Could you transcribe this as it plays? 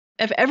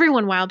if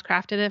everyone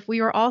wildcrafted, if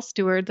we were all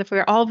stewards, if we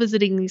were all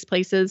visiting these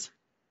places,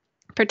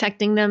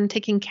 protecting them,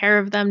 taking care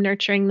of them,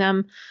 nurturing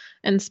them,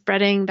 and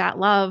spreading that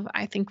love,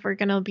 I think we're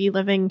going to be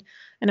living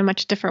in a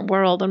much different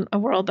world, a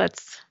world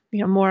that's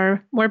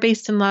more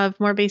based in love,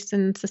 more based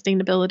in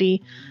sustainability,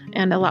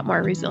 and a lot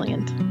more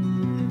resilient.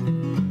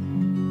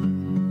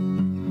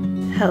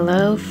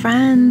 Hello,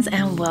 friends,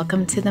 and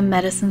welcome to the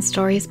Medicine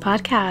Stories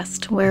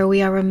podcast, where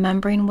we are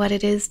remembering what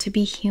it is to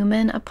be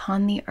human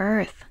upon the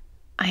earth.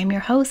 I am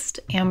your host,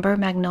 Amber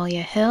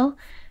Magnolia Hill,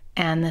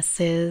 and this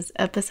is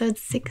episode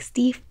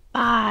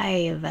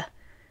 65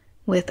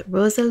 with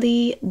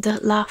Rosalie de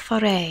la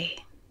Forêt.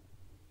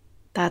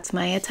 That's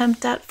my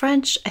attempt at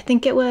French. I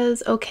think it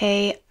was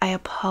okay. I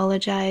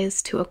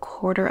apologize to a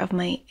quarter of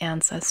my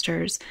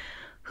ancestors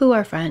who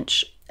are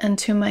French and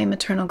to my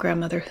maternal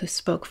grandmother who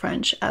spoke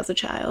French as a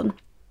child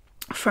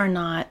for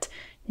not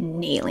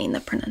nailing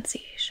the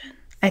pronunciation.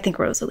 I think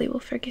Rosalie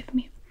will forgive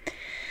me.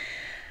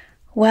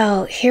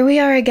 Well, here we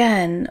are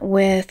again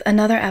with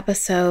another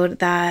episode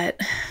that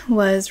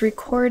was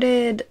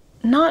recorded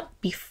not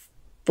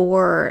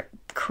before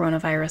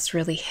coronavirus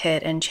really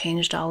hit and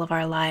changed all of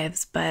our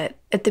lives, but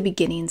at the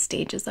beginning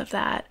stages of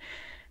that.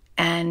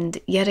 And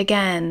yet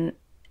again,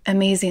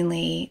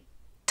 amazingly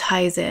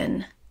ties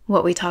in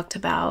what we talked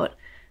about,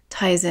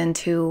 ties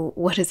into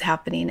what is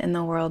happening in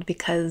the world,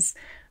 because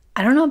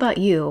I don't know about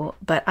you,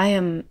 but I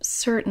am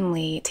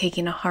certainly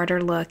taking a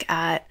harder look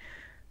at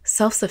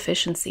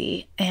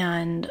self-sufficiency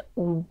and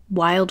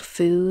wild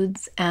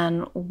foods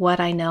and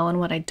what I know and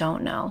what I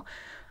don't know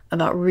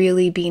about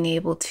really being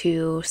able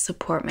to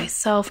support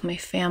myself, my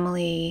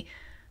family,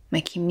 my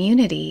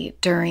community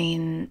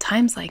during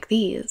times like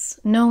these,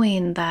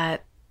 knowing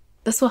that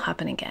this will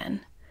happen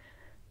again.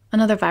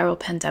 Another viral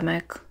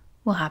pandemic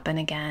will happen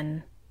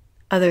again.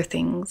 Other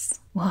things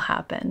will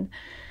happen.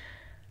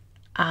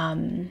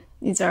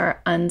 These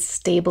are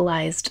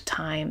unstabilizing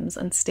times,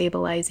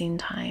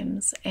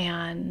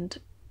 and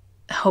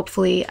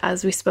hopefully,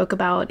 as we spoke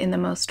about in the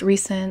most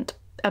recent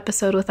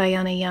episode with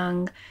Ayana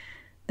Young,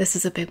 this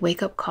is a big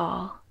wake-up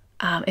call.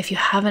 If you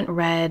haven't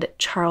read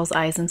Charles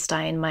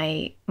Eisenstein,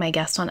 my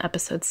guest on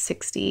episode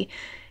 60,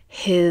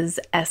 his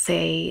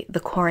essay,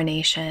 The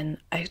Coronation,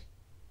 I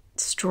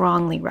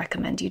strongly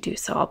recommend you do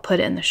so. I'll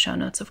put it in the show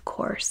notes, of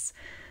course.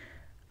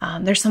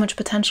 There's so much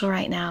potential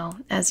right now,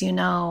 as you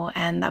know,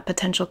 and that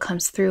potential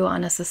comes through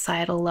on a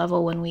societal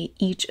level when we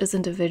each as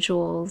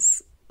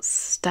individuals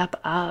step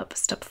up,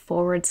 step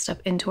forward, step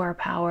into our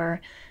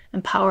power,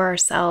 empower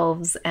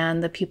ourselves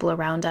and the people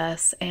around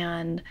us.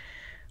 And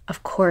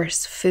of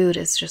course, food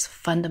is just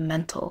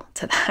fundamental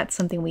to that,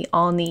 something we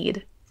all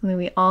need.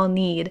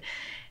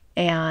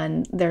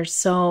 And there's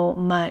so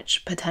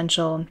much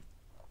potential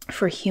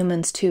for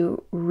humans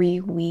to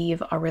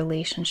reweave our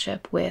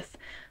relationship with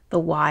the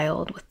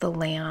wild, with the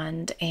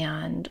land,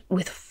 and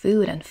with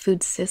food and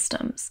food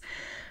systems.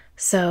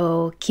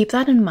 So keep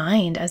that in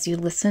mind as you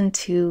listen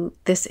to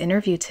this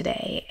interview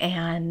today.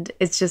 And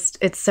it's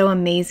so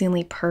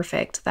amazingly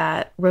perfect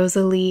that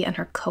Rosalie and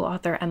her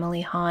co-author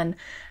Emily Hahn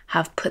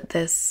have put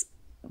this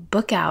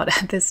book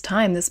out at this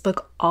time, this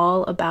book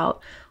all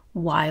about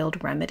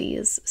wild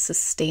remedies,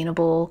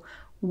 sustainable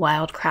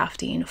wild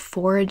crafting,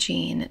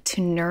 foraging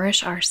to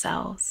nourish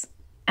ourselves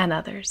and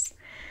others.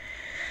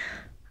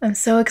 I'm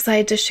so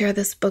excited to share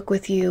this book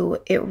with you.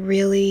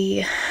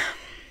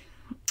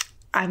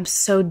 I'm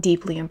so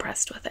deeply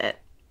impressed with it.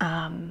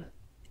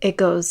 It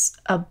goes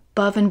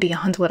above and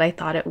beyond what I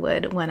thought it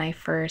would when I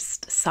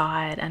first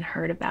saw it and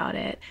heard about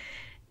it.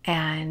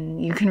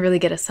 And you can really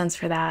get a sense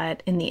for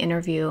that in the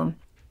interview.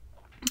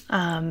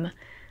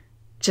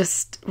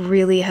 Just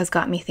really has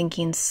got me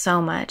thinking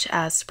so much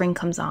as spring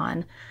comes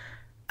on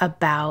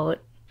about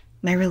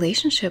my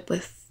relationship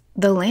with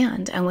the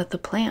land and with the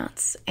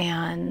plants,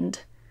 and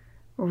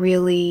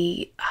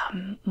really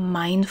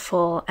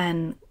mindful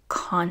and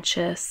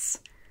conscious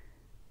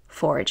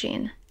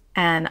foraging.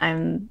 And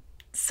I'm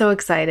so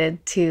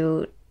excited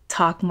to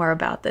talk more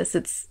about this.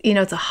 It's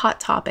a hot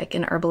topic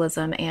in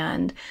herbalism,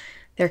 and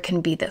there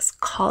can be this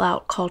call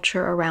out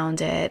culture around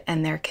it,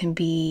 and there can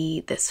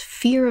be this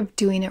fear of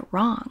doing it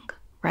wrong,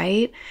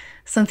 right?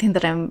 Something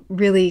that I'm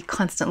really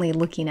constantly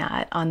looking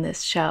at on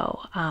this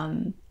show,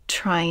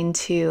 trying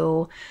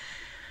to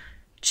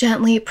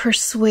gently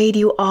persuade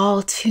you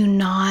all to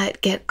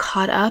not get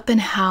caught up in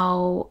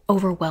how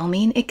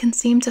overwhelming it can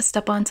seem to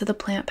step onto the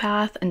plant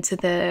path and to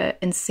the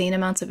insane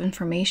amounts of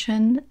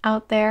information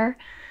out there.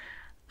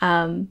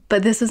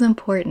 But this is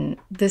important.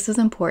 This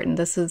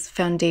is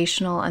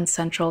foundational and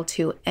central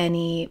to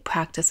any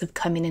practice of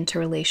coming into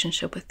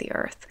relationship with the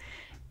earth,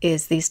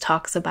 is these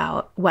talks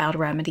about wild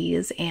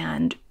remedies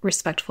and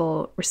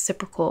respectful,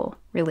 reciprocal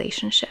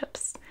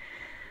relationships.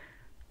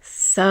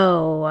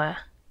 So,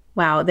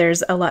 wow,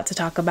 there's a lot to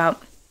talk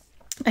about.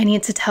 I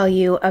need to tell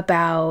you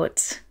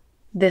about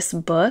this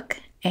book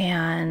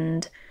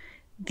and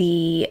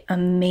the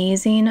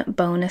amazing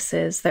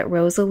bonuses that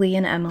Rosalie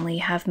and Emily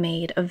have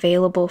made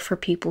available for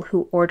people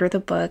who order the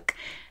book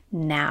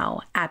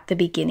now at the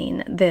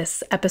beginning.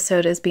 This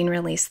episode is being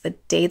released the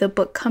day the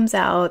book comes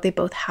out. They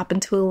both happen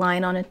to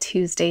align on a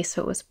Tuesday,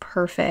 so it was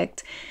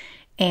perfect.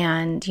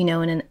 And, in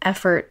an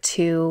effort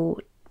to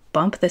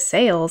bump the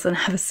sales and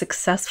have a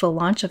successful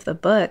launch of the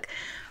book,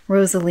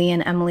 Rosalie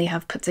and Emily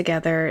have put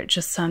together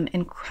just some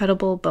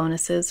incredible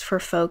bonuses for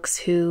folks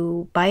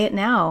who buy it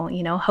now.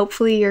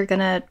 Hopefully you're going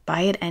to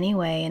buy it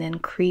anyway and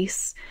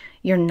increase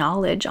your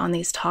knowledge on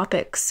these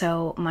topics.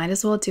 So might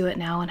as well do it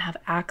now and have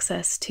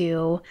access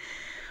to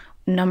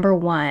number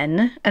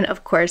one. And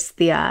of course,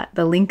 the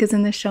link is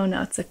in the show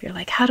notes if you're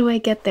like, how do I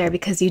get there?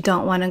 Because you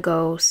don't want to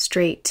go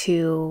straight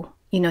to,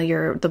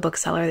 the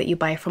bookseller that you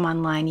buy from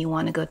online. You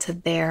want to go to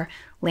their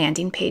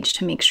landing page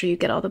to make sure you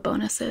get all the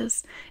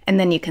bonuses. And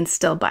then you can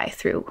still buy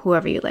through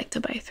whoever you like to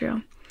buy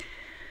through.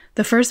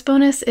 The first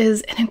bonus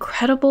is an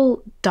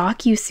incredible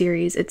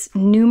docu-series. It's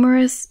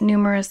numerous,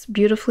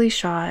 beautifully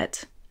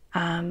shot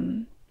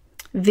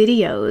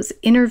videos,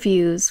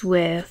 interviews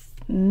with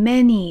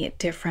many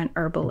different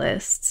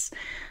herbalists,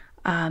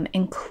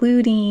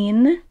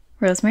 including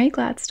Rosemary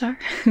Gladstar,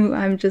 who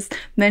I'm just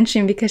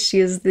mentioning because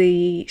she's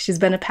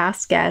been a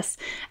past guest,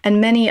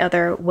 and many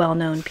other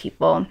well-known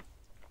people.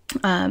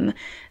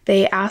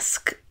 They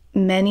ask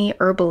many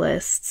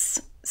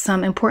herbalists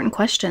some important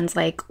questions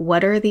like,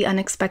 what are the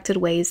unexpected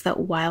ways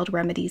that wild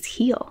remedies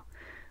heal?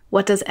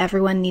 What does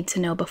everyone need to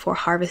know before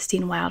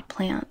harvesting wild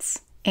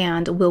plants?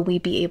 And will we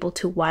be able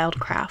to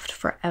wildcraft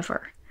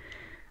forever?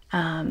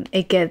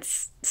 It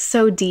gets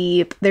so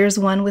deep. There's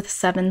one with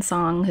Seven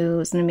Song,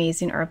 who's an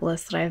amazing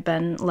herbalist that I've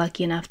been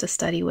lucky enough to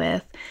study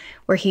with,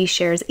 where he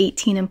shares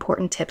 18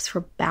 important tips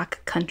for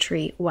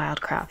backcountry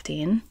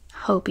wildcrafting.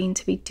 Hoping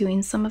to be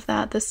doing some of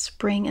that this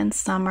spring and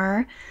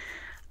summer.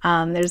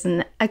 There's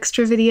an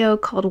extra video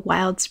called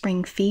Wild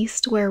Spring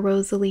Feast, where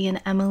Rosalie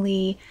and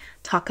Emily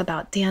talk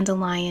about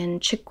dandelion,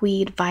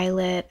 chickweed,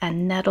 violet,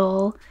 and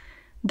nettle.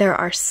 There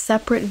are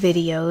separate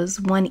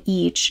videos, one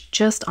each,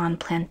 just on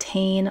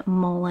plantain,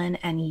 mullein,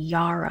 and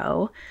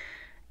yarrow.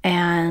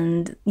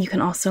 And you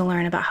can also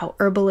learn about how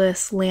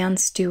herbalists, land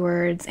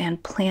stewards,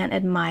 and plant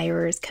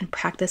admirers can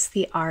practice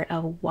the art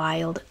of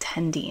wild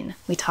tending.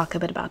 We talk a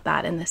bit about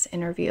that in this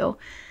interview.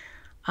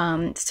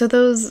 So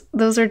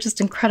those are just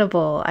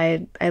incredible.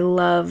 I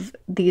love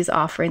these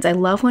offerings. I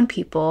love when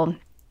people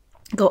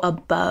go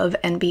above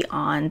and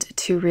beyond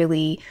to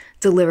really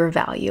deliver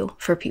value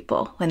for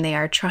people when they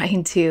are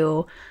trying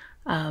to,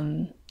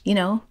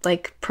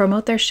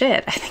 promote their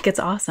shit. I think it's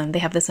awesome. They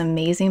have this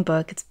amazing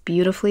book. It's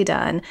beautifully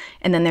done.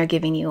 And then they're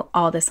giving you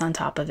all this on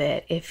top of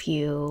it if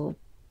you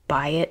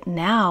buy it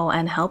now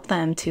and help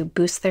them to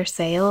boost their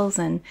sales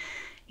and,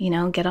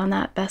 get on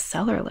that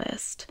bestseller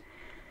list.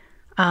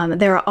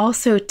 There are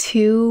also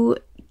 2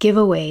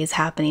 giveaways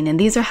happening, and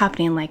these are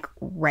happening like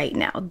right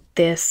now,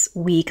 this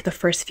week, the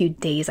first few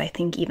days, I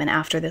think, even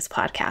after this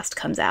podcast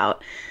comes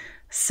out.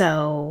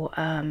 So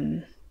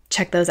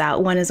check those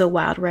out. One is a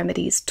Wild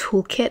Remedies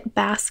toolkit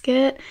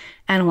basket,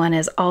 and one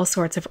is all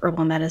sorts of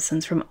herbal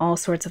medicines from all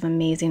sorts of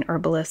amazing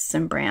herbalists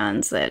and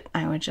brands that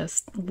I would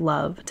just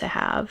love to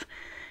have.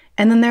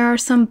 And then there are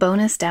some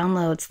bonus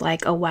downloads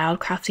like a wild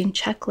crafting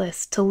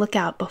checklist to look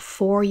out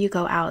before you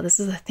go out. This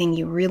is a thing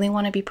you really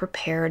want to be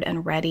prepared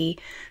and ready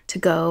to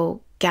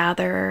go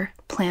gather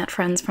plant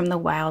friends from the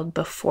wild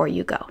before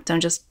you go. Don't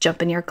just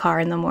jump in your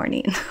car in the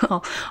morning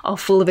all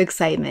full of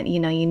excitement. You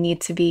need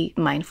to be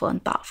mindful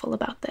and thoughtful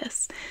about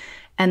this.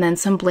 And then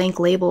some blank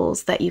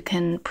labels that you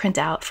can print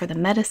out for the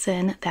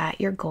medicine that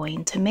you're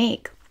going to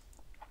make.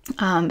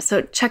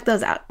 So check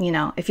those out.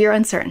 If you're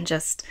uncertain,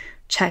 just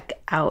check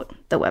out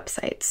the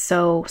website.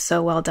 So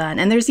well done.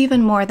 And there's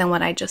even more than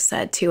what I just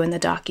said too in the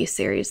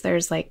docu-series.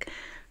 There's like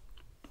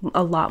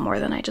a lot more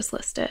than I just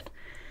listed.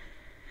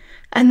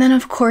 And then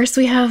of course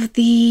we have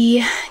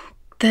the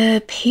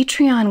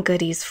Patreon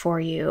goodies for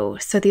you.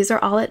 So these are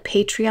all at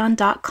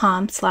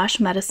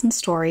patreon.com/medicine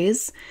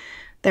stories.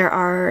 There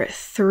are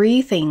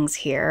 3 things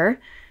here.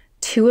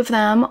 2 of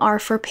them are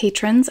for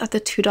patrons at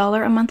the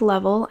 $2 a month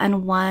level,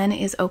 and 1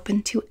 is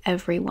open to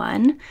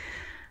everyone.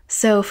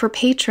 So for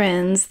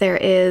patrons, there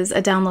is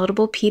a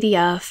downloadable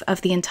PDF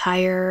of the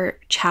entire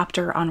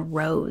chapter on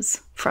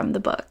rose from the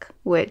book,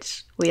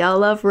 which we all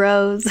love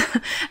rose.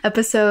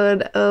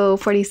 Episode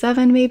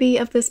 47 maybe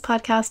of this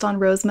podcast on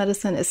rose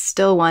medicine is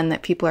still one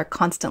that people are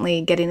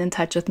constantly getting in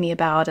touch with me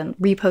about and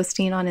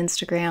reposting on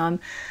Instagram.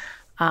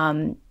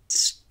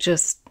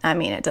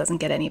 It doesn't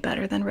get any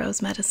better than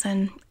rose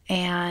medicine.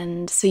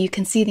 And so you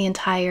can see the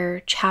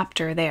entire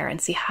chapter there and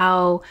see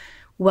how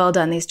well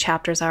done these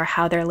chapters are,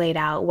 how they're laid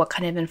out, what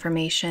kind of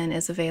information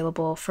is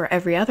available for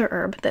every other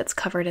herb that's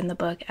covered in the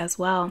book as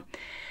well.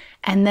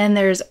 And then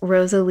there's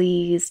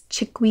Rosalie's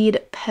chickweed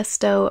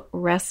pesto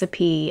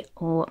recipe.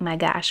 Oh my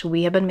gosh,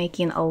 we have been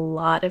making a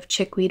lot of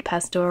chickweed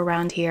pesto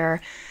around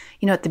here.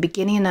 At the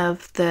beginning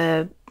of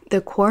the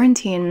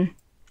quarantine,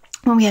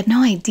 when we had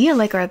no idea,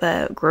 are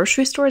the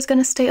grocery stores going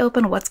to stay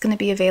open? What's going to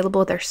be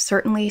available? There's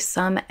certainly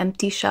some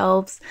empty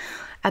shelves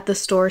at the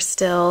store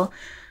still.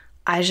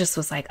 I just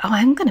was like, oh,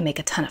 I'm going to make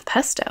a ton of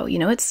pesto.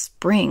 It's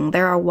spring.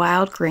 There are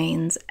wild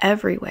grains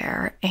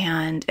everywhere.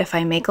 And if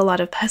I make a lot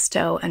of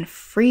pesto and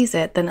freeze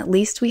it, then at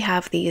least we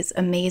have these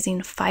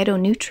amazing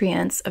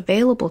phytonutrients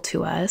available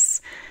to us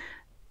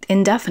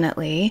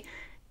indefinitely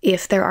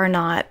if there are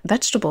not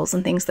vegetables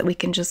and things that we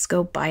can just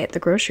go buy at the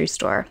grocery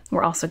store.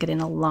 We're also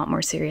getting a lot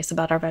more serious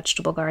about our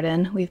vegetable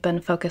garden. We've been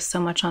focused so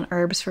much on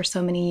herbs for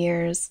so many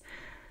years.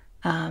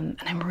 And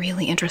I'm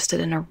really interested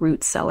in a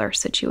root cellar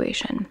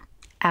situation.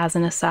 As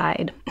an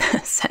aside,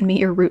 send me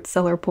your root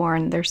cellar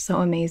porn. They're so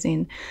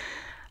amazing.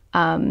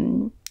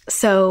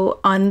 So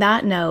on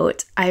that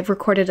note, I've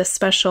recorded a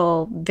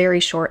special, very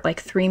short,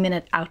 like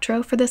 3-minute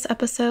outro for this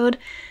episode,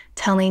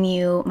 telling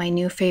you my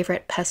new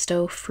favorite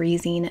pesto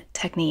freezing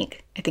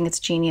technique. I think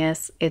it's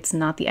genius. It's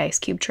not the ice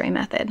cube tray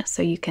method.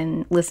 So you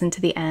can listen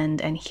to the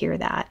end and hear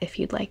that if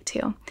you'd like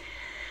to.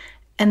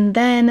 And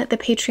then the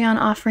Patreon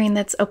offering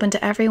that's open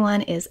to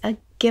everyone is a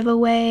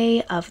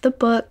giveaway of the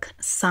book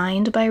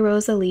signed by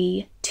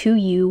Rosalie to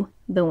you,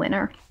 the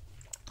winner.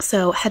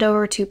 So head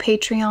over to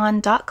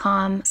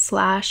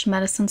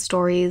patreon.com/medicine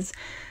stories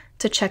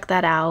to check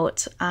that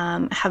out.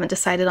 I haven't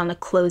decided on a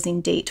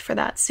closing date for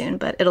that soon,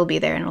 but it'll be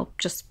there and it'll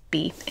just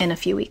be in a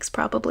few weeks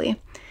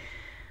probably.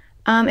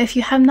 If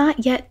you have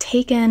not yet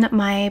taken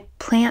my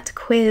plant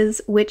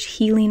quiz, which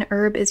healing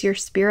herb is your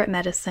spirit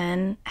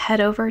medicine,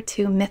 head over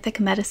to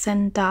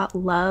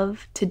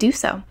mythicmedicine.love to do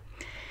so.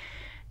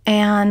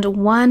 And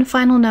one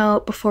final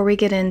note before we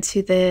get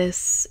into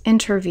this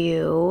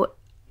interview,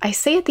 I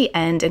say at the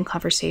end in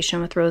conversation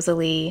with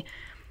Rosalie,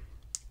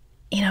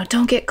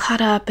 don't get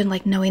caught up in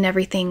like knowing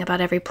everything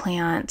about every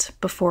plant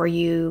before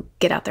you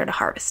get out there to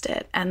harvest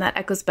it. And that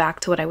echoes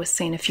back to what I was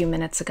saying a few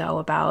minutes ago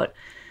about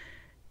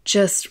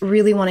just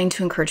really wanting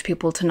to encourage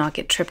people to not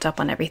get tripped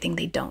up on everything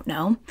they don't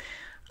know.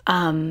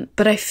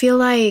 But I feel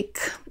like,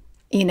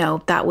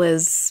 that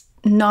was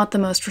not the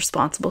most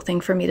responsible thing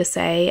for me to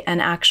say.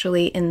 And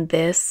actually in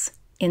this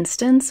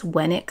instance,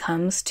 when it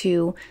comes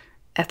to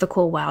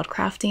ethical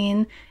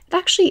wildcrafting, it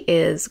actually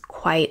is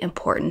quite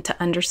important to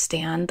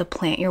understand the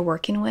plant you're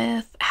working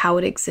with, how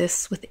it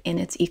exists within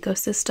its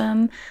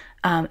ecosystem,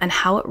 and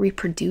how it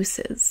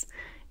reproduces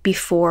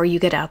before you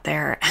get out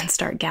there and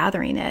start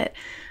gathering it.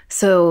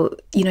 So,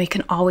 you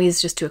can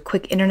always just do a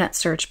quick internet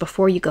search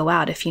before you go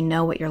out if you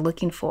know what you're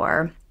looking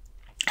for.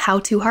 How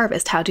to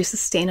harvest, how to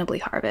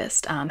sustainably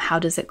harvest, how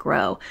does it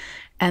grow?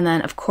 And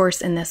then, of course,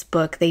 in this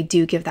book, they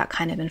do give that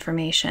kind of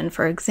information.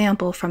 For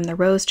example, from the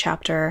rose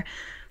chapter,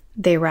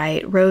 they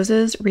write,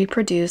 roses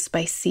reproduce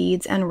by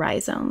seeds and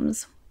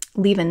rhizomes.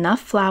 Leave enough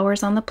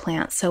flowers on the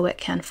plant so it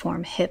can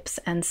form hips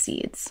and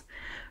seeds.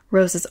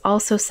 Roses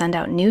also send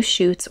out new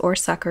shoots or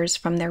suckers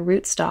from their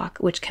rootstock,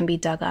 which can be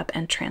dug up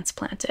and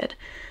transplanted.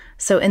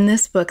 So in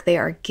this book, they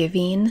are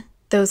giving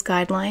those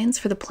guidelines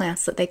for the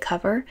plants that they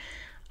cover.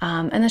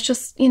 And it's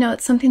just,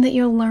 it's something that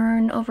you'll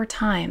learn over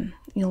time.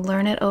 You'll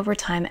learn it over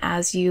time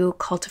as you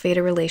cultivate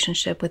a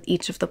relationship with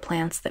each of the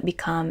plants that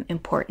become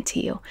important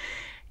to you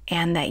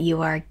and that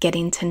you are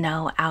getting to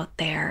know out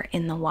there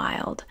in the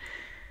wild.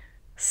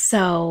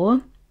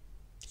 So,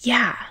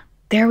 yeah.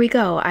 There we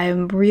go.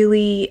 I'm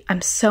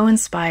so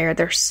inspired.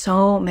 There's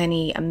so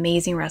many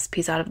amazing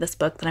recipes out of this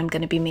book that I'm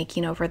going to be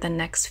making over the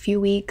next few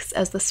weeks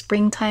as the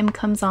springtime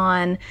comes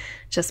on.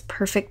 Just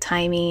perfect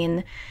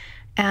timing.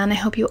 And I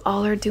hope you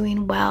all are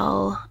doing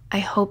well. I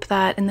hope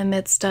that in the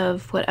midst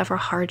of whatever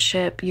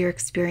hardship you're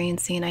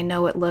experiencing, I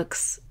know it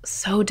looks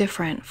so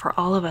different for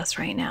all of us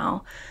right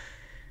now,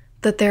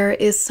 that there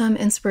is some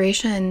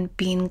inspiration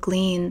being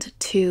gleaned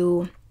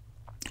to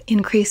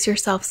increase your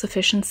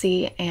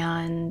self-sufficiency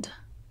and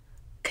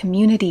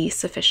community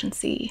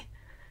sufficiency,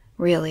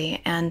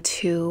 really, and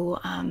to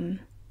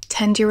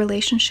tend your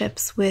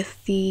relationships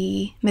with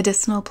the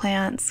medicinal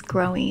plants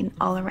growing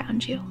all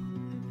around you.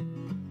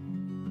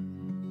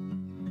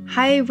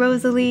 Hi,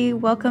 Rosalie.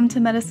 Welcome to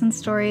Medicine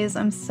Stories.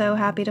 I'm so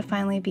happy to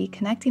finally be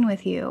connecting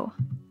with you.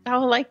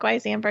 Oh,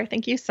 likewise, Amber.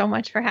 Thank you so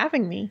much for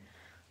having me.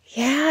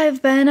 Yeah,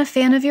 I've been a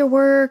fan of your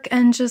work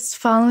and just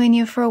following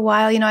you for a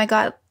while. I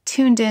got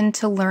tuned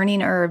into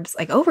learning herbs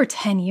like over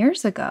 10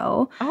 years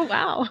ago. Oh,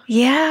 wow.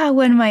 Yeah,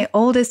 when my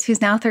oldest,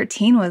 who's now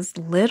 13, was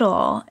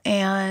little.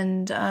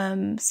 And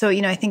so,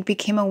 I think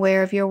became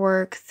aware of your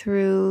work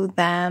through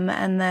them.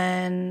 And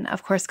then,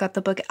 of course, got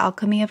the book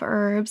Alchemy of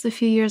Herbs a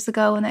few years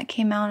ago when that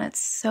came out. It's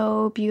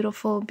so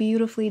beautiful,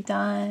 beautifully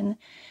done.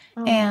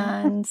 Oh.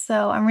 And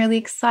so I'm really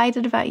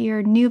excited about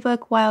your new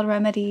book, Wild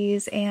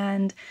Remedies.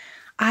 And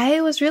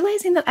I was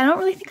realizing that I don't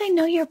really think I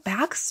know your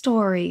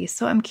backstory.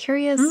 So I'm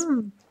curious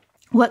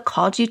what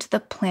called you to the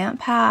plant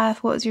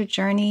path? What was your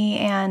journey?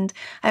 And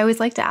I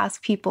always like to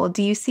ask people,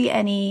 do you see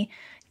any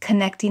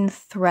connecting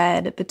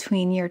thread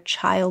between your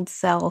child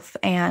self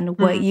and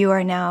what you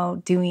are now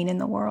doing in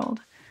the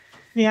world?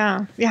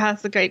 Yeah,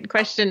 that's a great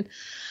question.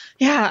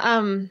 Yeah,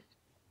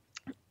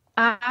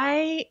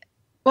 I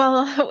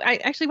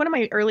actually, one of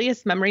my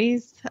earliest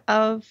memories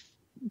of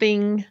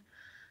being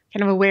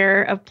kind of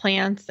aware of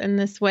plants in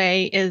this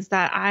way is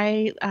that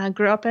I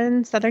grew up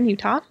in southern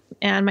Utah,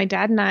 and my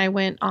dad and I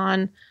went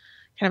on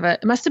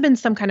it must have been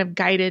some kind of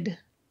guided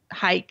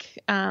hike.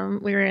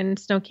 We were in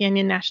Snow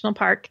Canyon National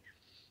Park.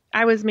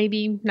 I was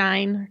maybe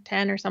 9 or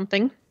 10 or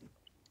something.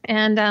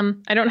 And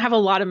I don't have a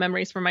lot of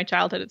memories from my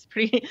childhood.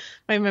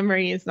 My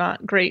memory is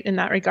not great in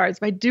that regards.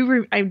 But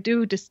I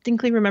do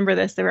distinctly remember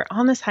this. They were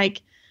on this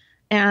hike,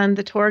 and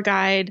the tour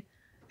guide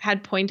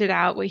had pointed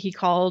out what he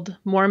called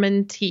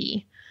Mormon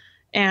tea.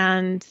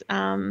 And,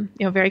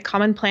 very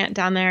common plant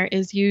down there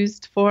is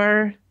used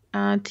for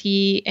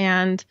tea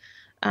and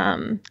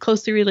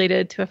closely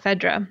related to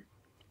ephedra.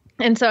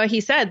 And so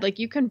he said, like,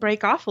 you can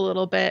break off a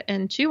little bit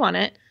and chew on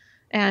it,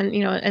 and,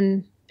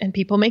 and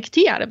people make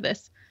tea out of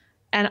this.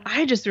 And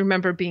I just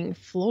remember being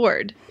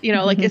floored,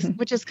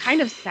 which is kind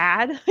of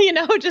sad,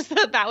 just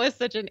that was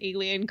such an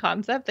alien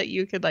concept that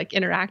you could like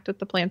interact with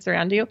the plants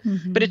around you.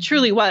 Mm-hmm. But it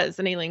truly was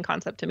an alien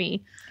concept to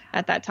me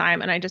at that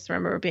time. And I just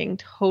remember being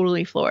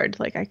totally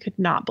floored. Like, I could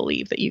not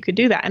believe that you could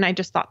do that. And I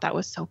just thought that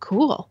was so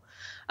cool.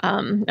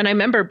 And I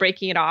remember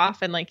breaking it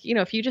off and like,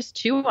 if you just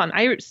chew on,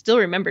 I still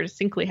remember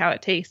distinctly how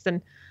it tastes,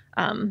 and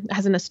it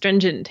has an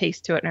astringent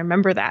taste to it. And I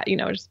remember that,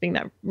 just being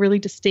that really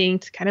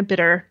distinct, kind of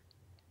bitter,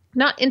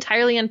 not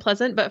entirely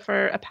unpleasant, but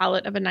for a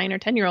palate of a 9 or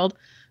 10-year-old,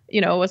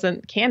 it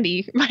wasn't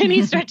candy by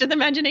any stretch of the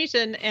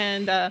imagination.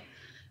 And,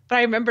 but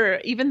I remember,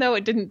 even though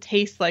it didn't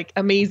taste like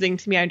amazing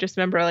to me, I just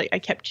remember like I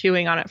kept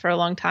chewing on it for a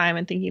long time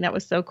and thinking that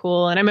was so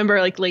cool. And I remember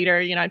like later,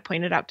 I'd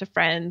point it out to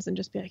friends and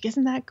just be like,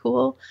 isn't that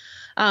cool?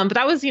 But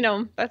that was,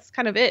 that's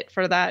kind of it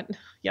for that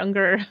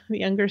younger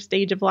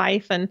stage of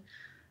life. And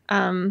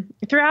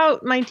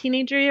throughout my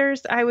teenager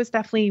years, I was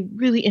definitely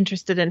really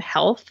interested in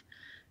health.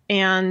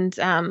 And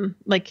I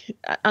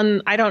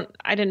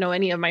didn't know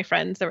any of my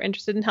friends that were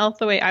interested in health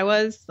the way I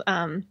was.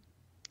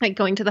 Like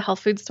going to the health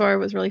food store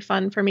was really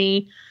fun for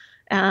me.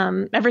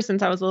 Ever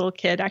since I was a little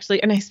kid,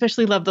 actually. And I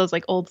especially love those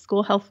like old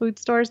school health food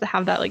stores that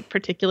have that like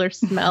particular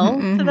smell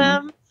to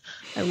them.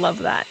 I love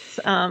that.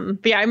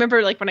 But yeah, I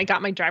remember like when I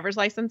got my driver's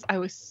license, I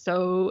was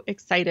so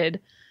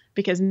excited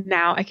because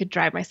now I could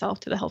drive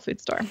myself to the health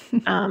food store.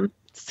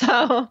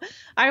 So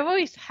I've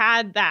always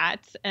had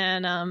that.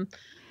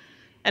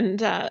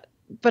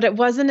 But it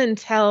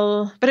wasn't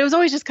but it was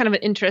always just kind of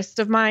an interest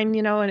of mine,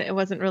 and it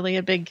wasn't really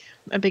a big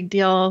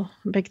deal,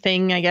 big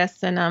thing, I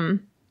guess.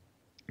 And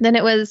then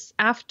it was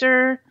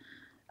after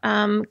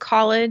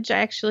college.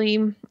 I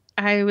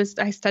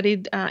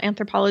studied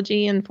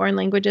anthropology and foreign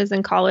languages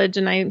in college,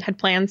 and I had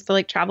plans to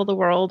like travel the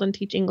world and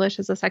teach English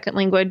as a second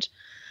language.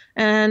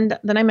 And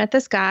then I met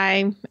this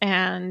guy,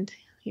 and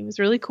he was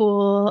really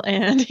cool,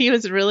 and he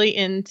was really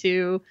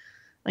into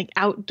like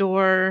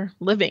outdoor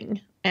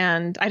living.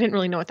 And I didn't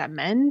really know what that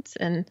meant.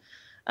 And,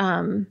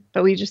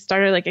 but we just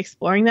started like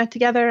exploring that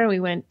together. We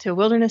went to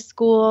wilderness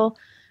school,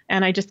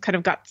 and I just kind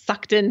of got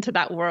sucked into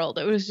that world.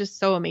 It was just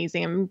so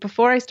amazing. I mean,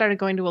 before I started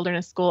going to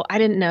wilderness school, I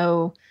didn't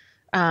know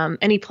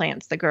any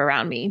plants that grew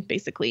around me.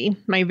 Basically,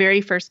 my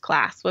very first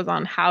class was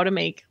on how to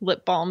make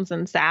lip balms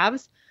and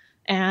salves.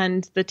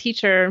 And the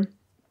teacher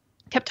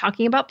kept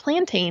talking about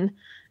plantain.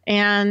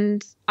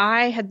 And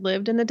I had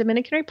lived in the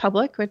Dominican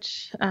Republic,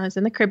 which is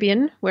in the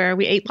Caribbean, where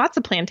we ate lots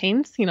of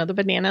plantains, the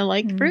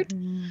banana-like fruit.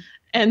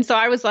 And so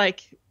I was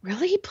like,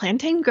 really?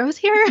 Plantain grows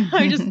here?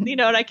 I just,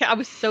 and I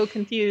was so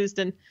confused.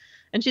 And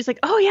she's like,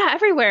 oh yeah,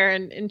 everywhere.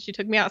 And she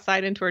took me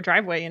outside into her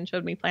driveway and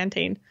showed me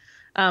plantain.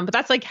 But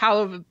that's like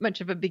how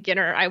much of a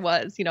beginner I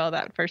was,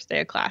 that first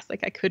day of class.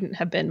 Like I couldn't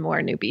have been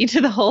more newbie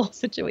to the whole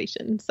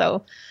situation.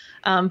 So,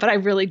 but I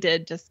really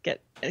did just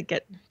get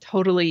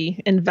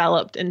totally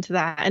enveloped into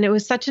that. And it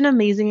was such an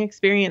amazing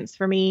experience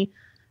for me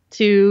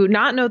to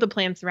not know the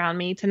plants around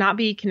me, to not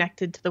be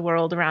connected to the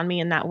world around me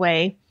in that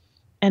way.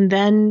 And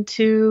then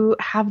to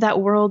have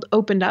that world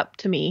opened up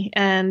to me.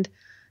 And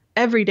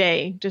every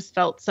day just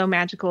felt so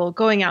magical,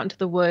 going out into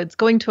the woods,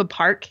 going to a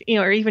park,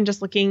 or even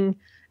just looking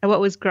at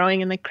what was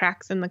growing in the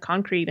cracks in the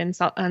concrete in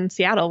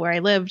Seattle where I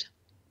lived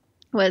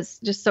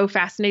was just so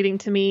fascinating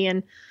to me.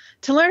 And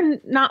to learn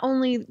not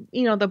only,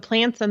 the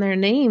plants and their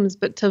names,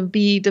 but to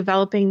be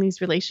developing these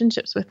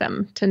relationships with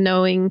them, to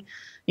knowing,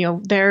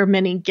 their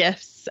many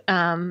gifts,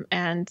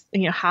 and,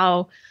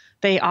 how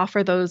they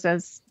offer those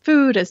as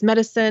food, as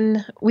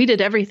medicine. We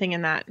did everything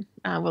in that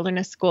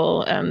wilderness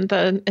school.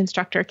 The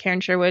instructor, Karen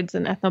Sherwood's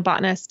an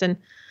ethnobotanist.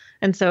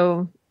 And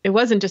so it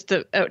wasn't just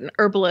an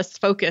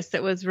herbalist focus.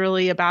 It was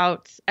really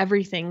about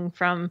everything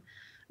from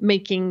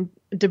making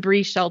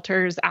debris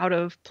shelters out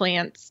of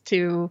plants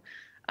to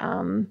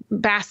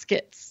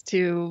baskets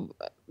to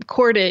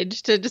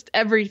cordage to just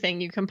everything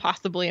you can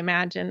possibly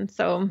imagine.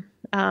 So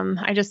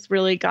I just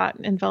really got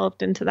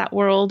enveloped into that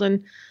world.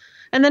 And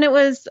then it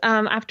was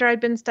after I'd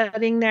been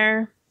studying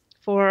there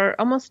for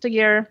almost a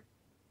year,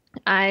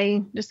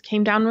 I just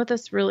came down with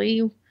this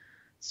really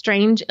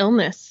strange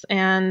illness.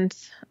 And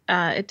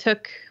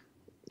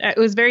it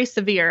was very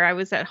severe. I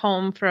was at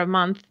home for a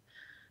month.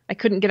 I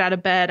couldn't get out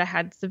of bed. I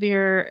had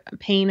severe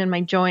pain in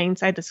my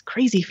joints. I had this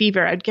crazy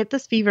fever. I'd get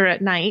this fever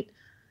at night.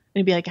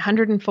 It'd be like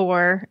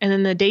 104. And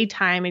in the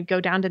daytime, it'd go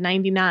down to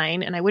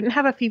 99. And I wouldn't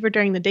have a fever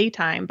during the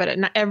daytime, but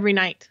every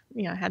night,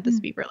 I had this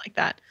fever like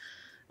that.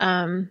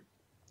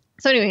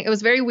 So anyway, it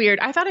was very weird.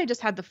 I thought I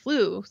just had the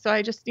flu. So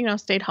I just,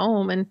 stayed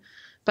home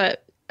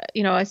but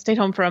I stayed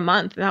home for a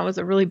month, and that was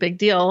a really big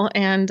deal.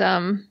 And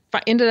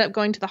I ended up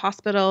going to the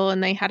hospital,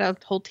 and they had a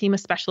whole team of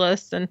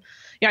specialists. And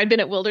I'd been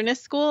at wilderness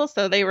school,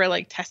 so they were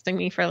like testing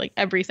me for like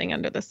everything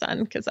under the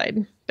sun, because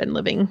I'd been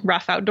living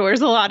rough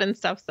outdoors a lot and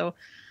stuff. So,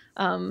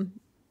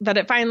 but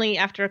it finally,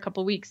 after a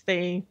couple weeks,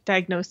 they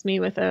diagnosed me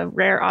with a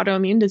rare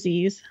autoimmune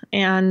disease.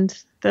 And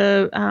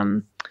the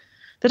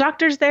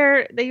doctors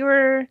there,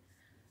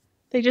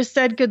 they just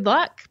said, good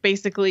luck,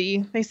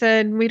 basically. They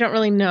said, we don't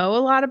really know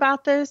a lot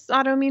about this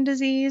autoimmune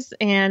disease,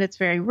 and it's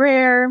very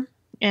rare.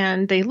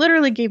 And they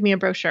literally gave me a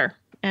brochure,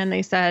 and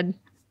they said,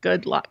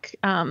 good luck.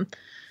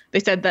 They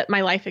said that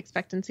my life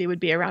expectancy would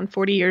be around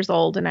 40 years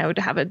old, and I would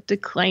have a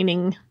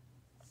declining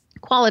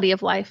quality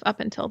of life up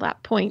until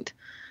that point.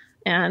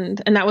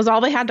 And that was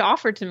all they had to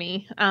offer to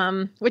me,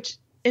 which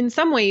in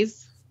some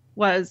ways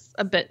was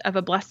a bit of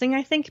a blessing,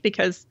 I think,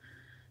 because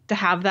to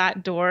have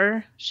that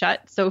door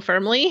shut so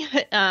firmly,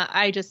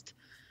 I just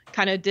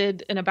kind of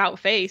did an about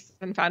face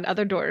and found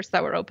other doors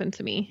that were open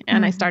to me.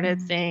 And I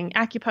started seeing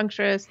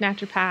acupuncturists,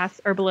 naturopaths,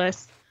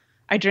 herbalists.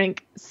 I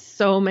drank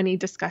so many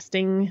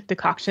disgusting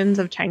decoctions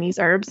of Chinese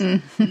herbs,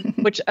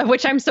 which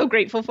I'm so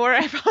grateful for.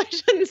 I probably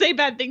shouldn't say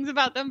bad things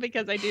about them,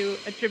 because I do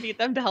attribute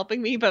them to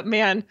helping me. But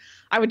man,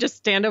 I would just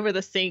stand over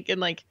the sink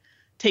and like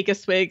take a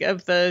swig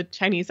of the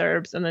Chinese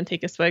herbs, and then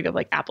take a swig of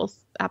like apple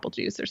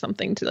juice or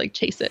something to like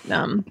chase it.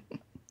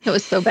 It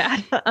was so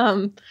bad.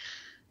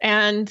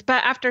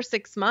 But after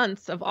 6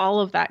 months of all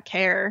of that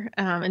care,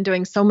 and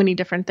doing so many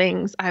different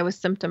things, I was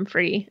symptom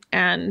free.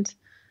 And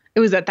it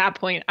was at that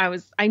point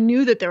I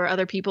knew that there were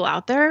other people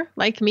out there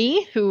like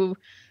me who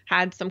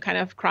had some kind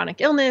of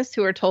chronic illness,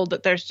 who are told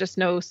that there's just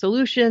no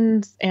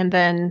solutions.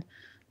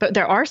 But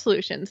there are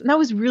solutions. And that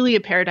was really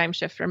a paradigm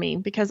shift for me,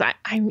 because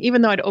I'm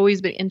even though I'd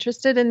always been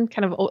interested in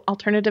kind of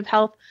alternative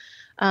health,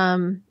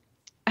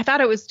 I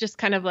thought it was just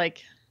kind of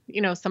like,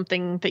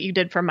 something that you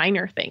did for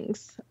minor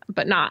things,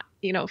 but not,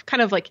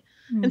 kind of like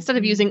instead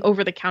of using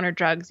over-the-counter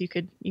drugs, you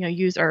could,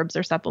 use herbs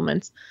or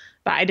supplements.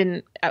 But I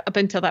didn't, up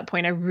until that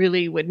point, I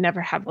really would never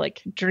have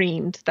like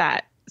dreamed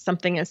that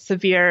something as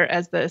severe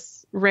as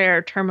this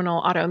rare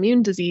terminal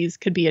autoimmune disease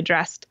could be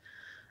addressed,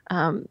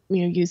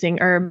 using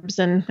herbs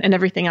and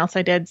everything else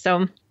I did.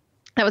 So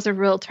that was a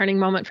real turning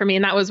moment for me.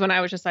 And that was when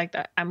I was just like,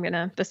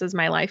 this is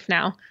my life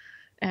now.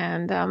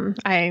 And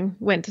I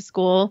went to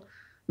school,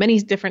 many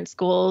different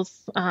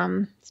schools,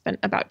 spent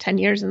about 10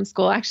 years in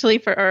school actually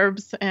for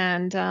herbs,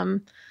 and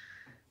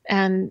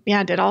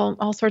did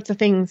all sorts of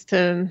things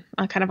to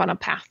kind of on a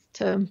path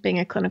to being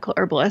a clinical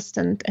herbalist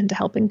and to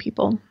helping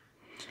people.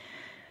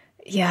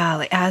 Yeah,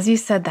 like as you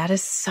said, that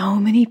is so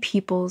many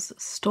people's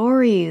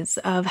stories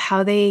of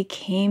how they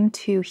came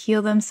to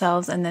heal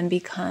themselves and then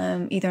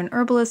become either an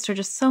herbalist or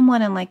just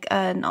someone in like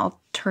an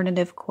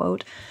alternative,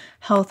 quote,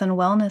 health and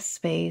wellness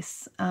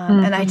space.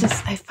 And I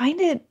find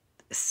it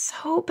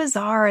so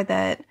bizarre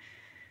that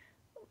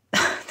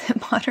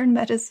modern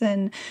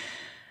medicine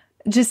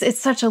it's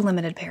such a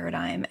limited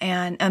paradigm.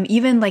 And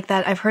even like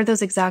that, I've heard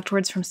those exact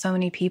words from so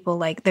many people,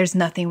 like, there's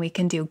nothing we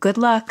can do. Good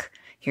luck.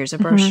 Here's a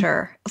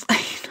brochure.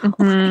 I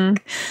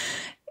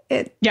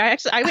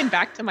went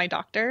back to my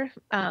doctor.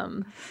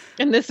 And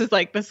this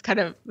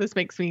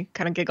makes me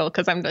kind of giggle,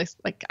 because I'm just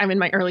like, I'm in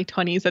my early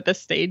 20s at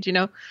this stage,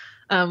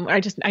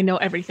 I know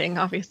everything,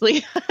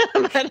 obviously,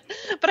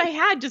 but I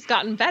had just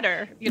gotten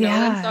better,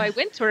 and so I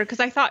went to her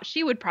because I thought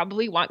she would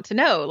probably want to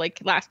know,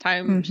 like last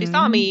time she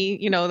saw me,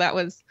 that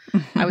was,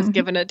 I was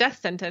given a death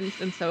sentence.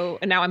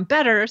 And now I'm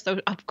better. So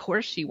of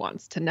course she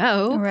wants to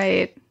know.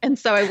 Right. And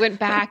so I went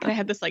back and I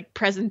had this like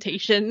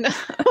presentation,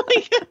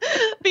 like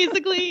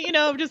basically,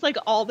 just like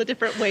all the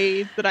different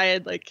ways that I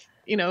had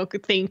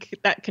could think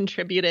that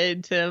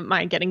contributed to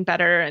my getting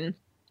better. And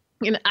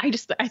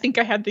I think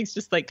I had these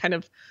just like kind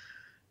of,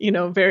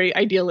 very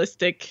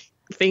idealistic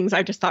things.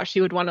 I just thought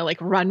she would want to like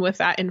run with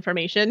that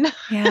information.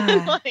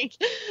 Yeah.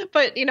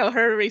 But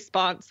her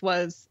response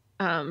was,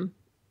 I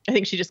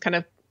think she just kind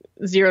of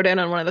zeroed in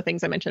on one of the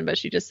things I mentioned, but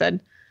she just said,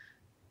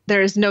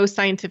 there is no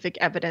scientific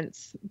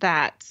evidence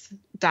that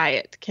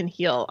diet can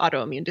heal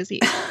autoimmune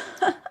disease.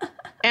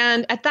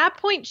 And at that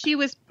point, she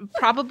was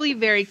probably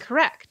very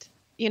correct.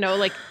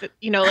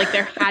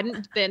 There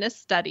hadn't been a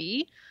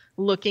study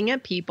looking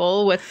at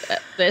people with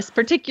this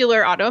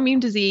particular autoimmune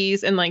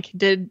disease and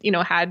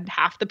had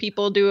half the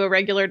people do a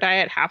regular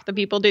diet, half the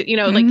people do,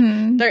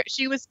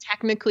 she was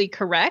technically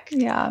correct.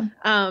 Yeah.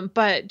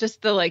 But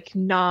just the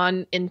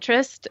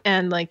non-interest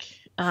and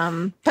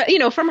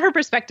but from her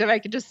perspective, I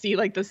could just see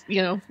this,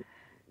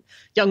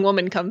 young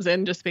woman comes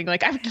in just being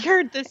like, I've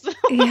cured this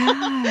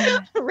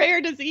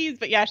rare disease.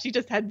 But yeah, she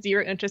just had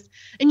zero interest.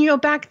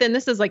 And, back then,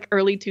 this is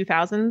early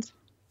 2000s.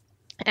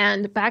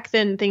 And back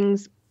then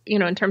things,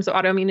 in terms of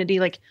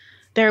autoimmunity,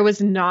 there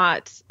was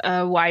not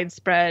a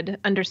widespread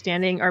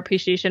understanding or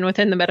appreciation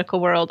within the medical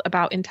world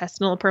about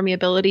intestinal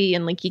permeability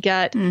and leaky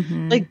gut,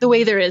 the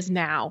way there is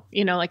now.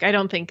 I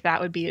don't think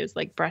that would be as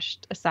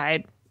brushed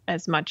aside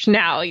as much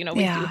now. We do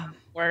have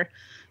more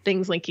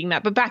things linking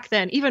that. But back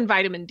then, even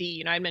vitamin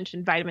D, I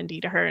mentioned vitamin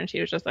D to her and she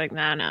was just like,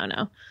 no, no,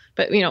 no.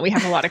 But, we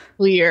have a lot of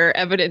clear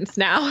evidence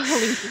now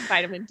linking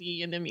vitamin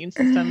D and the immune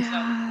system.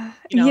 Yeah.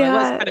 So, it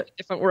was kind of a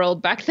different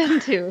world back then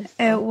too.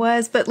 So. It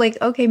was, but like,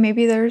 okay,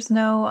 maybe there's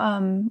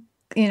no,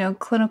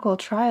 clinical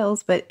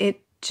trials, but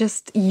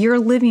you're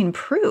living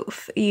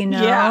proof,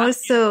 Yeah.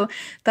 So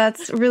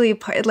that's really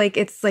part, like,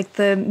 it's like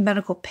the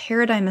medical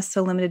paradigm is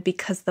so limited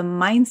because the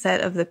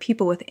mindset of the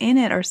people within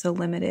it are so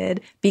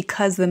limited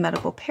because the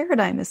medical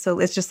paradigm is so,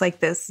 it's just like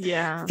this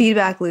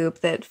feedback loop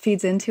that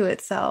feeds into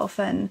itself.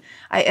 And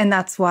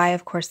that's why,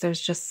 of course, there's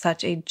just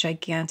such a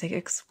gigantic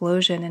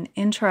explosion and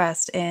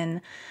interest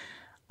in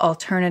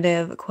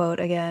alternative, quote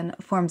again,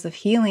 forms of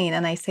healing.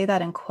 And I say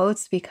that in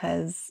quotes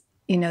because,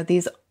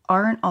 these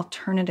aren't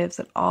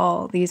alternatives at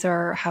all. These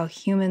are how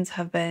humans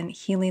have been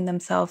healing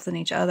themselves and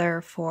each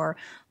other for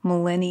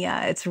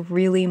millennia. It's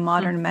really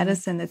modern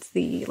medicine that's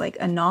the like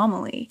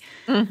anomaly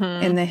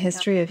in the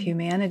history of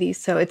humanity.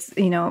 So it's,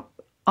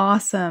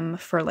 awesome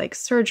for like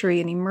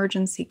surgery and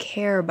emergency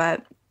care,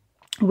 but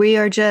we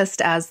are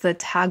just, as the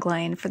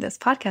tagline for this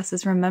podcast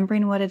is,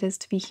 remembering what it is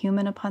to be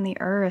human upon the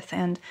earth,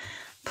 and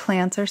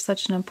plants are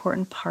such an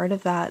important part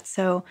of that.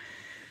 So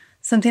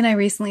something I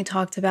recently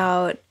talked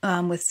about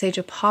with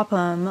Seja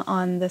Popham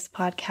on this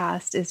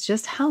podcast is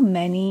just how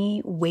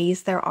many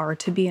ways there are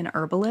to be an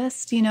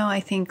herbalist. I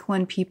think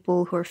when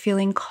people who are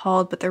feeling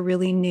called, but they're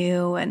really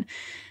new and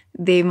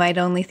they might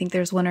only think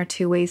there's one or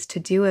two ways to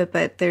do it,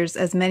 but there's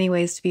as many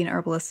ways to be an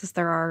herbalist as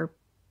there are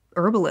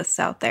herbalists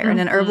out there.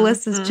 And an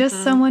herbalist is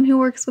just someone who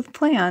works with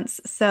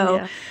plants.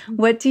 So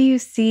what do you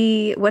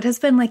see, what has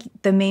been like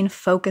the main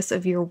focus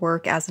of your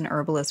work as an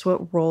herbalist?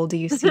 What role do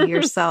you see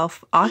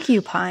yourself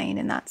occupying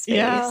in that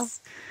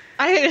space?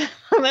 Yeah.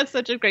 That's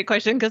such a great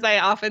question, because I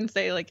often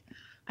say, like,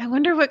 I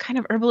wonder what kind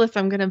of herbalist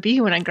I'm going to be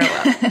when I grow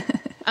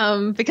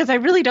up. Because I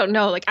really don't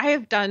know. Like, I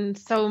have done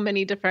so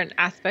many different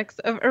aspects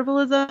of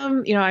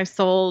herbalism. I've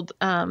sold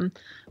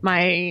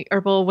my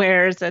herbal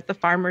wares at the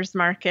farmer's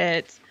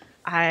market.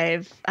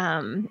 I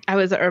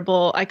was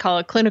I call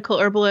a clinical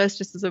herbalist,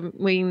 just as a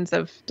means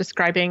of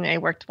describing. I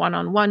worked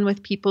one-on-one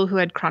with people who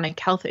had chronic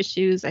health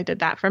issues. I did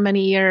that for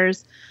many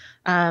years.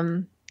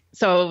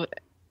 So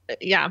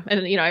yeah.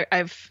 And,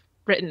 I've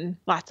written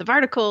lots of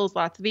articles,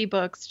 lots of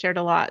ebooks, shared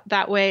a lot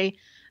that way.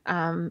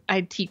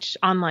 I teach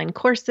online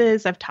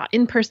courses. I've taught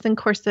in-person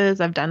courses.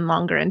 I've done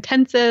longer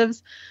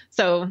intensives.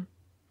 So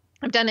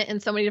I've done it in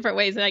so many different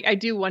ways. And I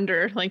do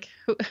wonder, like,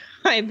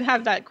 I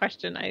have that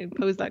question. I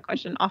pose that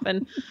question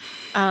often.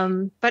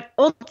 But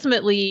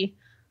ultimately,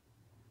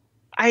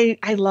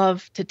 I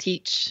love to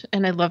teach,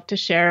 and I love to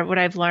share what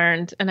I've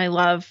learned. And I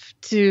love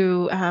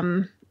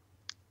to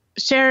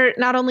share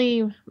not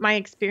only my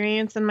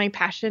experience and my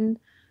passion,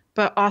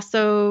 but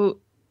also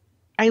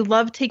I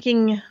love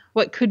taking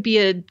what could be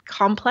a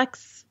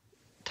complex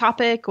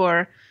topic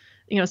or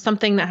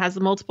something that has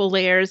multiple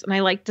layers, and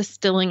I like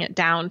distilling it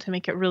down to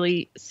make it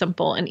really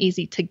simple and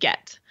easy to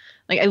get.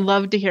 Like, I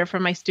love to hear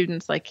from my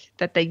students, like,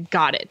 that they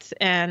got it,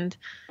 and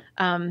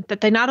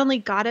that they not only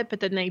got it, but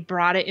then they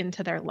brought it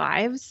into their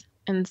lives.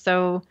 And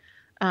so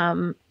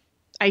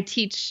I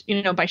teach,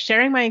 by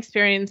sharing my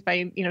experience,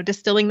 by,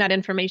 distilling that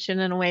information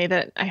in a way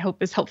that I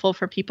hope is helpful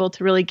for people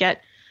to really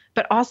get,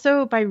 but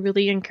also by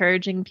really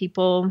encouraging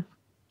people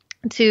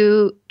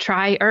to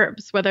try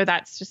herbs, whether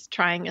that's just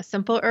trying a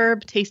simple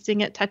herb,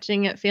 tasting it,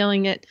 touching it,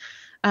 feeling it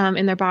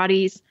in their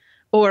bodies,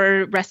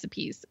 or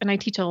recipes. And I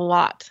teach a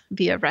lot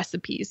via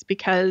recipes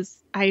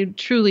because I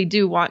truly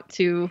do want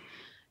to,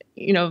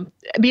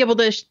 be able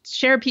to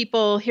share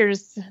people,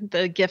 here's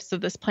the gifts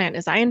of this plant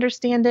as I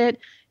understand it.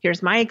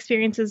 Here's my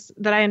experiences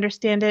that I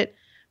understand it.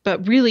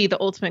 But really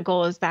the ultimate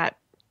goal is that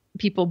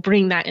people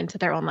bring that into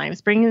their own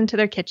lives, bring it into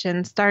their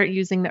kitchen, start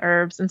using the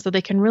herbs. And so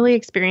they can really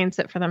experience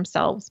it for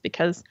themselves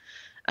because,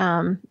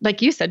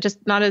 like you said,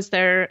 just not as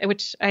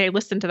which I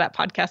listened to that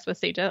podcast with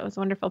Seja. It was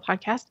a wonderful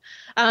podcast.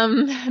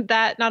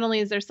 That not only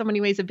is there so many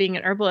ways of being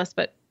an herbalist,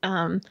 but,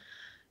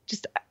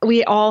 just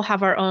we all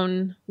have our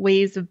own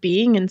ways of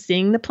being and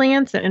seeing the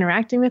plants and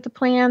interacting with the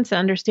plants and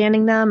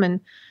understanding them.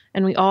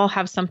 And we all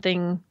have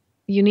something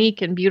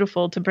unique and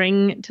beautiful to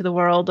bring to the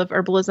world of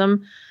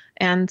herbalism.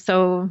 And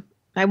so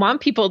I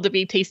want people to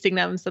be tasting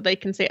them so they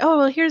can say, oh,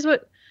 well, here's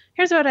what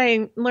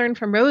I learned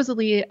from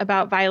Rosalie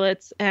about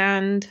violets.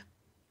 And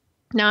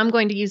now I'm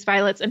going to use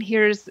violets. And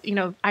here's,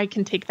 I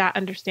can take that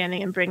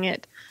understanding and bring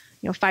it,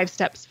 5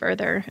 steps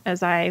further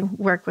as I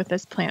work with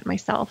this plant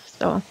myself.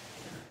 So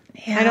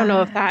yeah. I don't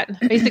know if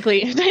that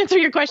basically to answer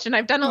your question,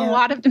 I've done a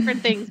lot of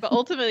different things, but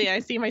ultimately I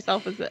see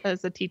myself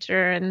as a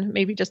teacher and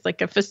maybe just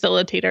like a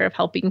facilitator of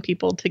helping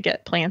people to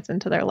get plants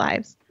into their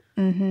lives.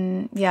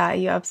 Mm-hmm. Yeah,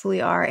 you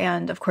absolutely are.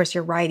 And of course,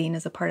 your writing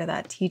is a part of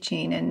that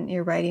teaching, and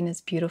your writing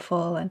is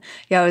beautiful. And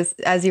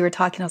as you were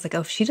talking, I was like, oh,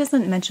 if she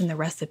doesn't mention the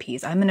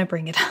recipes, I'm going to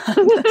bring it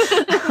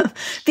up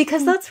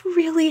because that's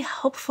really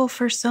helpful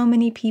for so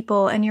many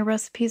people. And your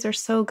recipes are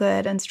so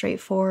good and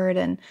straightforward.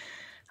 And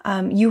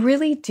you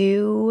really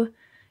do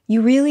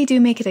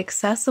make it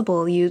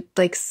accessible. You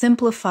like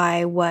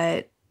simplify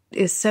what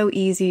is so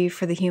easy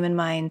for the human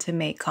mind to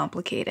make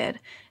complicated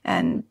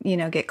and, you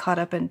know, get caught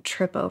up and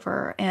trip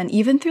over. And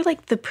even through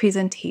like the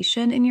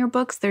presentation in your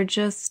books, they're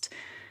just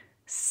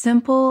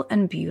simple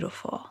and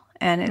beautiful.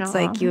 And it's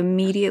like you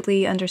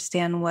immediately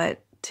understand what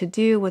to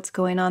do, what's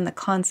going on, the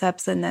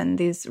concepts, and then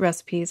these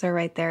recipes are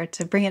right there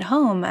to bring it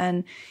home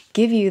and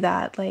give you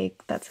that,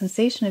 like, that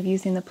sensation of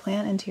using the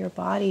plant into your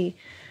body.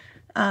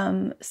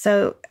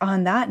 So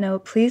on that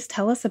note, please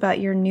tell us about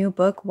your new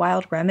book,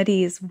 Wild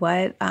Remedies.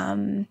 What,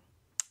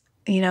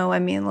 you know, I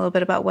mean, a little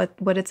bit about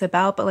what it's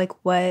about, but like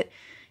what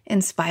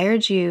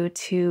inspired you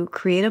to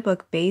create a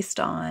book based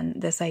on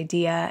this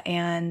idea,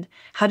 and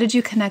how did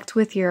you connect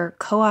with your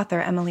co-author,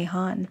 Emily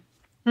Hahn?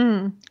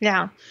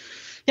 Yeah,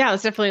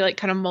 it's definitely like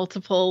kind of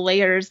multiple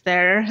layers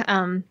there.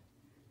 I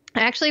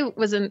actually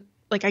wasn't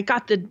like, I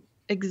got the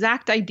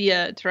exact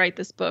idea to write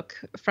this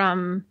book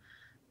from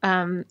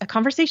a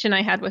conversation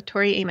I had with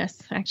Tori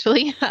Amos,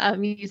 actually, a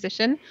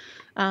musician,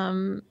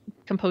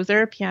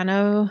 composer,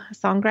 piano,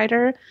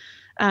 songwriter.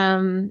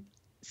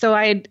 So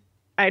I'd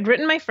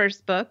written my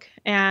first book,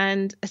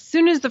 and as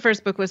soon as the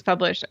first book was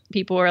published,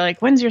 people were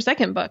like, "When's your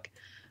second book?"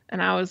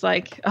 And I was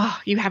like, "Oh,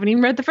 you haven't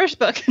even read the first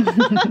book."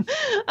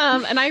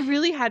 And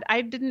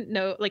I didn't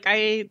know, like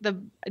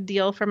the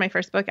deal for my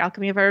first book,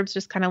 Alchemy of Herbs,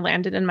 just kind of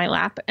landed in my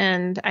lap,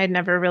 and I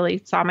never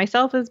really saw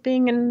myself as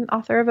being an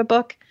author of a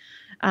book.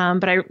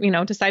 But I, you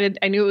know, decided,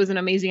 I knew it was an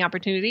amazing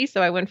opportunity,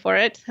 so I went for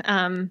it.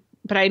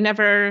 But I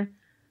never,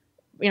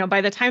 you know,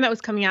 by the time that was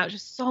coming out,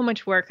 just so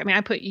much work. I mean,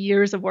 I put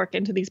years of work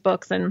into these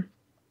books. And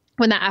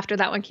after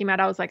that one came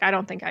out, I was like, I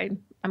don't think I'm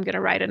going to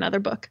write another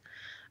book.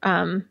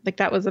 Like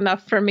that was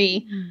enough for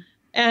me.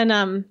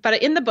 And,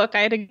 but in the book,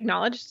 I had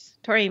acknowledged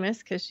Tori Amos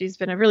because she's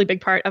been a really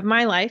big part of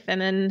my life. And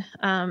then,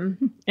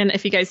 and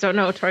if you guys don't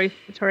know,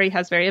 Tori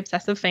has very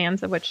obsessive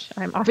fans, of which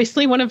I'm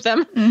obviously one of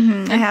them.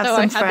 I have so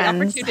some I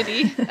friends. had the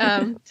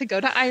opportunity to go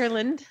to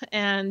Ireland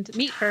and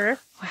meet her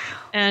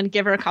and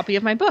give her a copy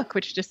of my book,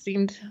 which just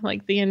seemed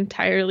like the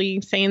entirely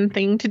sane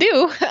thing to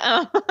do.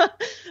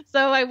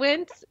 So I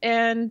went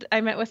and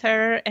I met with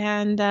her,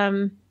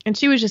 and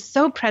she was just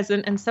so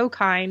present and so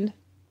kind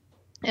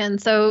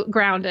and so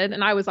grounded.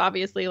 And I was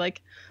obviously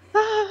like,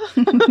 but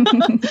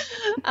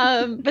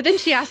then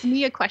she asked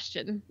me a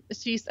question.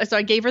 So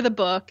I gave her the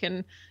book,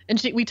 and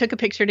we took a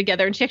picture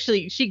together, and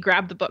she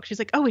grabbed the book. She's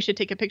like, "Oh, we should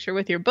take a picture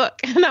with your book."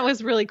 And that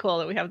was really cool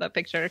that we have that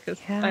picture, because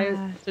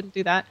I didn't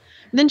do that.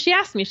 And then she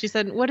asked me, she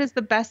said, "What is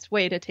the best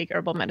way to take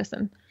herbal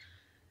medicine?"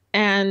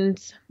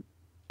 And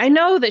I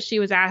know that she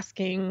was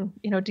asking,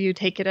 you know, do you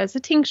take it as a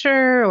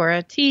tincture or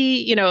a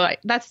tea? You know,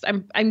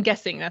 I'm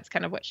guessing that's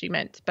kind of what she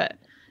meant. But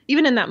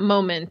even in that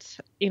moment,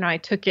 you know, I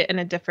took it in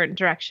a different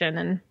direction,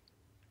 and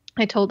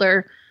I told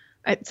her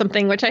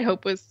something which I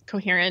hope was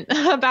coherent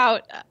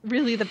about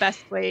really the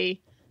best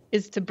way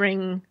is to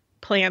bring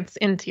plants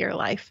into your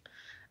life,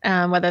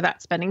 whether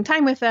that's spending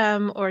time with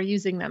them or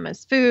using them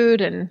as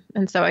food. And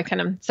so I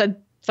kind of said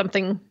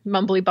something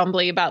mumbly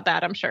bumbly about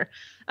that, I'm sure.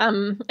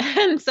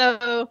 And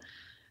so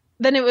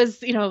then it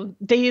was, you know,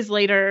 days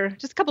later,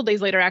 just a couple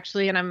days later,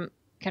 actually, and I'm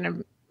kind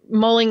of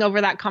mulling over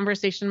that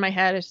conversation in my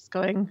head. It's just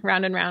going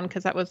round and round,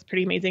 because that was a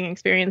pretty amazing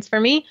experience for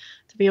me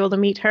to be able to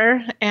meet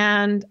her.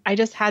 And I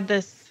just had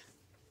this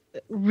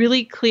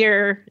really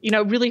clear, you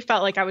know, really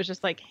felt like I was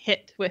just like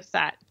hit with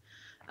that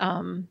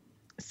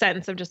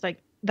sense of just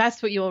like,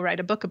 that's what you will write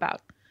a book about,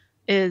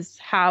 is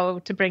how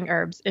to bring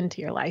herbs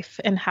into your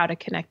life and how to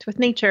connect with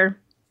nature.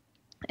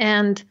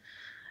 And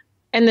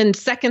then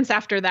seconds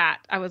after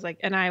that, I was like,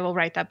 and I will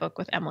write that book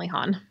with Emily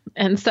Hahn.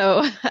 And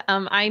so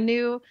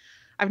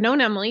I've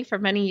known Emily for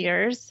many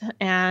years,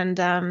 and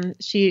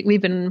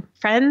we've been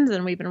friends,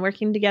 and we've been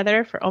working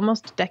together for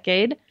almost a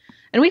decade.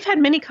 And we've had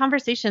many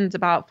conversations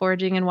about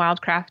foraging and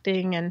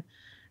wildcrafting,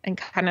 and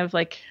kind of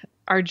like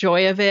our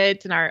joy of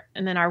it,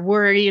 and then our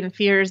worry and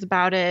fears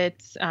about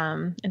it,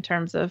 in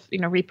terms of, you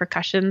know,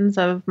 repercussions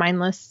of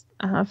mindless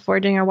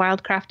foraging or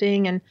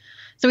wildcrafting. And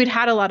so we'd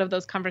had a lot of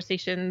those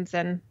conversations,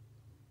 and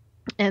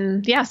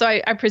yeah, so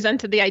I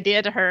presented the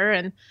idea to her,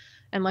 and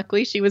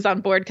luckily she was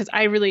on board, because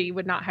I really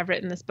would not have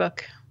written this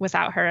book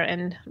without her,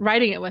 and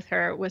writing it with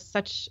her was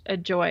such a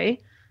joy.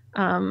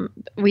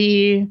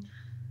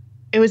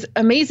 It was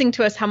amazing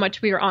to us how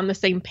much we were on the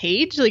same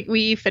page. Like,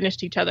 we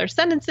finished each other's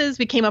sentences.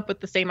 We came up with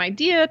the same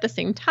idea at the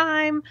same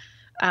time.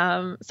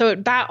 So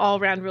that all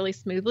ran really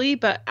smoothly,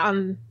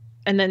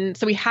 and then,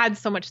 so we had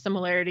so much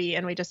similarity,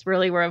 and we just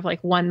really were of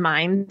like one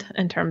mind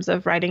in terms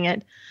of writing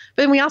it.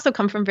 But then we also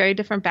come from very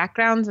different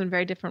backgrounds and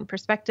very different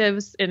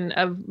perspectives in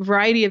a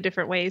variety of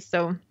different ways.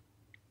 So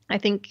I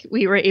think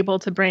we were able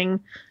to bring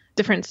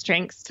different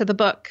strengths to the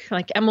book.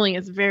 Like, Emily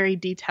is very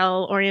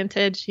detail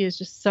oriented. She is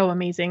just so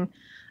amazing.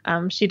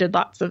 She did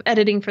lots of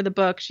editing for the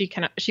book. She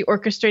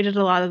orchestrated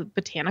a lot of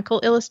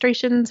botanical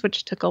illustrations,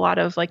 which took a lot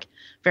of like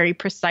very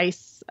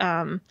precise,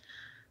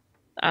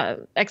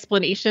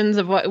 explanations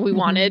of what we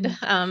wanted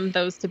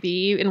those to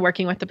be in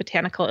working with the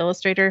botanical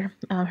illustrator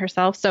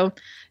herself. So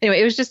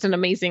anyway, it was just an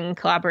amazing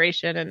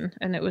collaboration,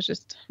 and it was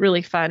just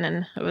really fun.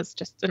 And it was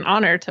just an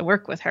honor to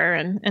work with her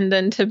and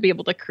then to be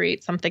able to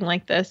create something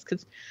like this,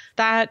 because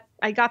that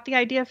I got the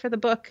idea for the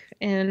book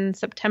in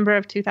September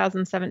of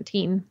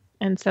 2017.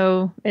 And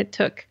so it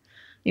took,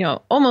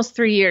 almost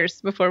 3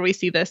 years before we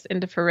see this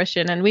into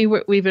fruition. And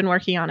we've been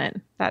working on it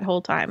that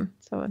whole time.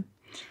 So a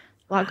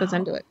lot goes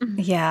into it.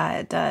 Yeah,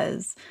 it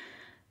does.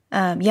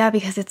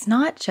 Because it's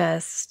not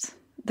just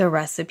the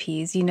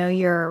recipes.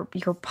 Your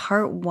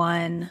part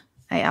one,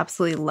 I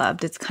absolutely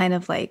loved. It's kind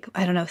of like,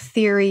 I don't know,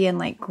 theory and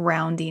like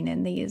grounding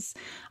in these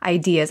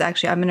ideas.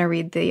 Actually, I'm going to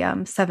read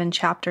the 7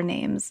 chapter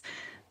names.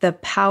 The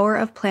Power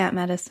of Plant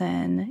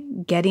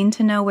Medicine, Getting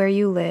to Know Where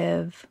You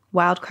Live,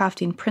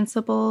 Wildcrafting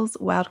Principles,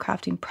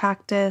 Wildcrafting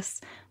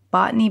Practice,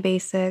 Botany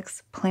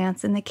Basics,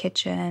 Plants in the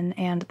Kitchen,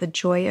 and The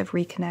Joy of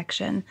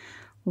Reconnection,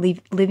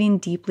 Living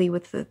Deeply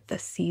with the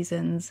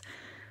Seasons.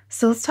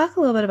 So let's talk a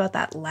little bit about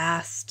that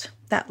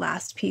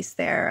last piece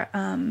there.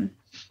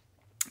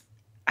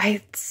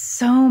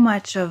 So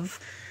much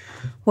of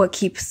what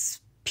keeps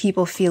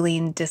people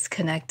feeling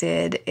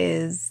disconnected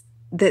is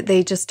that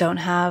they just don't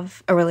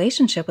have a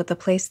relationship with the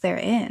place they're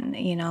in,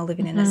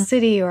 living in a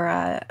city or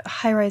a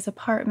high-rise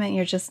apartment.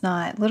 You're just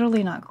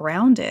literally not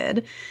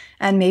grounded,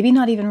 and maybe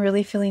not even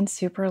really feeling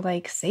super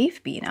like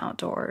safe being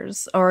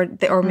outdoors, or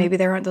maybe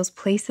there aren't those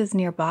places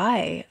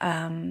nearby.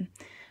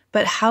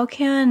 But how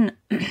can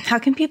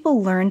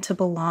people learn to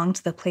belong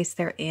to the place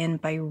they're in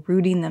by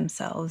rooting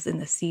themselves in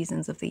the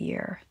seasons of the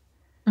year?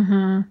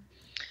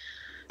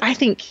 I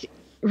think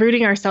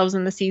rooting ourselves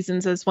in the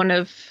seasons is one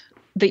of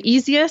the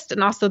easiest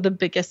and also the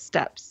biggest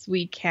steps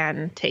we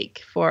can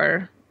take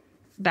for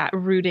that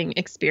rooting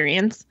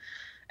experience.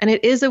 And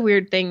it is a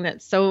weird thing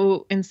that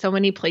in so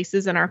many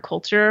places in our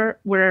culture,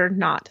 we're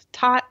not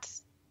taught,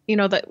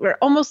 that we're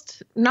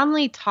almost not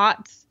only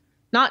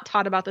not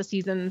taught about the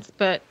seasons,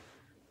 but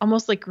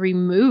almost like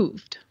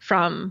removed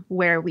from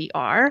where we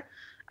are.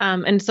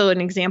 And so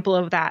an example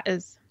of that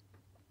is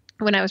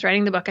when I was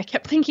writing the book, I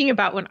kept thinking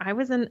about when I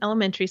was in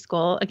elementary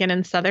school, again,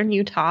 in southern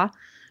Utah,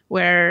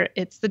 where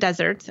it's the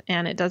desert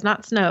and it does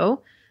not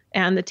snow.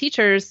 And the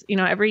teachers,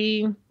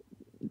 every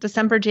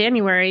December,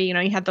 January,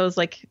 you had those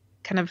like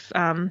kind of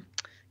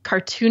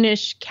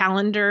cartoonish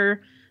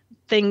calendar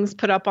things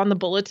put up on the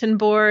bulletin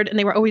board. And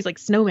they were always like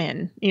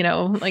snowmen,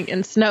 like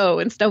in snow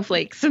and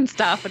snowflakes and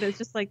stuff. And it's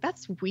just like,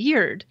 that's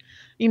weird,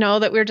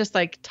 that we're just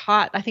like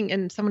taught. I think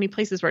in so many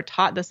places we're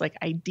taught this like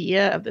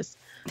idea of this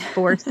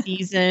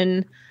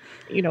 4-season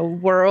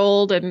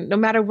world. And no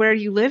matter where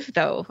you live,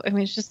 though, I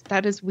mean, it's just,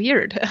 that is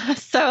weird.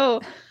 So,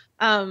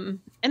 and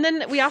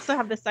then we also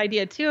have this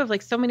idea too of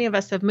like, so many of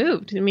us have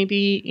moved, and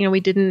maybe, we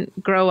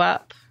didn't grow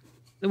up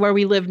where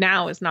we live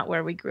now is not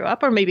where we grew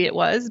up, or maybe it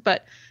was,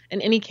 but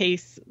in any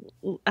case,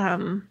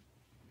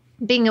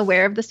 being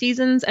aware of the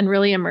seasons and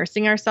really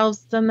immersing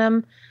ourselves in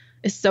them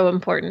is so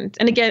important.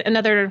 And again,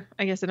 another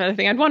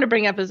thing I'd want to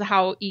bring up is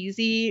how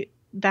easy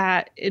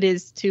that it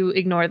is to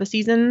ignore the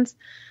seasons,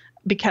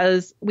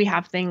 because we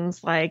have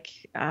things like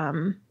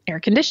air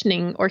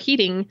conditioning or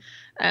heating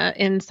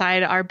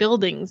inside our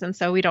buildings. And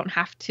so we don't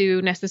have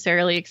to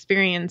necessarily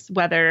experience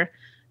weather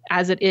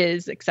as it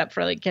is, except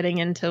for like getting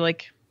into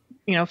like,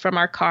 from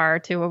our car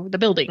to the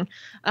building.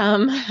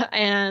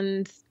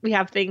 And we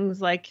have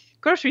things like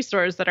grocery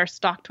stores that are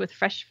stocked with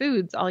fresh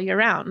foods all year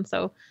round.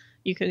 So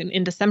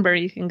in December,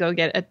 you can go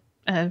get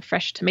a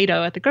fresh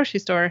tomato at the grocery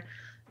store,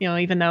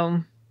 even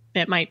though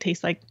it might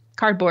taste like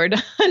cardboard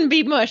and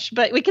be mush,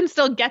 but we can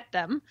still get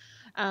them.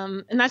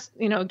 And that's,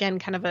 again,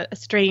 kind of a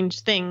strange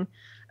thing.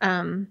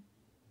 And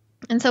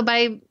so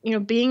by,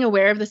 being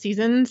aware of the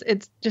seasons,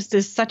 it's just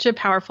is such a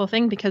powerful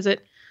thing, because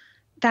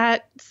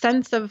that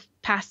sense of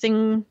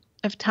passing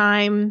of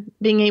time,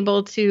 being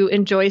able to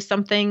enjoy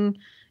something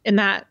in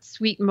that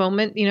sweet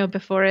moment,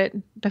 before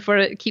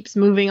it keeps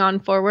moving on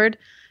forward,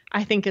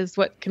 I think is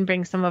what can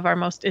bring some of our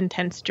most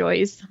intense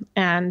joys.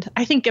 And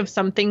I think of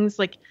some things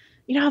like,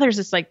 there's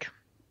this like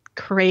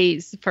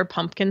craze for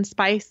pumpkin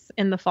spice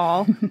in the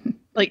fall.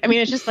 Like, I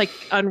mean, it's just like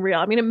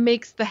unreal. I mean, it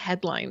makes the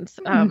headlines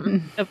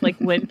of like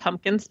when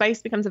pumpkin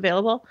spice becomes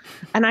available.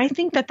 And I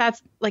think that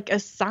that's like a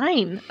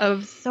sign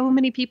of so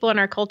many people in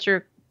our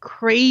culture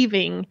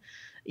craving,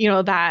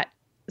 that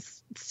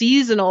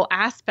seasonal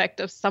aspect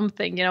of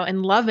something,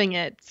 and loving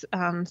it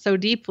so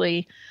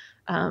deeply.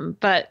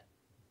 But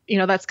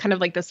that's kind of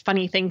like this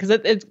funny thing, because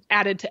it's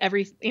added to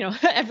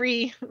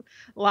every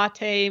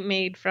latte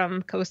made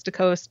from coast to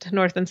coast,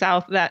 north and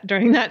south, that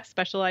during that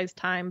specialized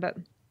time. But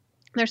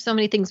there's so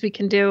many things we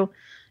can do,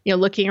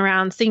 looking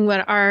around, seeing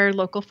what our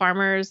local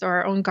farmers or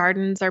our own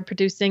gardens are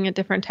producing at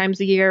different times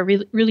of year,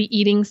 really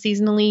eating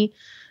seasonally.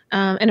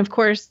 And of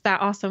course,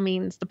 that also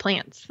means the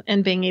plants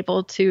and being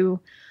able to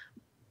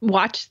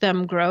watch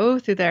them grow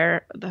through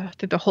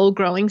the whole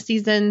growing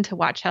season, to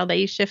watch how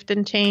they shift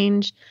and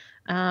change,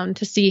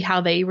 to see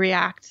how they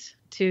react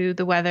to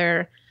the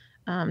weather,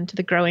 to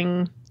the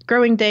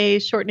growing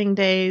days, shortening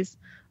days.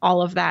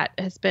 All of that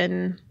has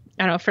been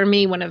I don't know, for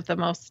me, one of the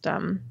most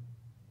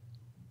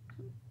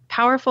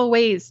powerful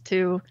ways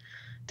to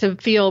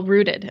feel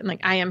rooted and like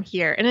I am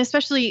here. And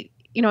especially,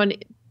 when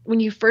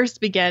I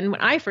first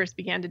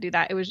began to do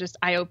that, it was just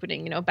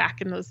eye-opening, back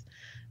in those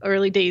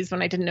early days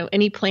when I didn't know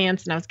any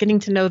plants and I was getting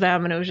to know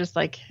them. And it was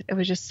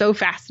just so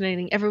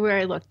fascinating. Everywhere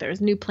I looked,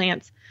 there's new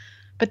plants.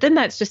 But then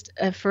that's just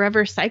a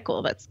forever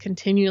cycle that's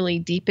continually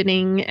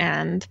deepening.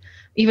 And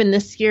even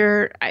this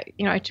year,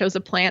 I chose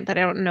a plant that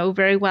I don't know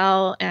very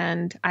well.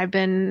 And I've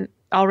been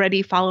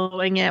already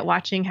following it,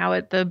 watching how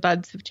the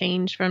buds have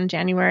changed from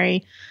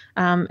January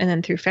and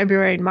then through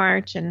February and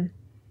March and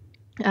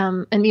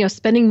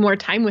spending more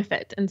time with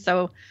it. And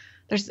so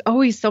there's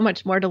always so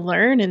much more to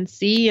learn and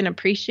see and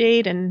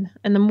appreciate. And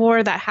the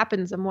more that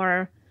happens, the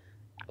more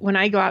when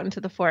I go out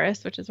into the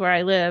forest, which is where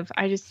I live,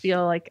 I just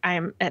feel like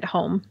I'm at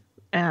home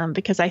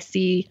because I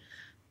see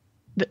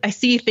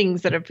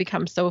things that have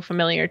become so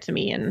familiar to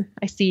me, and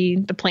I see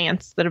the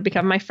plants that have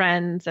become my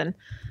friends, and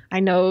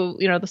I know,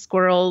 the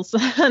squirrels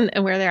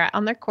and where they're at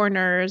on their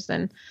corners.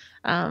 And,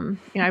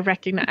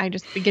 I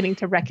just beginning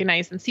to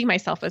recognize and see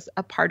myself as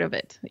a part of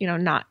it,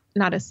 not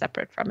as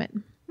separate from it.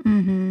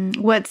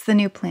 Mm-hmm. What's the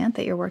new plant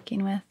that you're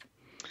working with?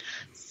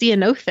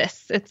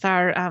 Ceanothus. It's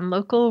our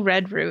local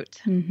red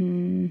root.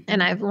 Mm-hmm.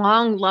 And I've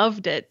long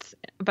loved it,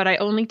 but I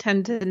only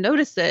tend to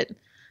notice it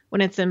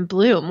when it's in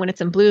bloom. When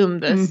it's in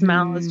bloom, the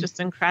smell is just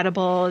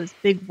incredible. It's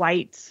big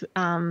white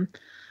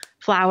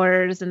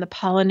flowers, and the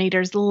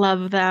pollinators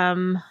love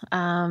them.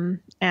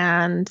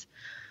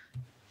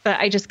 But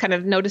I just kind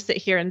of notice it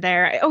here and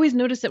there. I always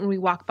notice it when we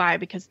walk by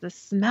because the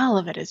smell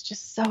of it is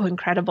just so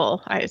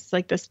incredible. It's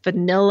like this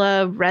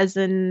vanilla,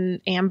 resin,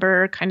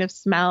 amber kind of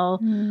smell.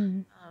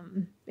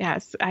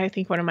 It's, I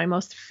think, one of my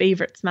most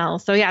favorite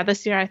smells. So yeah,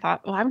 this year I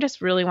thought, I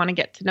just really want to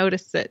get to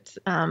notice it.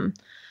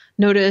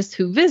 Notice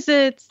who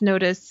visits,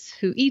 notice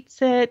who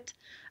eats it.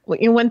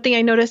 One thing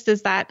I noticed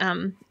is that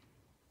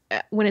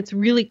when it's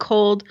really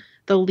cold,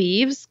 the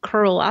leaves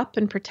curl up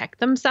and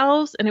protect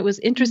themselves. And it was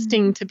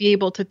interesting to be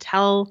able to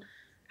tell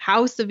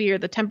how severe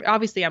the temperature.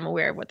 Obviously, I'm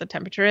aware of what the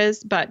temperature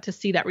is, but to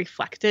see that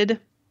reflected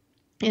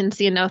in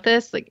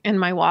Ceanothus, like in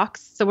my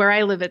walks. So where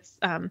I live, it's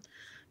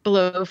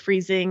below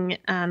freezing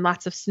and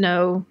lots of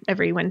snow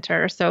every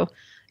winter. So,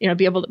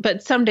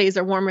 but some days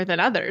are warmer than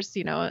others,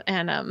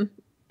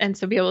 and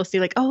so be able to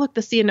see like, oh, look,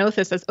 the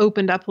Ceanothus has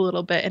opened up a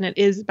little bit and it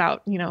is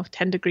about,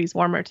 10 degrees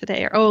warmer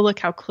today. Or, oh, look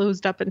how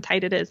closed up and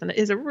tight it is. And it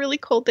is a really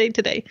cold day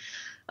today.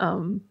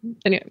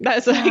 Anyway,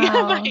 that's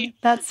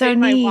that's so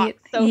neat. Walk.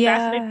 So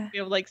fascinating to be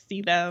able to like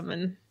see them.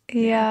 And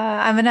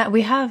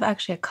we have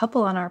actually a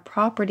couple on our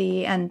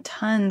property and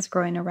tons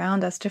growing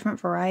around us, different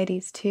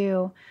varieties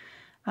too.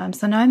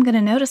 So now I'm going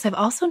to notice. I've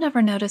also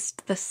never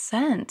noticed the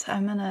scent.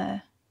 I'm going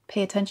to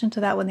pay attention to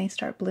that when they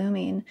start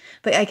blooming.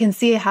 But I can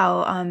see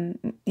how,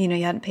 you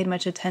hadn't paid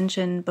much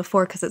attention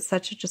before because it's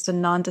just a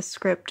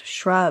nondescript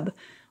shrub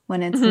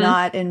when it's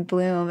not in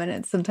bloom. And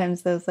it's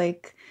sometimes those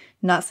like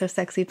not so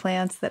sexy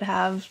plants that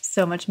have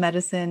so much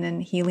medicine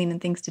and healing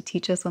and things to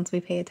teach us once we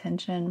pay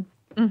attention.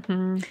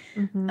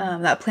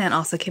 That plant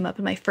also came up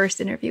in my first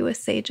interview with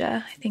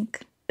Seja, I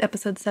think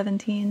episode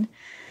 17.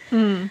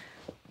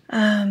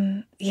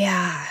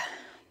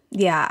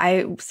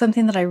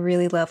 Something that I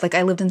really love. Like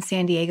I lived in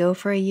San Diego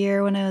for a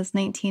year when I was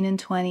 19 and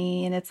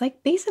 20, and it's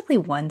like basically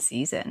one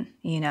season,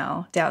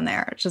 down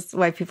there. It's just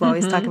why people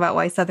always talk about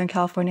why Southern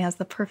California has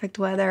the perfect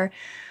weather.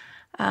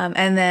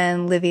 And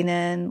then living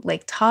in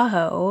Lake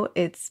Tahoe,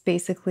 it's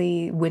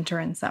basically winter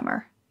and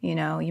summer. You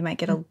might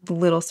get a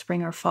little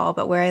spring or fall,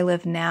 but where I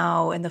live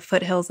now in the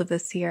foothills of the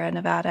Sierra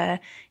Nevada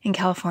in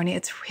California,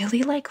 it's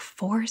really like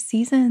 4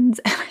 seasons,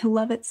 and I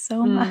love it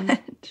so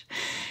much.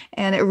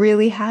 And it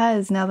really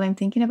has, now that I'm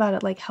thinking about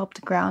it, like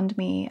helped ground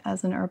me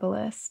as an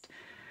herbalist.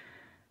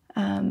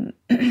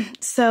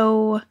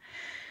 So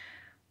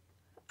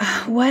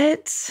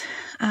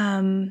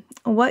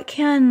what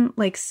can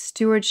like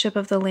stewardship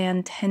of the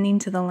land, tending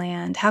to the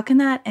land, how can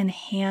that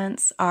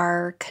enhance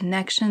our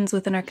connections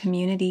within our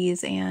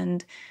communities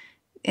and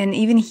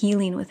even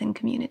healing within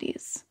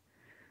communities?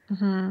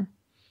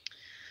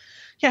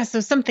 Yeah, so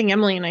something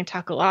Emily and I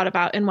talk a lot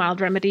about in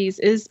Wild Remedies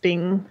is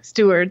being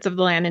stewards of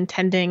the land and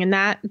tending, and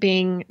that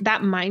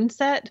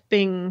mindset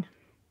being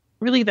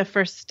really the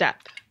first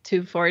step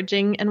to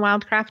foraging and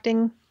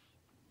wildcrafting.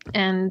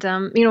 And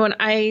when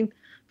I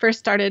first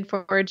started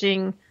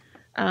foraging,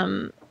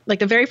 like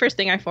the very first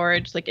thing I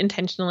foraged like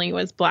intentionally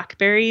was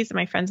blackberries.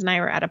 My friends and I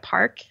were at a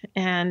park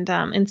and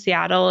in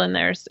Seattle, and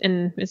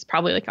it's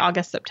probably like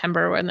August,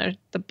 September when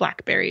the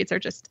blackberries are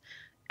just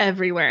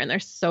everywhere and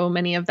there's so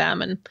many of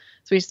them. And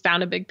so we just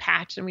found a big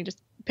patch and we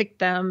just picked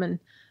them and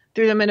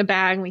threw them in a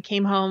bag, and we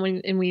came home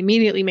and we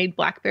immediately made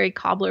blackberry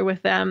cobbler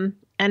with them.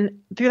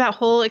 And through that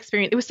whole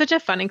experience, it was such a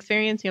fun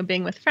experience,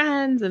 being with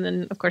friends and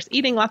then of course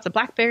eating lots of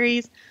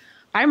blackberries.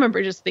 I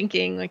remember just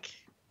thinking like,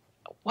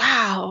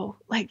 wow,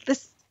 like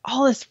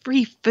all this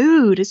free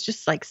food is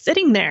just like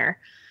sitting there.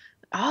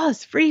 All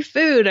this free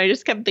food. I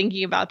just kept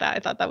thinking about that. I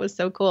thought that was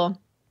so cool.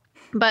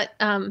 But,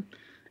 and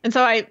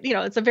so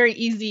it's a very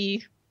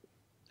easy,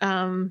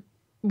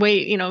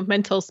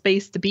 mental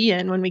space to be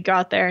in when we go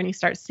out there and you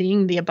start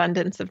seeing the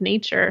abundance of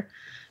nature.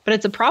 But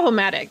it's a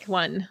problematic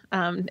one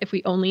if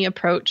we only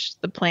approach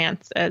the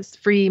plants as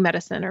free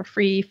medicine or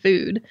free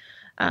food.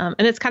 And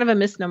it's kind of a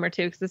misnomer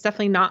too, because it's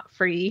definitely not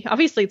free.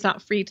 Obviously, it's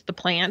not free to the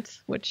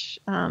plant, which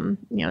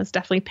is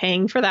definitely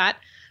paying for that.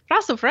 But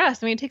also for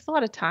us, it takes a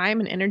lot of time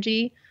and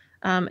energy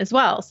as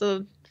well.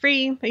 So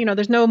free,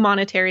 there's no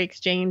monetary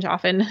exchange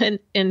often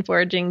in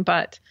foraging,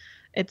 but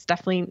it's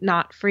definitely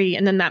not free.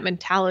 And then that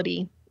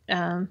mentality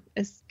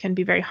can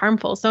be very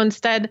harmful. So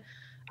instead,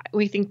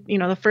 we think,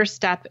 the first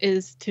step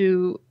is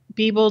to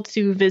be able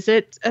to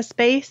visit a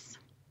space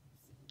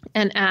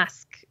and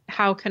ask,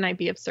 how can I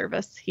be of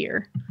service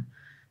here?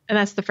 And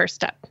that's the first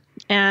step.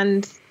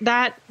 And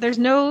that there's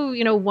no,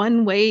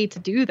 one way to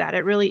do that.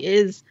 It really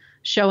is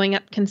showing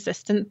up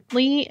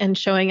consistently and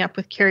showing up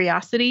with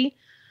curiosity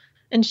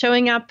and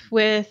showing up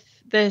with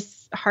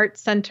this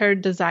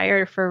heart-centered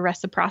desire for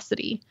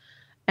reciprocity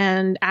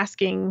and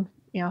asking,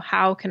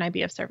 how can I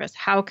be of service?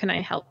 How can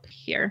I help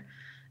here?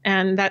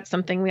 And that's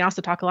something we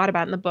also talk a lot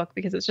about in the book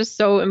because it's just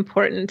so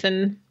important.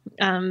 And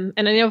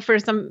I know for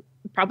some,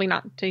 probably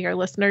not to your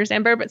listeners,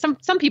 Amber, but some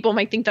people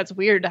might think that's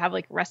weird to have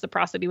like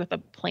reciprocity with a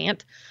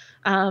plant.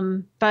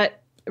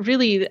 But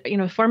really,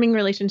 forming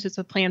relationships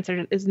with plants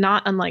is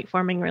not unlike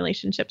forming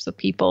relationships with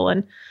people.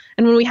 And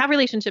when we have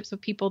relationships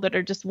with people that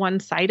are just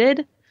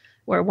one-sided,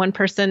 where one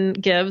person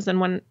gives and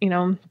one,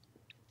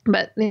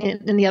 but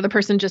and the other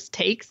person just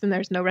takes and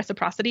there's no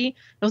reciprocity,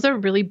 those are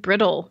really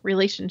brittle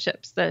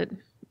relationships that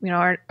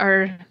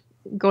are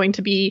going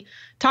to be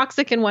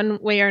toxic in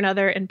one way or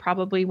another and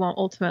probably won't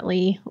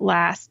ultimately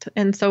last.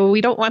 And so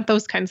we don't want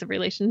those kinds of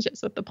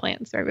relationships with the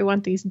plants, right? We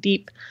want these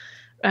deep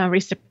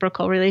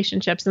reciprocal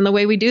relationships. And the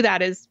way we do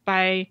that is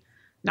by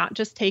not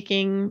just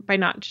taking, by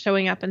not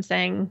showing up and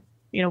saying,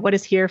 what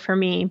is here for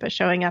me, but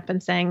showing up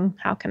and saying,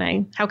 how can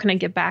I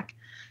give back?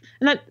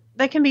 And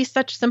that can be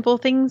such simple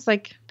things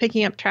like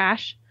picking up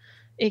trash.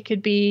 It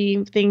could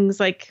be things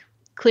like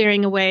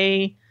clearing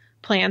away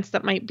plants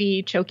that might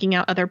be choking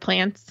out other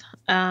plants.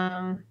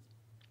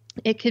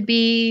 It could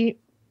be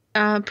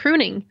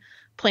pruning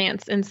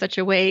plants in such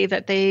a way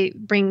that they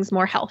brings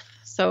more health.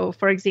 So,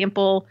 for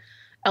example,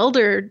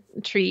 elder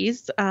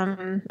trees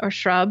or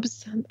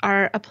shrubs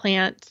are a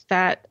plant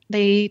that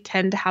they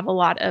tend to have a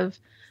lot of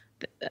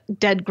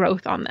dead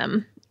growth on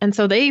them. And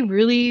so they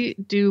really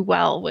do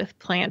well with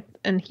plant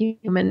and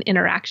human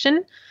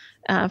interaction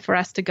for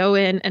us to go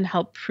in and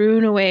help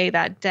prune away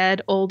that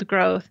dead old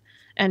growth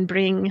and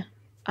bring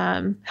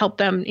help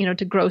them,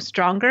 to grow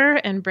stronger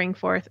and bring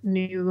forth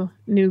new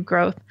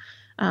growth.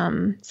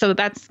 So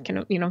that's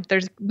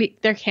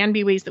there can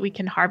be ways that we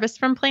can harvest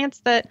from plants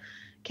that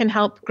can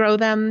help grow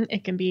them.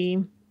 It can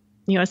be,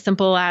 as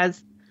simple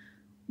as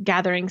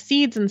gathering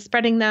seeds and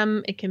spreading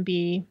them. It can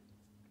be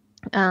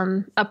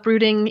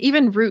uprooting,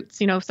 even roots.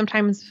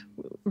 Sometimes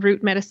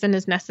root medicine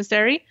is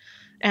necessary,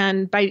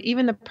 and by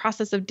even the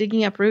process of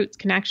digging up roots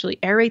can actually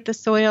aerate the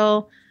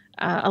soil,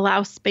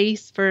 allow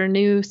space for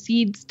new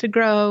seeds to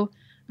grow.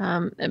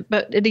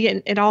 But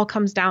it all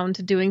comes down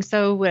to doing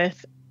so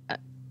with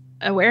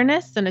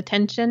awareness and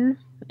attention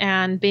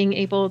and being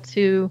able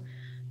to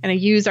kind of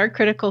use our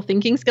critical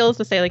thinking skills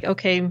to say like,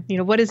 okay,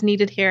 what is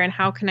needed here and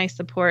how can I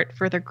support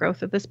further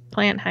growth of this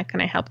plant? How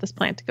can I help this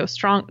plant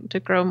to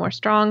grow more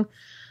strong,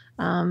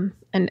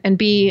 and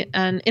be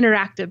an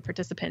interactive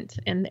participant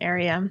in the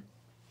area.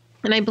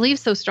 And I believe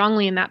so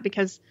strongly in that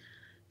because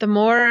the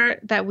more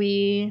that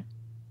we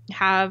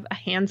have a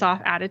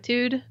hands-off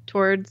attitude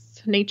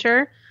towards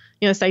nature,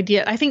 this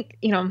idea, I think,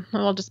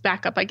 I'll just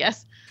back up, I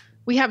guess.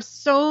 We have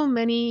so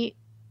many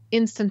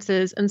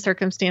instances and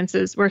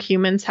circumstances where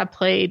humans have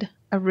played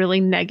a really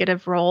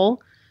negative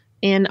role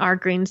in our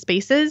green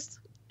spaces.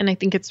 And I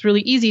think it's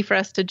really easy for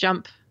us to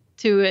jump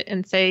to it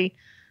and say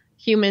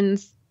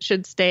humans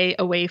should stay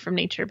away from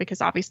nature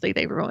because obviously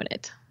they ruin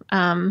it.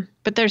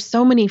 But there's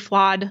so many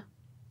flawed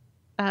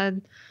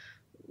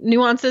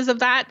nuances of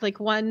that. Like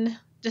one,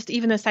 just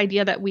even this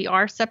idea that we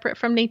are separate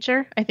from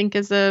nature, I think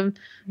is a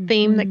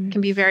theme that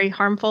can be very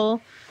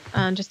harmful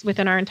just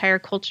within our entire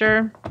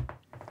culture.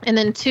 And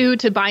then two,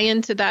 to buy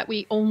into that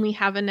we only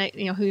have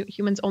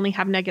humans only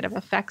have negative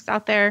effects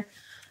out there.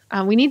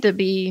 We need to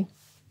be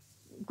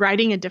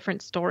writing a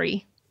different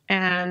story.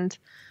 And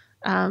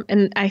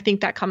I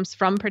think that comes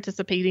from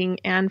participating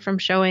and from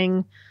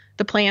showing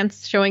the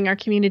plants, showing our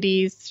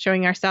communities,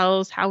 showing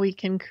ourselves how we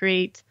can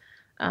create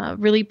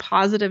really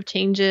positive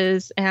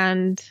changes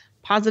and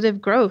positive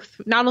growth,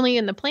 not only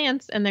in the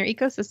plants and their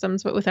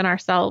ecosystems, but within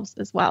ourselves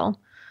as well.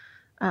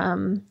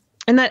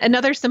 And that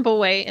another simple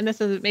way, and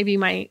this is maybe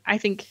I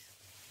think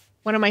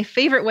one of my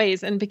favorite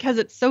ways, and because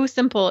it's so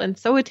simple and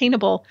so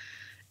attainable,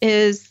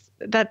 is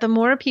that the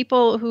more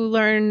people who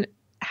learn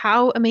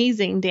how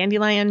amazing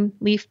dandelion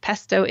leaf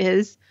pesto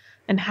is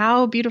and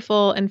how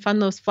beautiful and fun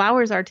those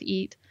flowers are to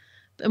eat,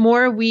 the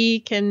more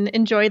we can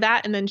enjoy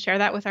that and then share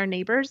that with our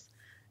neighbors.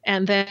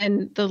 And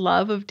then the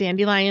love of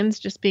dandelions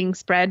just being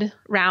spread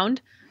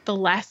round, the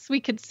less we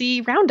could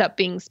see Roundup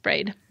being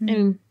sprayed.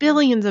 And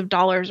billions of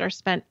dollars are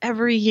spent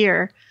every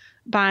year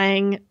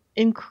buying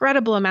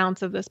incredible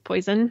amounts of this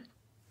poison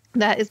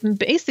that is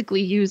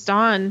basically used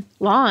on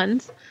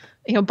lawns,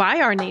 by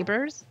our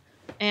neighbors,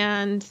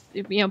 and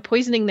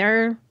poisoning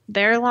their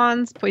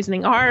lawns,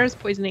 poisoning ours,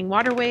 poisoning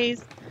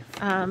waterways,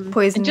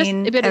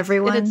 Poisoning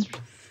everyone. It's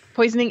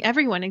poisoning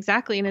everyone,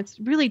 exactly. And it's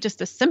really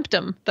just a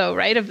symptom, though,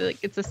 right? Of like,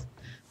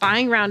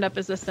 buying Roundup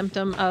is a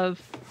symptom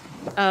of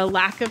a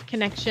lack of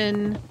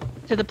connection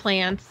to the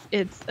plants.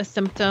 It's a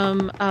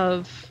symptom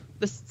of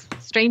this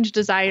strange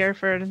desire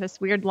for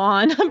this weird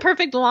lawn,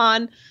 perfect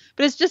lawn,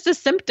 but it's just a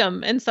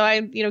symptom. And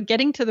so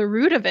getting to the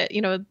root of it,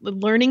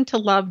 learning to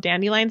love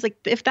dandelions, like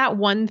if that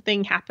one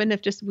thing happened,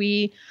 if just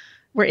we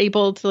were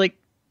able to like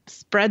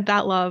spread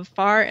that love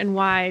far and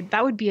wide,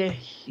 that would be a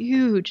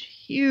huge,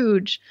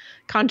 huge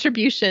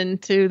contribution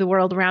to the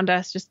world around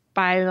us, just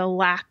by the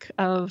lack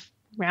of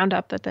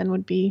Roundup that then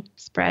would be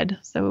spread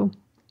so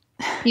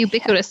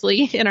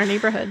ubiquitously in our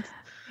neighborhoods.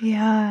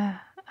 Yeah.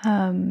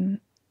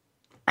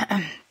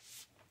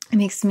 It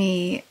makes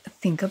me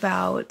think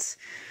about,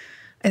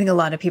 I think a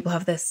lot of people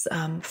have this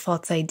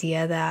false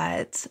idea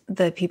that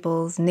the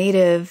peoples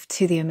native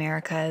to the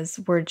Americas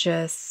were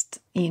just,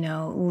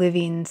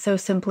 living so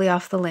simply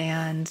off the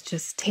land,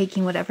 just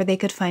taking whatever they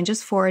could find,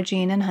 just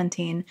foraging and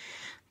hunting.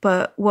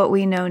 But what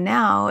we know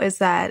now is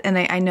that, and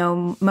I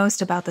know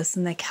most about this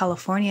in the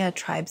California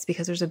tribes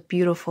because there's a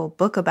beautiful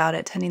book about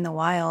it, Tending the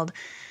Wild,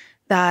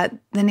 that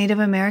the Native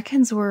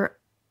Americans were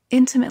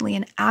intimately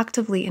and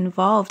actively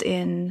involved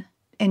in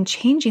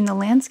changing the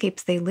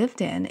landscapes they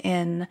lived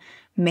in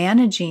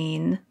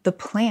managing the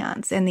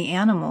plants and the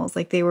animals.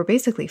 Like they were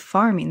basically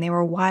farming, they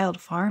were wild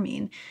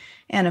farming.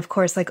 And of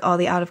course, like all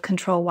the out of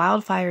control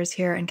wildfires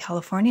here in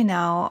California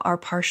now are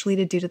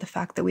partially due to the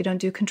fact that we don't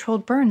do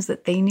controlled burns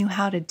that they knew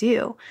how to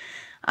do.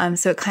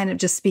 So it kind of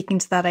just speaking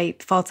to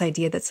that false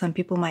idea that some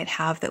people might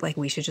have that like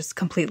we should just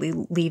completely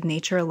leave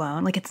nature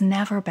alone. Like it's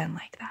never been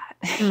like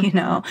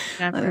that,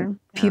 Never.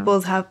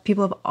 People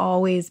have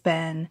always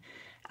been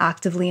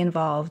actively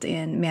involved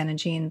in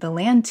managing the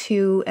land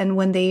too. And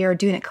when they are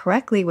doing it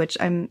correctly, which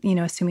I'm,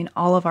 assuming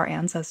all of our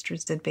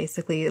ancestors did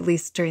basically, at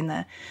least during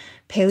the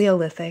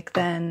Paleolithic,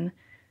 then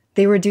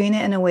they were doing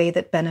it in a way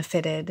that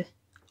benefited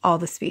all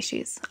the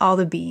species, all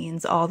the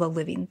beings, all the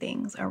living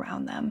things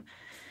around them,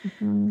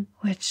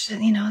 which,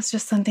 is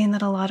just something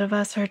that a lot of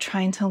us are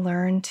trying to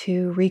learn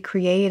to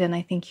recreate. And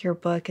I think your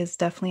book is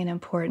definitely an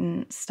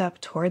important step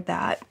toward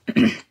that.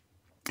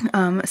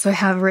 So I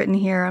have written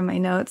here on my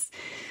notes,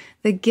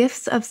 the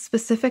gifts of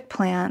specific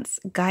plants,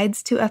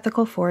 guides to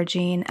ethical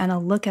foraging, and a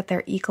look at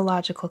their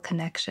ecological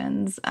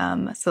connections.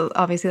 So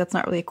obviously that's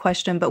not really a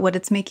question, but what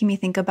it's making me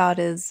think about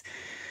is,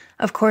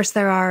 of course,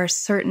 there are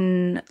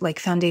certain like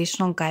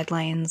foundational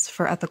guidelines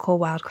for ethical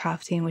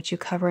wildcrafting, which you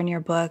cover in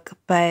your book,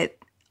 but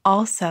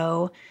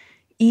also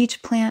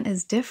each plant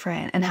is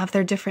different and have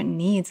their different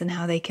needs and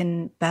how they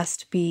can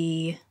best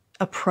be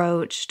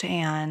approached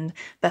and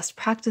best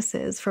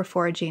practices for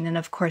foraging. And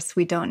of course,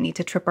 we don't need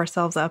to trip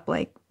ourselves up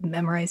like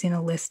memorizing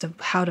a list of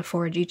how to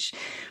forage each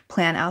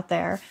plant out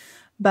there.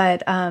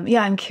 But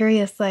I'm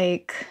curious,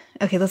 like,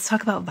 okay, let's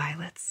talk about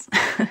violets.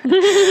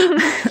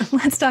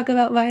 Let's talk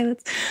about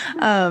violets.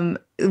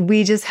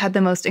 We just had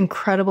the most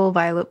incredible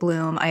violet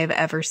bloom I have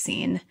ever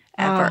seen,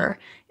 ever.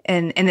 Oh.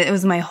 And it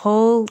was my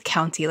whole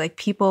county, like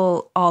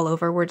people all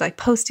over were like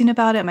posting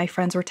about it. My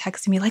friends were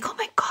texting me like, oh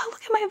my God,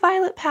 look at my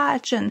violet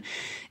patch. And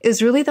it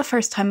was really the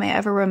first time I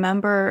ever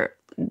remember,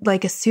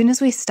 like as soon as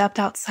we stepped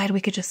outside,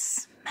 we could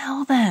just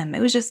smell them. It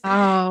was just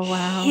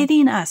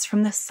hitting us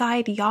from the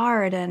side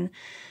yard. And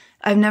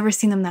I've never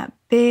seen them that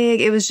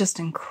big. It was just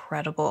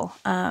incredible.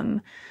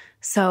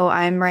 So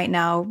I'm right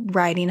now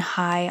riding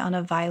high on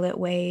a violet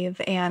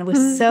wave and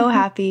was so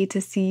happy to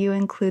see you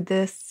include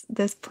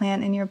this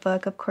plant in your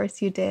book. Of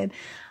course you did.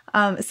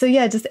 So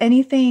yeah, just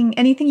anything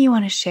you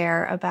want to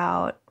share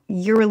about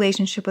your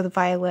relationship with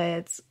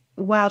violets,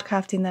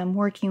 wildcrafting them,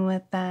 working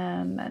with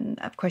them. And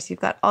of course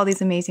you've got all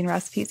these amazing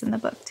recipes in the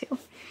book too.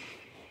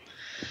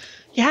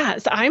 Yeah.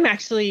 So I'm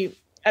actually,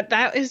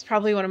 that is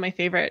probably one of my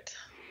favorite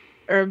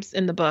herbs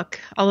in the book,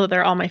 although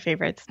they're all my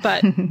favorites,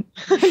 but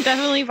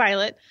definitely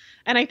violet.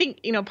 And I think,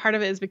 part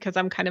of it is because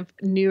I'm kind of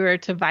newer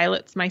to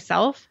violets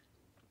myself.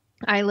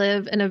 I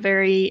live in a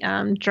very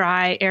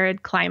dry,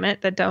 arid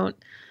climate that are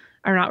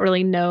not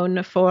really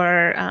known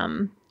for,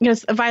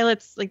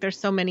 violets. Like there's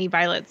so many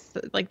violets,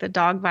 like the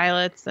dog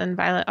violets and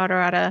violet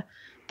odorata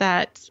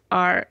that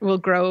will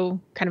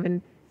grow kind of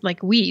in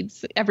like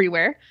weeds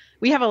everywhere.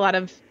 We have a lot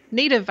of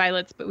native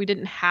violets, but we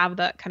didn't have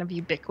that kind of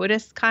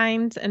ubiquitous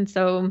kind. And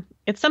so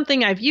it's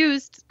something I've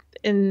used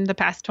in the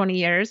past 20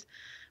 years.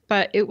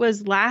 But it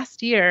was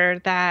last year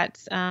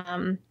that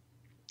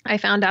I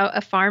found out a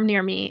farm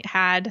near me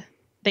had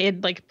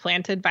like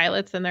planted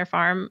violets in their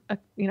farm, a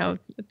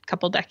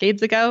couple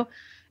decades ago.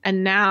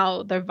 And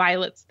now the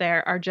violets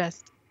there are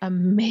just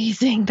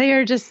amazing. They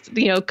are just,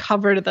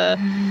 covered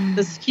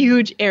this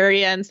huge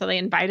area. And so they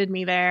invited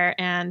me there,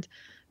 and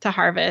to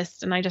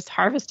harvest. And I just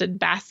harvested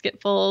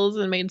basketfuls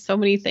and made so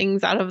many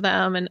things out of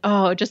them. And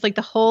just like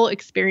the whole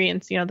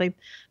experience,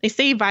 they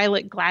say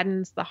violet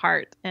gladdens the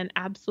heart. And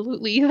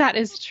absolutely that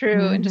is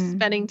true. And just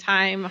spending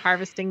time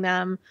harvesting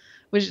them,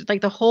 which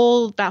like that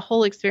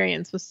whole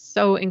experience was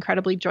so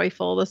incredibly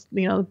joyful. This,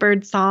 the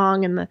bird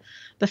song and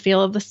the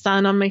feel of the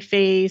sun on my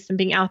face and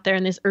being out there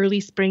in these early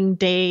spring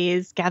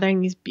days,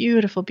 gathering these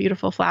beautiful,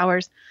 beautiful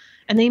flowers.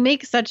 And they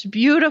make such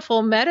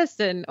beautiful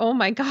medicine. Oh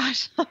my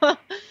gosh.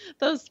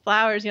 Those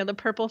flowers, the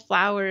purple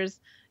flowers,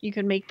 you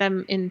can make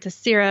them into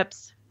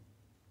syrups.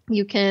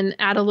 You can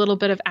add a little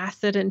bit of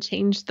acid and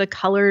change the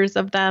colors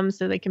of them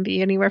so they can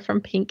be anywhere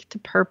from pink to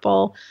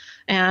purple.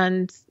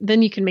 And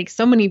then you can make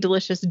so many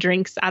delicious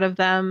drinks out of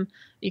them.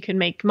 You can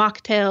make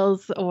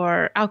mocktails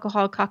or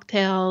alcohol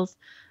cocktails.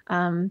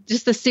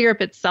 Just the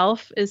syrup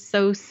itself is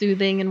so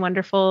soothing and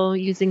wonderful,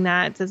 using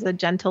that as a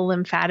gentle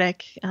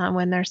lymphatic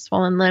when there's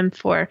swollen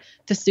lymph or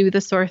to soothe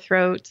a sore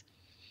throat.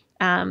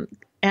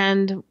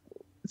 And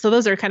so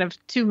those are kind of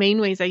two main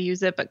ways I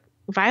use it. But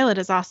violet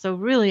is also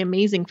really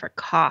amazing for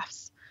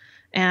coughs,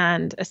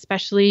 and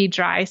especially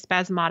dry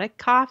spasmodic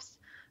coughs.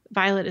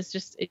 Violet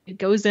is it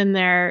goes in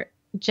there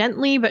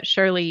gently but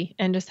surely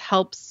and just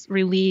helps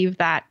relieve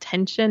that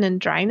tension and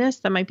dryness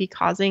that might be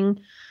causing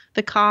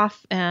the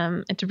cough,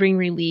 and to bring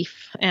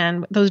relief.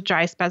 And those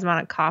dry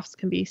spasmodic coughs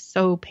can be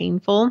so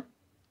painful.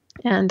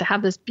 And to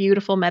have this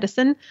beautiful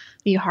medicine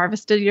that you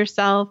harvested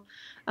yourself,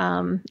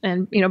 and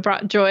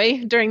brought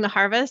joy during the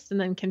harvest, and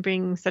then can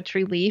bring such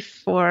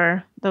relief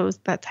for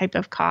that type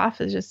of cough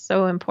is just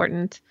so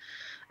important.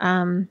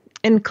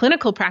 In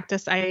clinical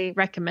practice, I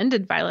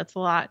recommended violets a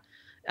lot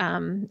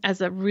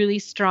as a really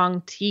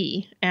strong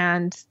tea,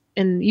 and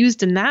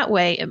used in that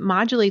way, it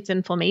modulates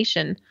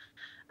inflammation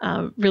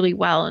really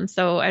well. And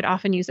so I'd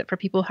often use it for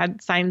people who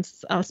had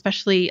signs,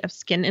 especially of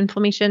skin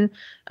inflammation,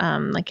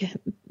 like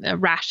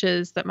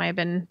rashes that might have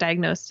been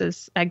diagnosed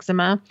as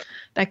eczema.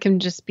 That can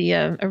just be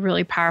a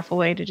really powerful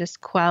way to just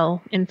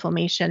quell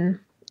inflammation.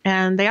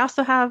 And they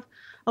also have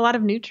a lot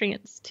of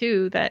nutrients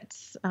too that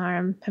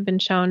have been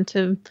shown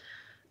to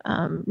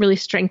really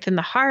strengthen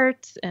the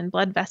heart and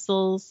blood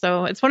vessels.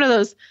 So it's one of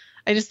those,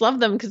 I just love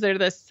them because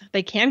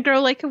they can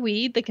grow like a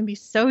weed. They can be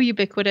so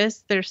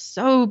ubiquitous. They're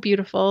so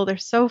beautiful. They're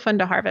so fun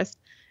to harvest.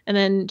 And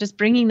then just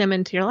bringing them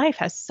into your life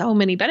has so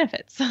many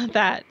benefits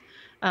that,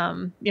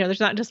 there's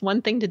not just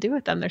one thing to do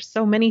with them. There's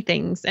so many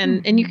things,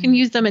 and you can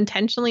use them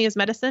intentionally as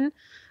medicine,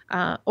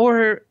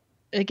 or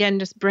again,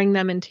 just bring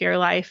them into your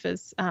life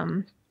as,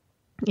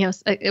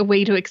 a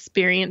way to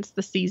experience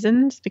the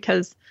seasons,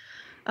 because,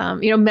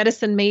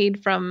 medicine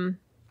made from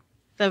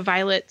the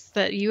violets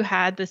that you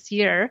had this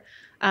year,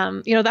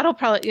 that'll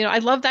probably, I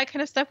love that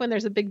kind of stuff when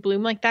there's a big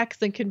bloom like that,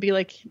 because it could be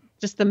like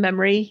just the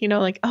memory,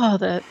 like,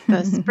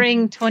 the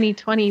spring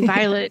 2020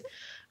 violet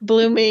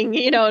blooming,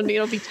 and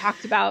it'll be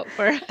talked about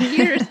for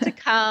years to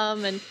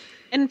come.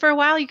 And for a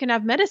while you can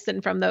have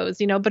medicine from those,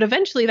 but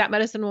eventually that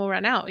medicine will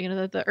run out.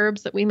 The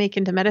herbs that we make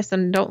into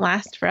medicine don't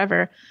last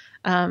forever.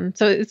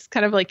 So it's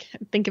kind of like,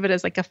 think of it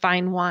as like a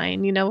fine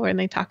wine, when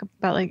they talk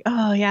about like,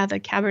 oh yeah, the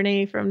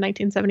Cabernet from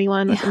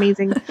 1971 was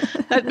amazing.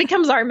 That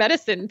becomes our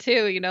medicine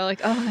too,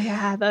 like, oh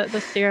yeah, the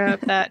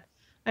syrup that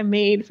I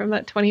made from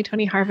that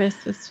 2020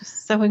 harvest was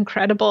just so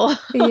incredible.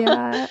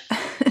 Yeah.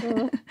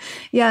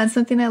 Yeah. And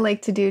something I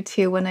like to do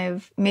too, when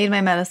I've made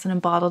my medicine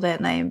and bottled it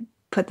and I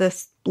put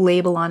this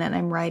label on it and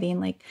I'm writing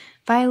like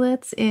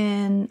violets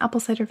in apple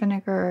cider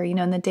vinegar,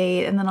 and the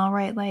date, and then I'll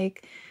write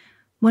like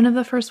one of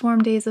the first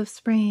warm days of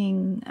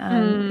spring,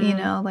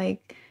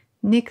 like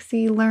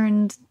Nixie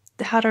learned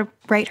how to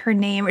write her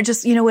name, or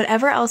just,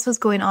 whatever else was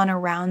going on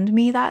around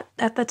me that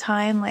at the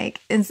time,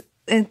 like,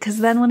 because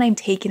then when I'm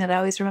taking it, I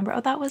always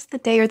remember, that was the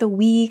day or the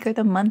week or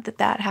the month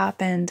that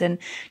happened, and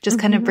just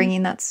kind of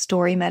bringing that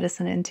story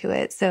medicine into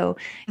it. So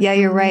yeah,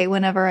 you're right.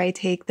 Whenever I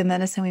take the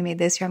medicine we made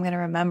this year, I'm going to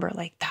remember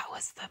like that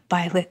was the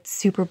violet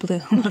super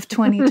bloom of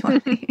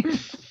 2020.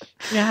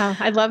 Yeah,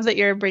 I love that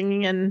you're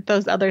bringing in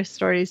those other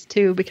stories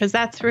too, because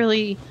that's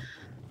really,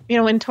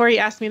 when Tori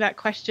asked me that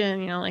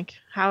question, like,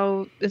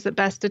 how is it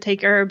best to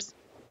take herbs?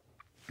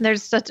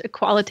 There's such a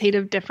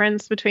qualitative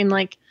difference between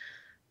like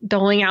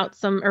doling out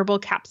some herbal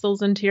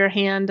capsules into your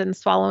hand and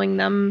swallowing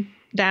them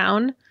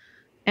down.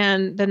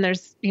 And then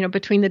there's,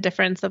 between the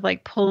difference of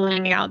like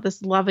pulling out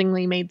this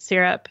lovingly made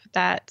syrup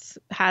that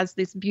has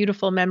these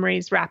beautiful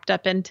memories wrapped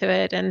up into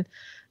it, and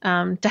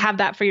to have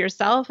that for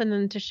yourself, and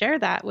then to share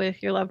that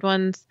with your loved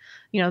ones.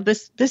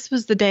 This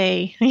was the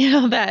day,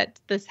 that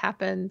this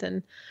happened.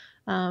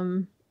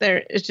 And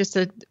there is just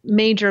a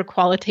major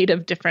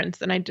qualitative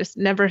difference. And I just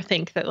never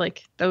think that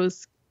like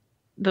those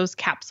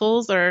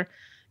capsules are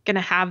going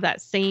to have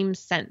that same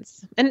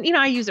sense. And,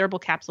 I use herbal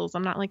capsules.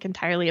 I'm not like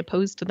entirely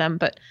opposed to them,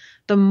 but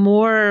the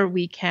more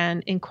we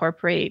can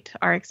incorporate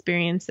our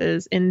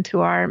experiences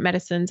into our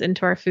medicines,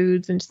 into our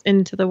foods, and just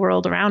into the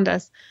world around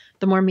us,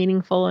 the more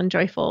meaningful and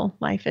joyful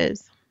life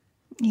is.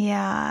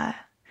 Yeah.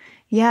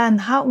 Yeah. And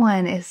that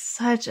one is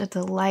such a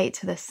delight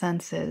to the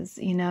senses,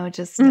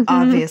 just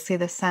obviously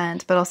the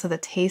scent, but also the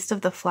taste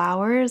of the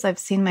flowers. I've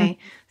seen my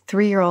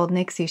 3-year-old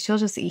Nixie, she'll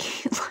just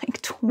eat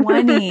like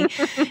 20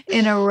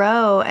 in a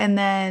row. And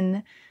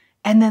then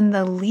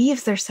the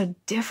leaves, they're so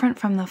different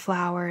from the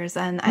flowers.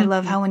 And I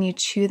love how when you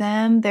chew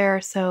them, they're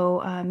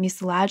so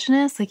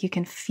mucilaginous. Like you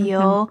can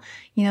feel,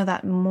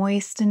 that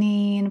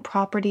moistening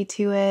property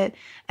to it.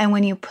 And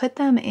when you put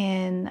them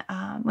in,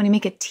 when you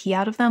make a tea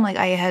out of them, like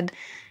I had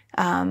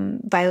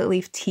violet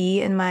leaf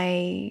tea in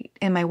my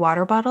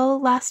water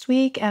bottle last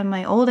week, and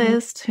my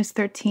oldest, who's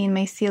 13,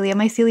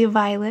 Mycelia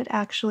Violet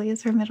actually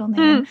is her middle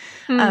name.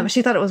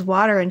 She thought it was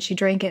water, and she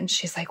drank it, and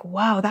she's like,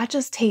 "Wow, that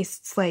just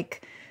tastes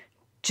like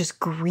just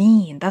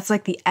green. That's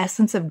like the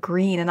essence of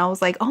green." And I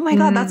was like, "Oh my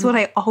God, that's what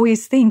I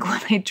always think when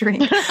I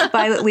drink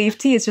violet leaf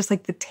tea. It's just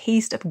like the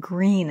taste of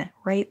green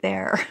right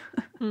there."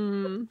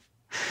 So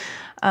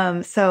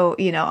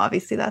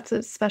obviously that's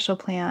a special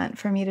plant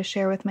for me to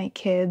share with my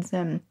kids,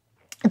 and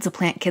it's a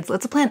plant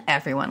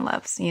everyone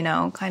loves,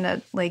 kind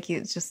of like you.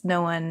 It's just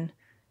no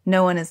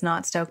one is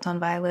not stoked on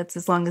violets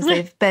as long as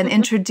they've been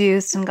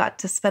introduced and got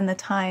to spend the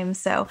time.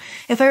 So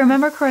if I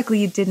remember correctly,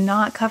 you did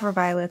not cover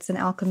violets in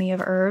Alchemy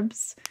of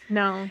Herbs.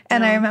 No.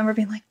 And I remember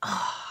being like,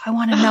 oh, I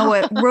want to know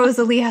what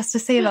Rosalie has to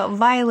say about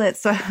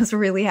violets. So I was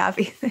really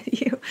happy that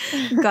you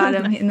got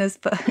them in this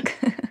book.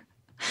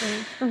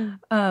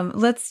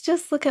 Let's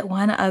just look at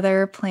one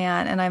other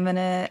plant, and I'm going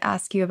to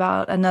ask you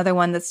about another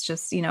one that's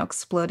just,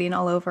 exploding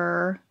all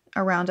over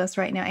around us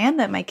right now, and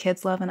that my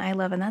kids love and I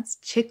love, and that's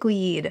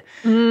chickweed.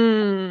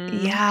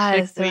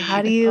 Yeah. Chickweed. So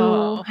how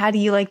do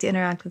you like to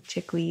interact with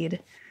chickweed?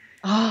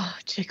 Oh,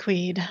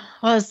 chickweed.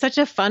 Well, it's such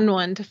a fun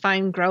one to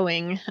find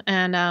growing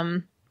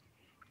and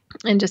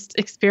just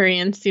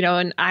experience,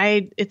 and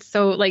it's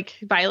so like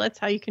violets,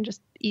 how you can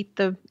just eat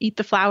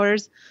the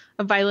flowers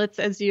of violets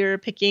as you're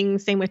picking.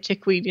 Same with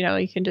chickweed,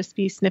 you can just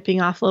be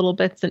snipping off little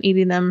bits and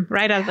eating them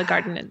right out of the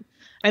garden. And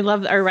I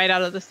love, or right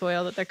out of the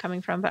soil that they're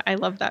coming from. But I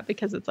love that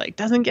because it's like,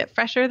 doesn't get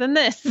fresher than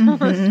this.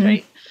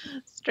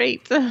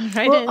 straight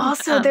right well, in.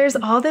 Also, there's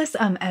all this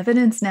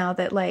evidence now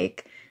that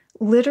like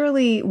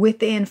literally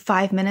within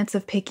 5 minutes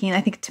of picking, I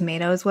think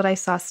tomato is what I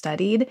saw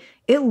studied,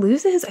 it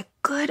loses a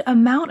good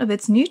amount of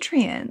its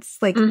nutrients,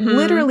 like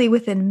literally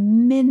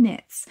within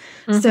minutes.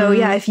 So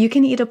yeah, if you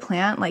can eat a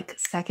plant like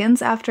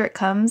seconds after it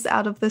comes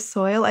out of the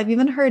soil. I've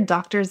even heard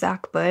Dr.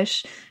 Zach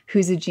Bush,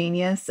 who's a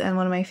genius and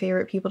one of my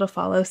favorite people to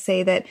follow,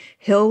 say that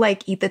he'll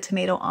like eat the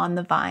tomato on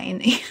the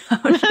vine,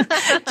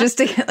 just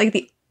to get like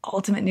the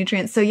ultimate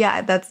nutrients. So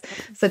yeah, that's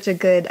such a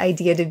good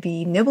idea to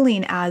be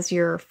nibbling as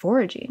you're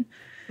foraging.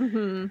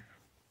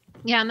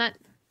 Yeah, and that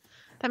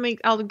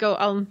makes I'll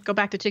go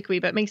back to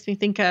chickweed, but it makes me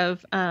think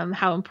of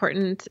how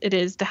important it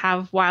is to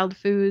have wild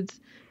foods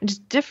and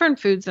just different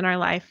foods in our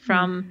life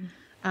from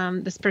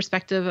this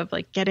perspective of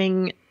like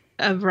getting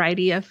a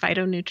variety of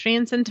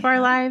phytonutrients into our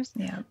lives.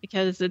 Yeah,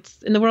 because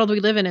it's in the world we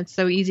live in, it's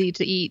so easy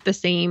to eat the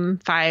same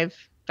 5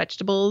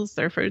 vegetables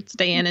or fruits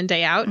day in and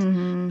day out.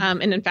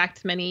 And in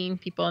fact, many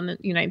people in the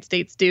United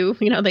States do,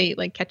 they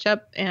like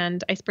ketchup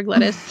and iceberg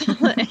lettuce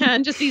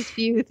and just these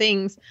few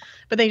things,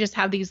 but they just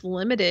have these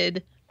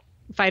limited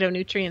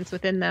phytonutrients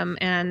within them.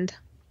 And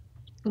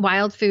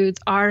wild foods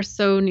are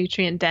so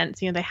nutrient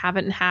dense. They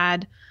haven't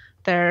had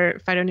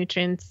their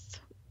phytonutrients,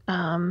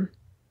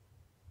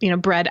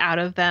 bred out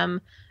of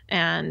them,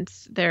 and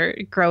they're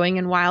growing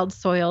in wild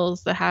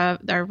soils that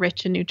are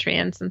rich in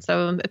nutrients. And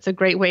so it's a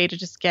great way to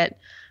just get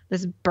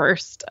this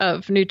burst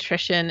of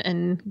nutrition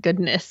and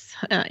goodness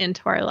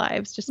into our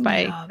lives just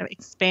by kind of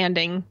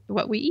expanding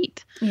what we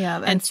eat.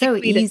 Yeah, and so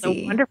easy. Is so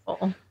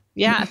wonderful.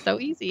 Yeah, so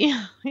easy.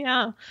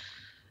 Yeah.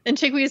 And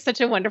chickweed is such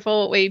a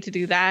wonderful way to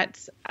do that.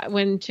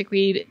 When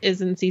chickweed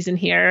is in season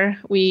here,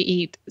 we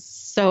eat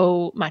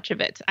so much of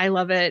it. I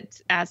love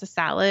it as a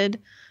salad.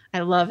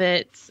 I love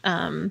it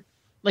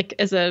like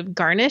as a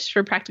garnish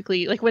for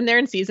practically, like when they're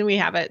in season, we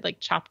have it like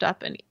chopped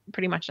up and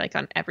pretty much like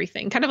on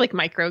everything, kind of like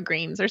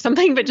microgreens or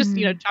something, but just,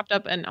 chopped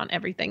up and on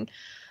everything.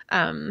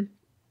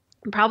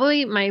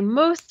 Probably my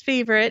most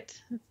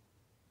favorite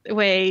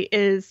way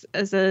is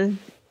as a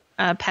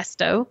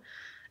pesto.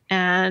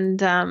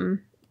 And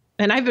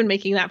I've been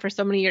making that for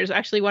so many years.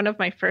 Actually, one of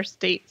my first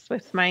dates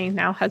with my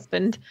now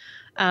husband,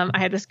 I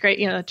had this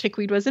great,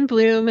 chickweed was in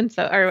bloom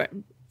or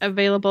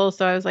available.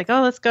 So I was like,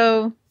 oh, let's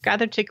go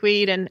gather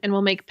chickweed and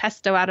we'll make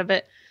pesto out of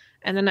it.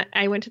 And then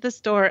I went to the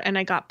store and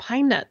I got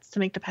pine nuts to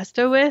make the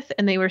pesto with,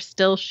 and they were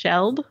still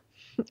shelled.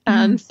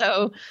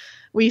 So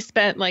we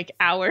spent like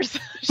hours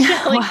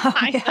shelling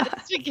pine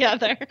nuts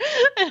together.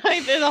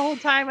 And the whole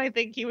time I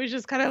think he was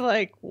just kind of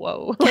like,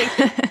 whoa, like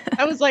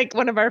that was like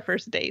one of our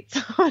first dates,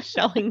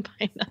 shelling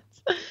pine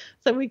nuts.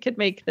 So we could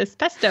make this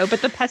pesto,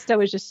 but the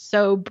pesto is just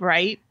so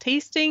bright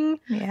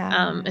tasting.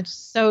 Yeah. It's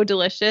so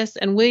delicious.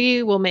 And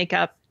we will make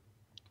up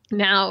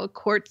now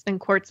quarts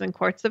and quarts and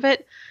quarts of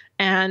it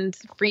and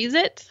freeze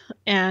it.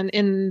 And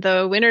in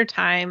the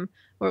wintertime,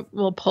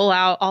 we'll pull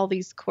out all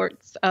these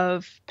quarts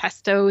of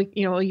pesto.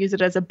 We'll use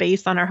it as a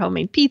base on our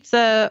homemade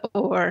pizza,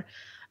 or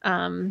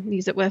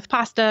use it with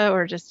pasta,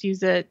 or just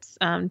use it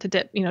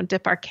to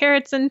dip our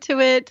carrots into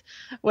it.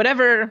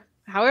 Whatever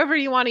however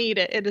you want to eat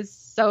it. It is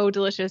so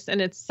delicious.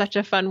 And it's such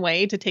a fun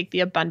way to take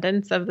the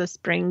abundance of the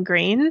spring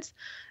grains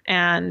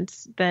and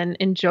then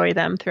enjoy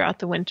them throughout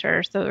the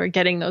winter. So we're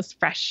getting those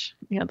fresh,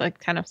 the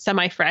kind of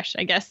semi-fresh,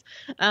 I guess,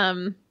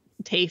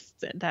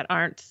 tastes that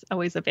aren't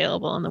always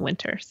available in the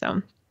winter.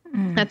 So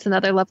that's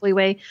another lovely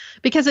way,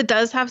 because it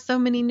does have so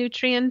many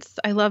nutrients.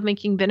 I love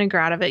making vinegar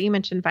out of it. You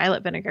mentioned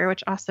violet vinegar,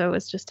 which also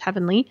is just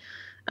heavenly.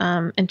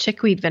 And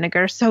chickweed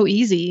vinegar, so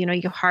easy.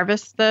 You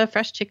harvest the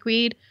fresh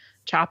chickweed,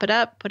 chop it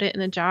up, put it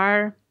in a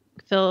jar,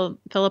 fill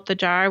up the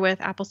jar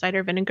with apple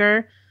cider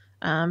vinegar,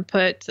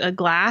 put a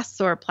glass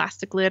or a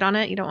plastic lid on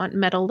it. You don't want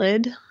metal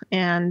lid,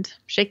 and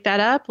shake that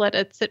up, let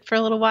it sit for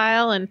a little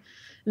while. And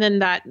then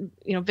that,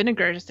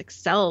 vinegar just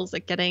excels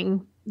at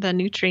getting the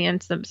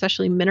nutrients,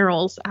 especially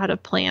minerals, out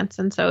of plants.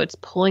 And so it's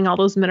pulling all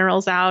those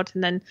minerals out.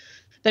 And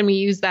then we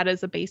use that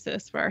as a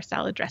basis for our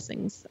salad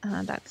dressings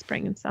that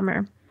spring and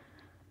summer.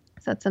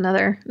 So that's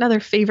another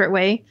favorite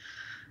way.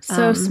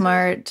 So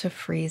smart to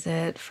freeze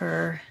it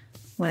for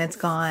when it's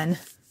gone.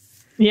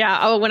 Yeah.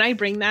 Oh, when I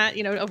bring that,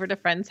 over to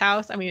friend's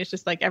house, I mean, it's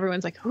just like,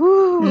 everyone's like,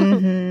 ooh.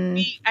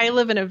 Mm-hmm. I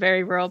live in a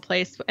very rural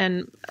place,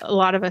 and a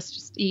lot of us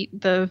just eat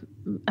the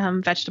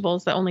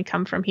vegetables that only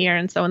come from here.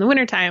 And so in the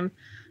wintertime,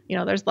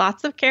 there's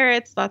lots of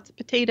carrots, lots of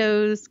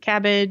potatoes,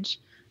 cabbage,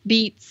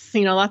 beets,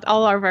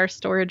 all of our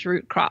storage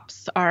root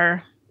crops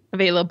are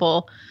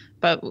available.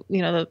 But,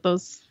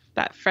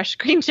 that fresh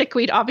green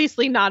chickweed,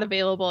 obviously not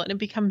available. And it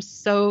becomes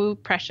so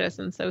precious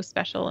and so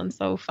special and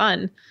so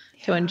fun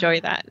to enjoy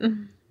that.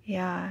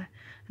 Yeah.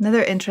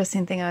 Another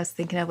interesting thing I was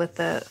thinking of with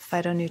the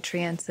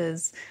phytonutrients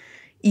is,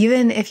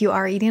 even if you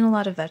are eating a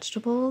lot of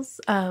vegetables,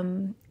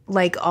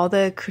 like all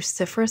the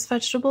cruciferous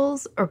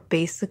vegetables are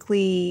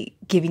basically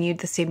giving you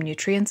the same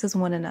nutrients as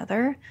one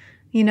another.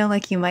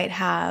 Like you might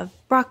have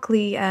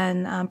broccoli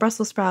and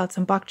Brussels sprouts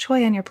and bok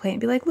choy on your plate and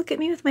be like, look at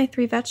me with my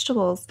 3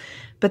 vegetables.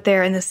 But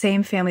they're in the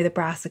same family, the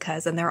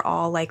brassicas, and they're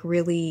all like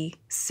really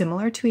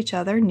similar to each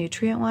other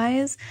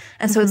nutrient-wise.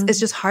 And so it's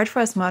just hard for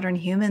us modern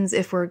humans,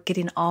 if we're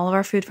getting all of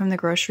our food from the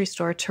grocery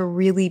store, to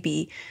really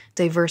be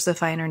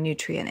diversifying our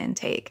nutrient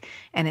intake.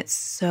 And it's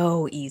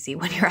so easy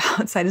when you're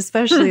outside,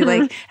 especially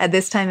like at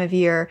this time of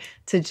year,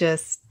 to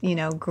just,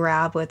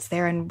 grab what's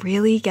there and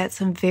really get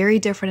some very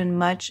different and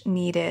much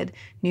needed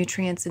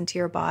nutrients into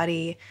your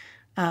body.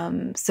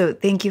 So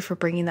thank you for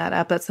bringing that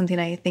up. That's something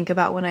I think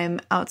about when I'm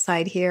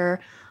outside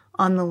here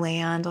on the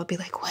land. I'll be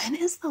like, when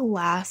is the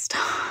last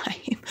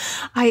time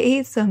I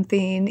ate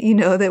something,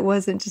 that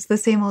wasn't just the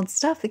same old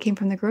stuff that came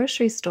from the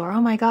grocery store?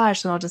 Oh my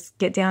gosh. And I'll just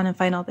get down and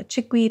find all the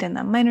chickweed and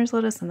the miner's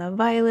lettuce and the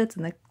violets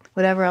and the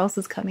whatever else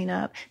is coming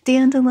up,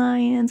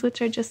 dandelions,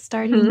 which are just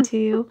starting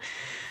to.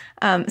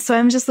 So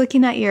I'm just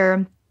looking at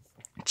your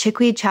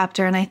chickweed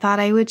chapter, and I thought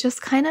I would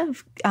just kind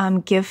of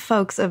give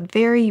folks a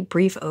very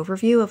brief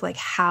overview of like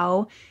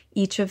how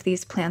each of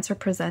these plants are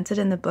presented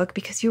in the book,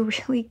 because you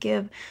really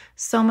give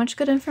so much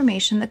good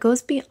information that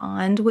goes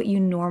beyond what you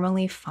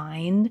normally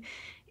find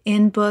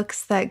in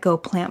books that go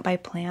plant by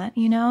plant,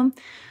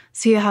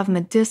 So you have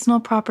medicinal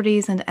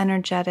properties and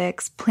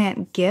energetics,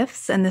 plant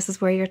gifts, and this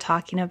is where you're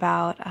talking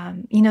about,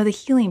 the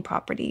healing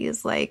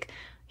properties. Like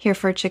here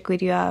for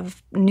chickweed, you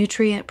have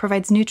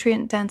provides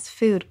nutrient-dense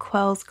food,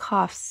 quells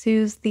cough,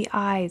 soothes the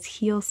eyes,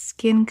 heals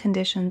skin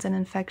conditions and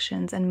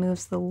infections, and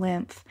moves the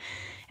lymph.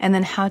 And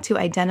then how to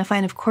identify,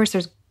 and of course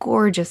there's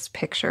gorgeous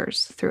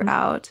pictures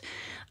throughout.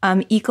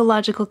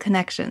 Ecological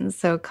connections,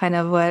 so kind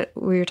of what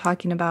we were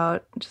talking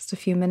about just a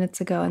few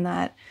minutes ago in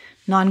that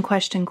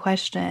non-question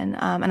question.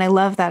 And I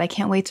love that. I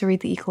can't wait to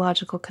read the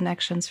ecological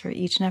connections for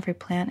each and every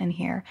plant in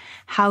here.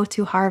 How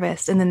to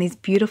harvest. And then these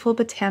beautiful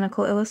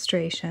botanical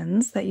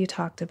illustrations that you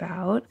talked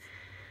about.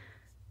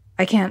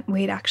 I can't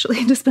wait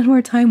actually to spend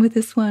more time with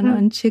this one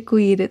on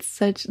chickweed.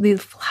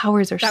 These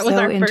flowers are so interesting. That was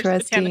our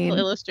first botanical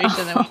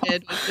illustration that we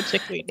did with the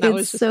chickweed. That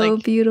was just so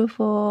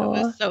beautiful.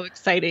 It was so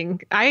exciting.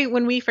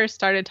 When we first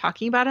started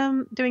talking about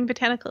doing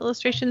botanical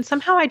illustrations,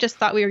 somehow I just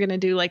thought we were going to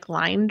do like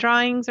line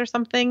drawings or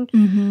something.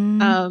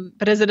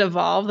 But as it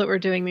evolved, that we're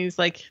doing these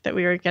that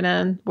we were going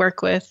to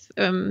work with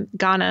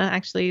Ghana,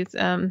 actually, is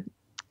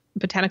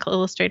botanical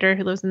illustrator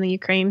who lives in the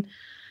Ukraine,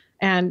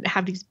 and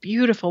have these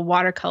beautiful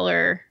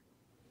watercolor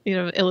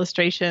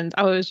illustrations.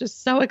 Oh, it was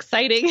just so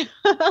exciting.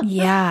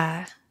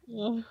 Yeah.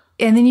 And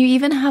then you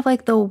even have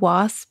like the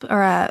wasp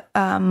or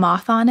a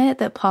moth on it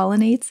that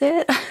pollinates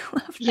it. I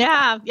love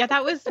that. Yeah,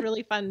 that was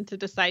really fun to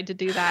decide to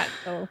do that.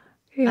 So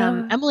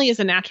Emily is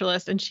a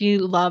naturalist and she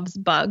loves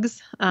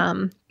bugs.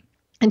 And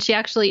she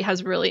actually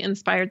has really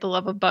inspired the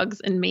love of bugs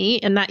in me.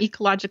 And that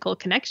ecological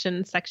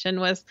connection section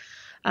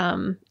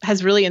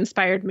has really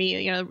inspired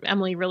me.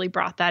 Emily really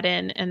brought that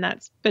in, and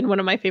that's been one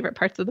of my favorite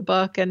parts of the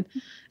book. And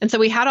so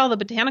we had all the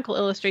botanical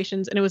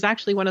illustrations, and it was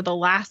actually one of the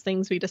last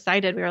things we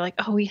decided. We were like,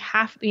 oh, we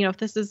have, if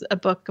this is a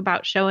book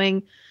about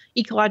showing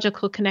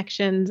ecological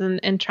connections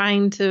and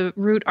trying to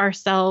root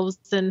ourselves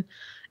in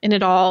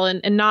it all,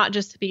 and not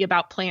just to be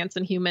about plants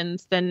and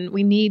humans, then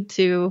we need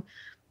to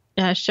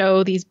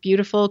show these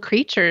beautiful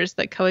creatures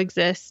that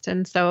coexist.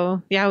 And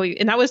so, yeah,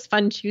 and that was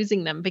fun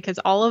choosing them because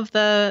all of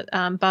the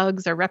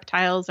bugs or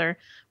reptiles or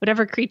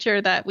whatever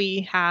creature that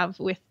we have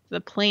with the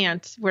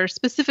plant were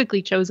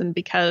specifically chosen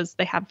because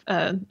they have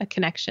a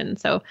connection.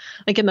 So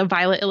like in the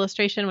violet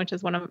illustration, which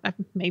is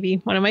maybe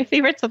one of my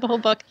favorites of the whole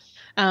book,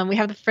 we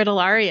have the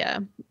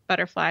fritillaria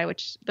butterfly,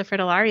 which the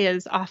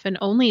fritillarias often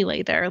only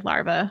lay their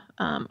larvae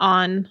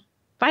on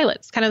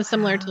violets, kind of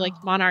similar to like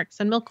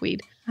monarchs and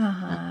milkweed.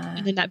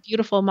 And then that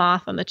beautiful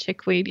moth on the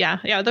chickweed. Yeah,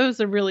 that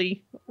was a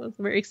very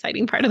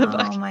exciting part of the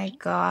book. Oh my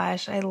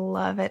gosh, I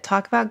love it.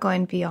 Talk about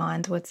going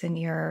beyond what's in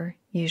your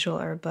usual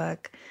herb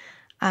book.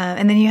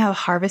 And then you have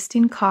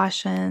harvesting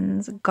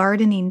cautions,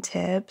 gardening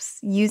tips,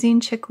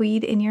 using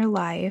chickweed in your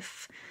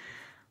life.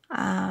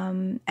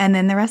 And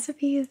then the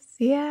recipes.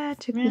 Yeah,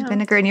 chickweed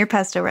vinegar, and your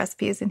pesto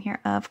recipe is in here.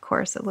 Of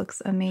course, it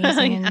looks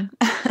amazing. And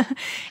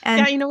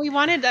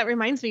that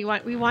reminds me,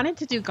 we wanted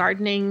to do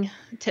gardening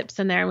tips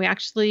in there. And we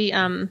actually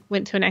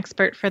went to an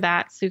expert for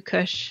that, Sue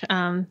Cush,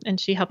 and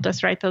she helped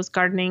us write those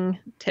gardening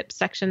tips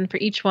section for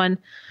each one,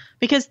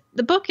 because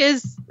the book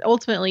is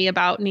ultimately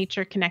about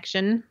nature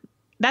connection.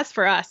 That's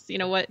for us,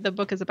 what the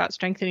book is about,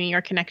 strengthening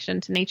your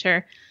connection to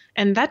nature.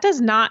 And that does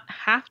not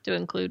have to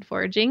include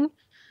foraging.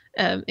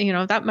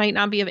 That might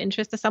not be of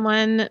interest to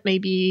someone,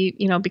 maybe,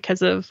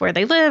 because of where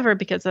they live or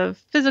because of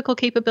physical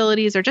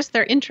capabilities or just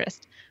their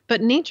interest.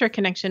 But nature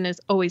connection is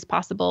always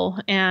possible.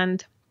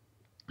 And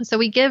so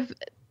we give,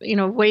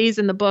 ways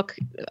in the book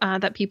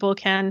that people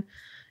can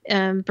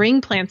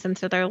bring plants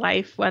into their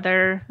life,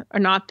 whether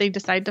or not they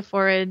decide to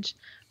forage.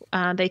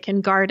 They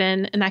can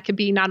garden, and that could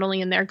be not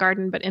only in their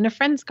garden, but in a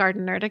friend's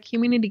garden or at a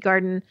community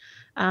garden.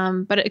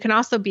 But it can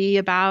also be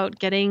about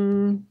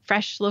getting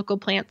fresh local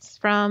plants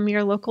from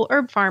your local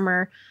herb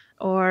farmer,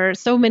 or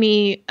so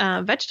many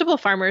vegetable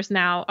farmers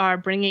now are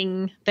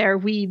bringing their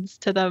weeds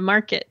to the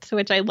market,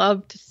 which I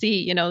love to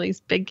see, these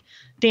big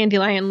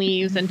dandelion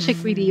leaves and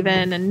chickweed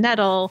even, and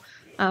nettle.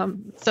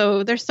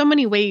 So there's so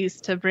many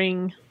ways to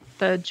bring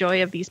the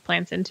joy of these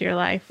plants into your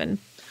life. And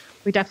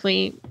we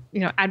definitely,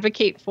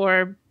 advocate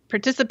for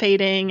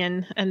participating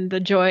and the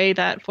joy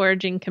that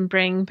foraging can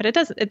bring, but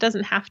it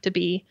doesn't have to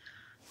be.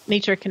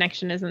 Nature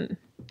connection isn't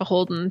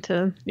beholden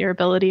to your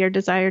ability or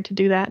desire to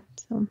do that.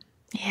 So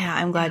yeah,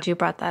 I'm glad you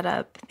brought that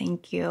up.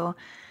 Thank you.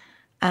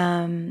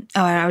 And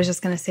I was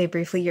just going to say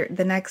briefly,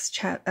 the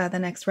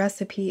next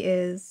recipe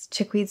is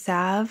chickweed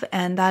salve,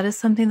 and that is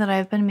something that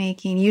I've been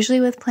making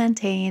usually with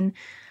plantain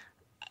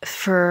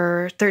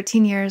for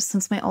 13 years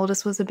since my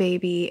oldest was a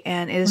baby,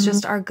 and it is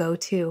just our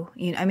go-to.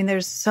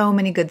 There's so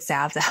many good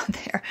salves out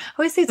there. I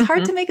always say it's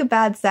hard to make a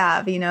bad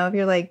salve, if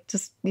you're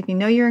if you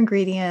know your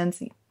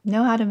ingredients, you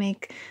know how to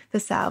make the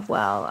salve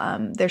well.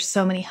 There's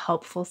so many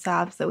helpful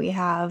salves that we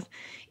have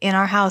in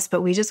our house,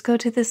 but we just go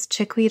to this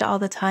chickweed all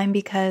the time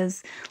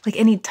because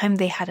anytime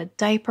they had a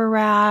diaper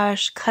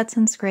rash, cuts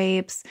and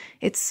scrapes,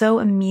 it's so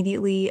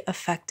immediately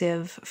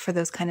effective for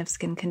those kind of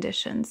skin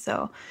conditions.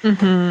 So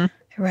I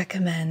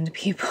recommend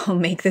people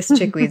make this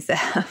chickweed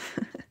salve.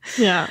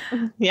 Yeah.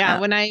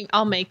 When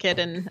I'll make it,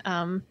 and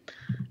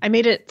I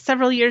made it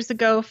several years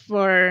ago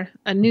for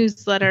a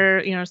newsletter.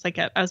 It's like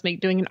I was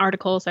doing an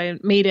article, so I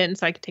made it, and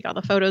so I could take all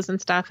the photos and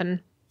stuff.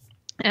 And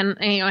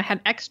I had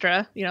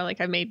extra.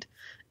 I made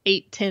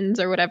 8 tins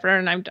or whatever,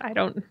 and I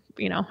don't.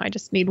 I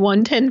just need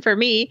 1 tin for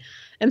me.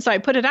 And so I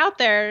put it out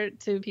there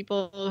to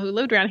people who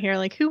lived around here,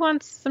 who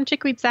wants some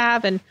chickweed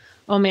salve? And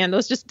oh man,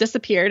 those just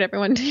disappeared.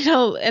 Everyone,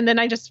 and then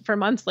I just for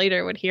months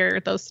later would hear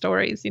those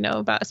stories,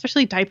 about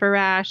especially diaper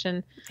rash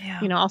and,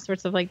 all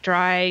sorts of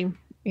dry,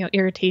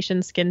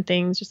 irritation, skin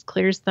things, just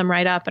clears them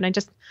right up. And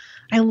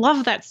I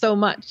love that so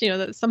much,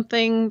 that's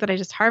something that I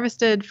just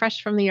harvested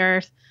fresh from the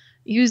earth,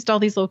 used all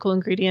these local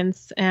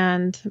ingredients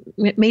and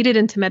made it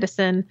into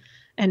medicine.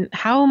 And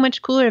how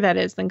much cooler that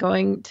is than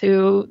going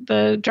to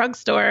the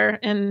drugstore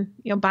and,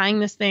 buying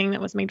this thing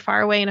that was made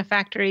far away in a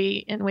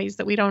factory in ways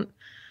that we don't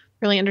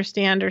really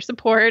understand or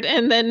support.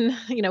 And then,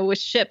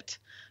 was shipped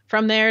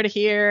from there to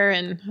here.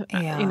 And,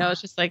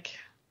 it's just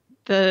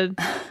the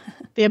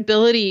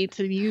ability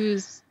to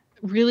use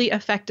really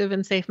effective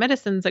and safe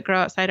medicines that grow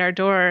outside our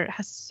door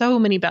has so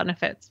many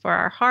benefits for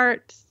our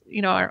heart,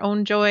 our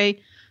own joy,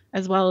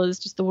 as well as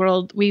just the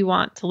world we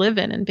want to live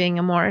in and being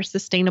a more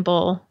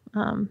sustainable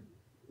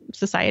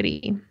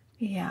society.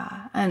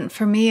 Yeah. And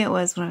for me, it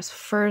was when I was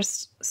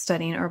first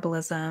studying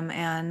herbalism,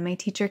 and my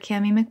teacher,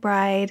 Cammie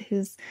McBride,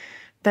 who's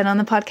been on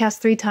the podcast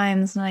 3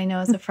 times, and I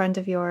know is a friend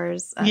of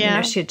yours.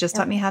 She had just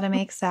taught me how to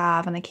make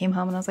salve, and I came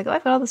home and I was like, oh,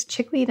 I've got all this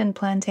chickweed and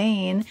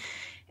plantain.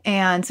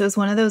 And so it was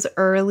one of those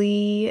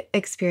early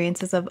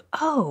experiences of,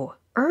 oh,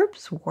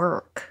 herbs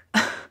work.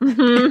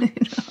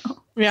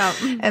 Yeah.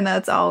 And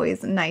that's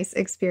always a nice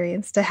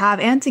experience to have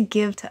and to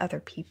give to other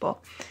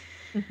people.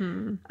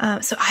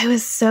 So I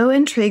was so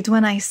intrigued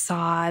when I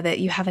saw that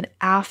you have an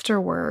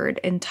afterword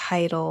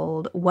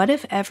entitled, What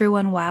If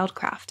Everyone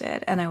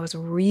Wildcrafted? And I was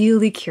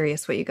really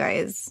curious what you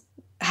guys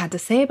had to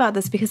say about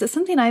this, because it's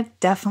something I've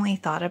definitely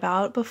thought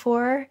about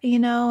before,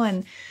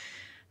 and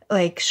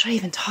like, should I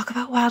even talk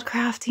about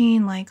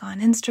wildcrafting like on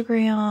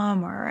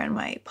Instagram or in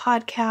my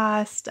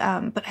podcast?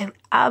 But I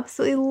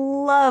absolutely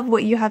love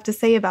what you have to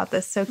say about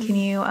this. So can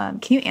you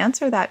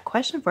answer that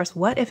question for us?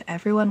 What if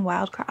everyone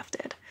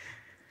wildcrafted?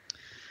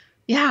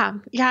 Yeah.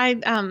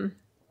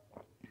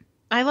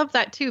 I love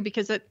that too,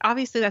 because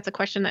obviously that's a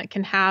question that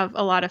can have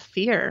a lot of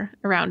fear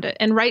around it,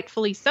 and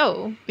rightfully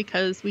so,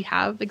 because we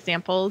have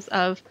examples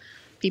of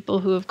people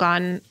who have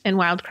gone and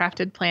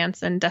wildcrafted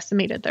plants and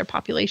decimated their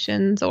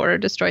populations or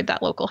destroyed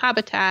that local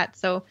habitat.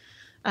 So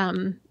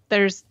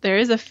there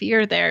is a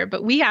fear there,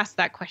 but we ask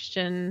that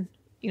question,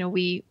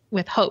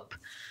 with hope,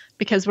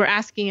 because we're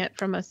asking it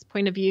from a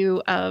point of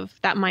view of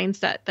that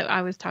mindset that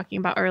I was talking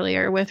about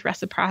earlier with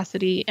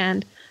reciprocity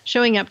and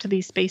showing up to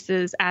these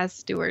spaces as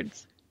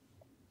stewards.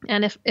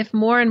 And if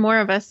more and more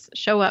of us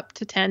show up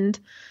to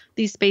tend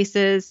these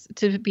spaces,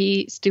 to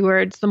be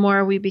stewards, the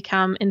more we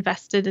become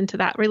invested into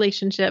that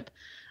relationship,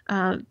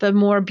 the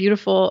more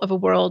beautiful of a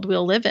world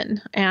we'll live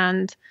in.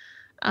 And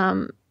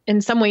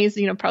in some ways,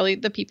 probably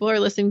the people who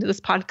are listening to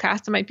this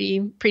podcast might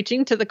be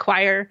preaching to the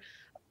choir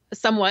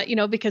somewhat,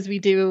 because we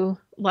do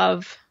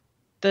love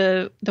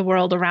the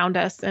world around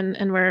us,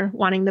 and we're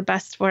wanting the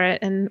best for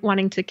it and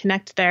wanting to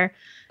connect there.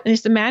 And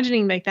just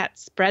imagining like that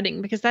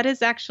spreading, because that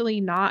is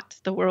actually not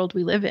the world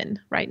we live in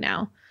right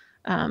now.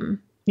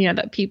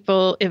 That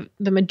people, if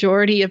the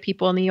majority of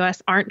people in the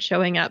US aren't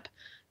showing up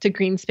to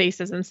green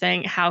spaces and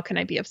saying, how can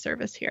I be of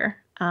service here?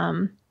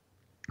 But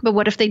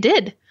what if they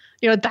did?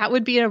 That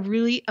would be a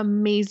really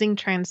amazing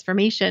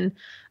transformation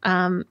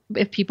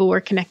if people were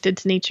connected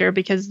to nature,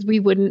 because we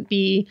wouldn't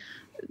be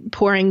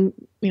pouring,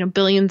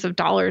 billions of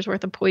dollars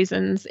worth of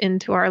poisons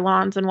into our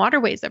lawns and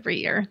waterways every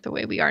year the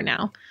way we are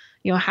now.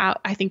 How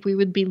I think we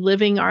would be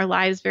living our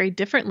lives very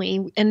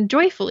differently and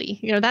joyfully.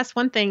 That's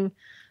one thing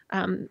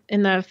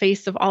in the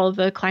face of all of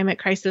the climate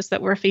crisis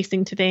that we're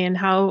facing today, and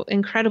how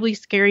incredibly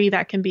scary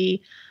that can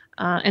be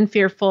and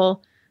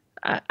fearful.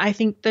 I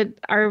think that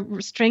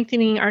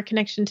strengthening our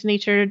connection to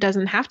nature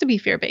doesn't have to be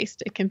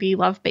fear-based. It can be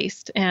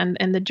love-based, and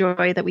the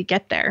joy that we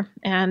get there.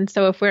 And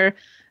so if we're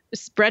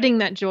spreading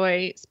that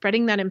joy,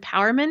 spreading that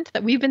empowerment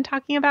that we've been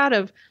talking about,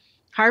 of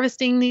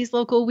harvesting these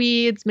local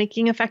weeds,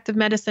 making effective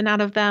medicine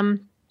out of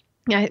them,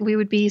 we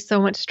would be so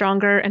much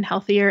stronger and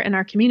healthier in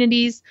our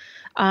communities,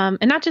 and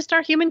not just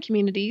our human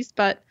communities,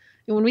 but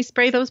when we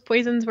spray those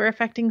poisons, we're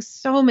affecting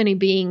so many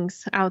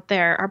beings out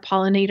there, our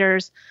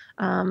pollinators,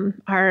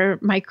 our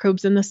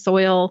microbes in the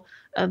soil,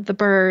 the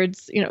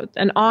birds,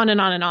 and on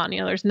and on and on.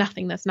 There's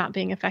nothing that's not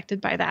being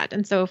affected by that.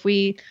 And so if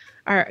we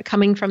are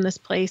coming from this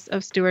place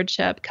of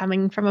stewardship,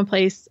 coming from a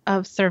place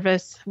of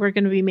service, we're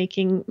going to be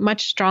making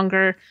much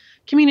stronger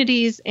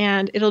communities,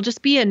 and it'll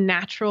just be a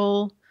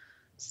natural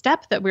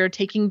step that we're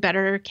taking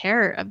better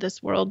care of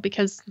this world,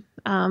 because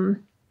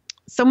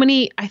so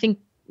many, I think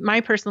my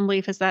personal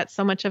belief is that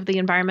so much of the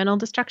environmental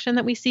destruction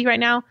that we see right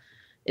now,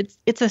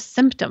 it's a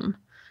symptom,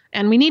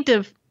 and we need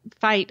to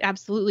fight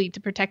absolutely to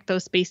protect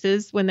those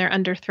spaces when they're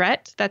under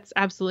threat. That's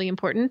absolutely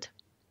important.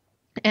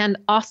 And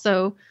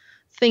also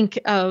think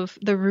of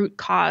the root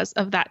cause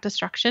of that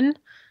destruction.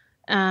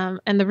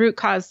 And the root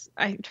cause,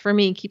 for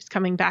me, keeps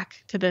coming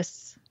back to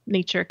this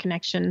nature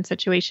connection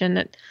situation,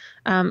 that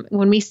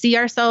when we see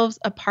ourselves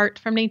apart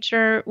from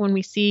nature, when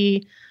we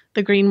see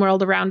the green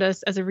world around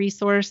us as a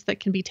resource that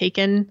can be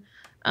taken,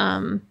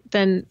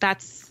 then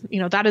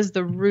that is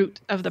the root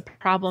of the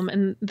problem.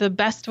 And the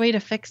best way to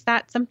fix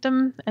that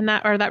symptom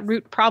that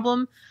root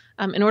problem,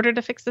 in order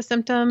to fix the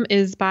symptom,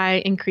 is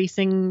by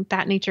increasing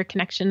that nature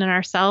connection in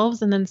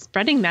ourselves, and then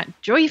spreading that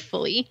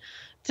joyfully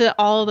to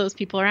all those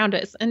people around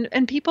us.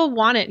 And people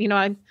want it.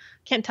 I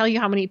can't tell you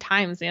how many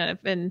times,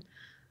 I've been,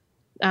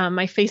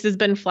 my face has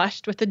been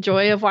flushed with the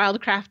joy of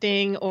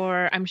wildcrafting,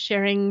 or I'm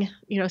sharing,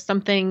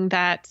 something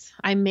that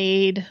I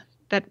made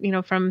that,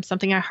 from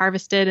something I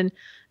harvested,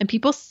 and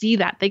people see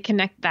that, they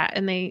connect that,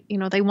 and they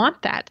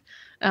want that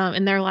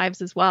in their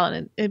lives as well.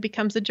 And it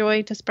becomes a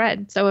joy to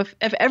spread. So if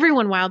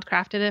everyone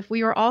wildcrafted, if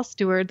we were all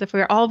stewards, if we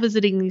were all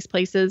visiting these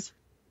places,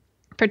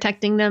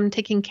 protecting them,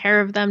 taking care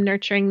of them,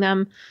 nurturing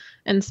them,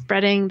 and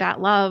spreading that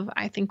love,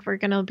 I think we're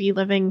going to be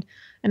living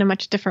in a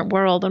much different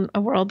world, and a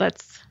world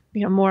that's,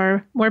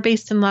 more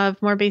based in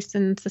love, more based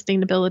in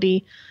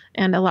sustainability,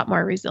 and a lot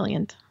more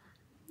resilient.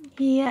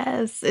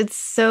 Yes, it's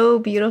so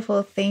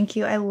beautiful. Thank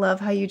you. I love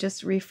how you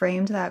just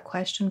reframed that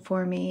question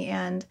for me.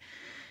 And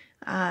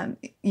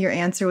your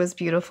answer was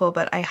beautiful,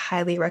 but I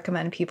highly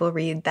recommend people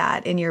read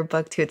that in your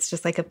book too. It's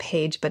just like a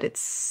page, but it's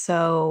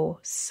so,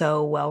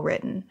 so well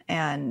written.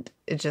 And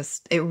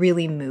it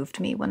really moved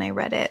me when I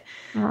read it.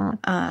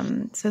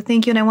 So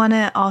thank you. And I want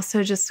to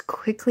also just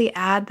quickly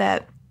add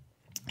that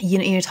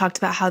you talked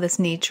about how this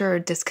nature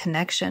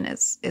disconnection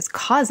is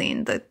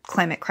causing the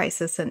climate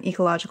crisis and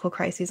ecological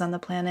crises on the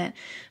planet.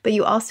 But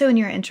you also, in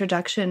your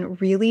introduction,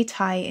 really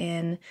tie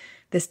in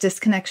this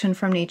disconnection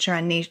from nature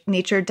and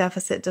nature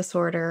deficit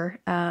disorder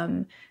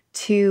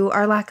to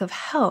our lack of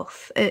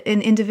health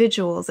in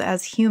individuals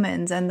as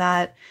humans. And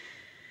that,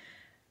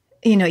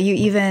 you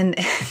even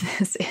in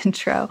this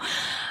intro,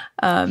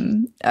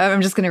 I'm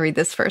just going to read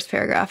this first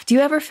paragraph. Do you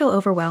ever feel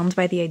overwhelmed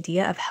by the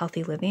idea of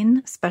healthy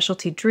living?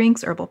 Specialty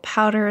drinks, herbal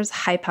powders,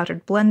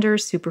 high-powdered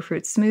blenders,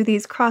 superfruit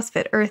smoothies,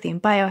 CrossFit, earthing,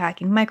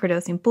 biohacking,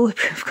 microdosing,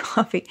 bulletproof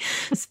coffee,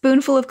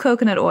 spoonful of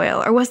coconut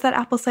oil, or was that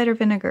apple cider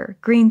vinegar,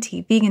 green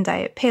tea, vegan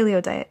diet,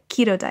 paleo diet,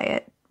 keto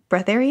diet,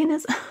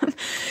 breatharianism?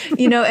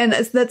 And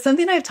that's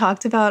something I've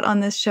talked about on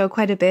this show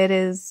quite a bit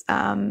is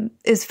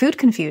food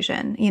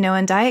confusion,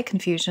 and diet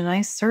confusion.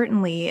 I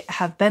certainly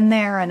have been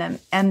there and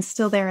am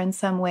still there in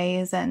some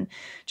ways. And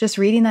just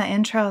reading that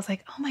intro, I was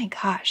like, oh my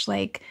gosh,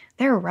 like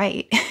they're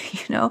right.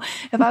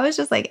 If I was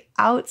just like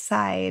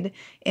outside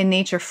in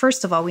nature,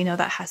 first of all, we know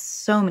that has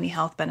so many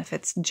health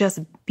benefits, just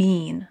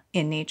being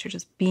in nature,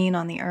 just being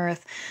on the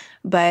earth,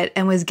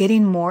 and was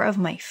getting more of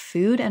my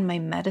food and my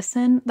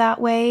medicine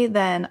that way,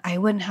 then I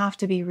wouldn't have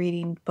to be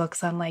reading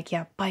books on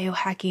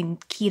biohacking,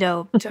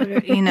 keto,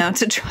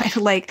 to try to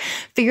like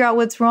figure out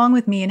what's wrong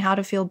with me and how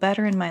to feel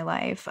better in my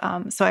life.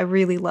 So I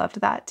really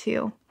loved that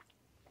too.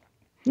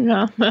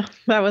 Yeah,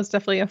 that was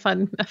definitely a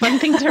fun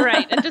thing to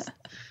write. And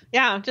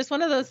just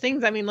one of those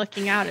things. I mean,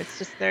 looking out, it's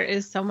just, there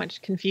is so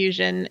much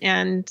confusion,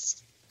 and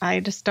I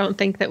just don't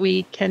think that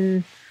we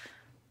can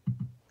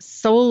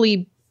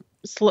solely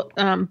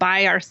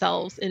buy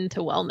ourselves into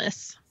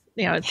wellness.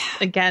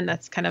 Again,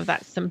 that's kind of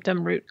that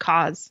symptom root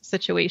cause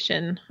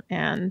situation.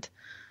 And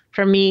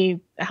for me,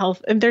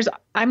 health,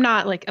 I'm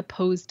not like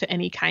opposed to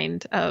any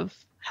kind of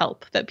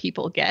help that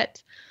people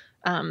get.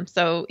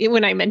 So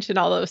when I mention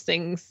all those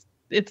things,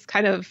 it's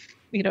kind of,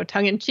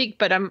 tongue in cheek,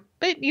 but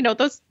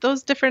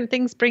those different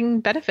things bring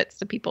benefits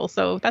to people.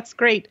 So that's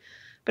great.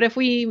 But if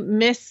we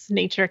miss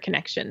nature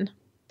connection,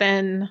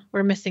 then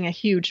we're missing a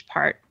huge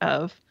part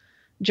of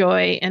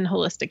joy and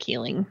holistic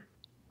healing.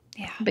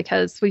 Yeah.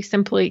 Because we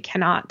simply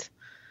cannot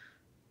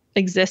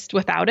exist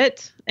without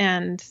it.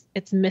 And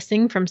it's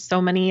missing from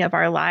so many of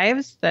our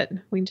lives that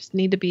we just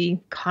need to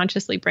be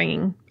consciously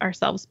bringing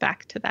ourselves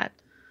back to that.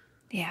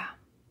 Yeah.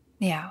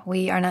 Yeah.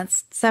 We are not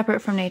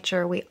separate from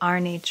nature. We are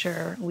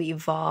nature. We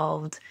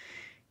evolved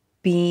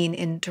being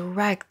in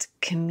direct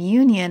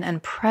communion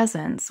and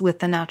presence with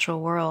the natural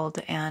world.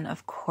 And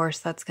of course,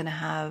 that's going to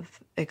have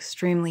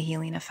extremely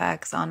healing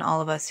effects on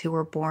all of us who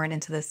were born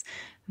into this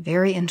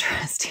very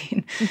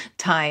interesting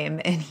time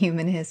in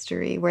human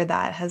history where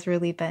that has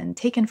really been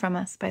taken from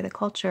us by the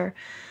culture.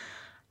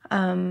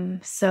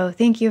 So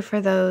thank you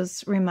for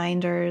those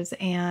reminders.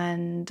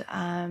 And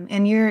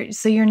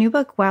your new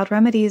book, Wild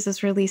Remedies,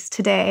 is released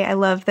today. I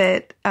love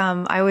that.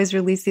 I always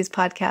release these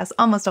podcasts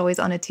almost always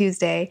on a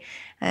Tuesday,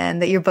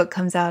 and that your book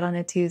comes out on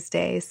a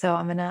Tuesday. So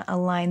I'm going to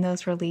align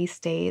those release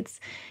dates.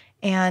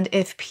 And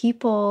if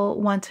people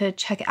want to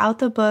check out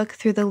the book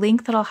through the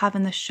link that I'll have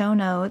in the show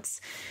notes,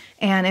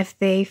 and if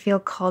they feel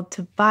called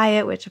to buy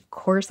it, which of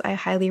course I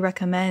highly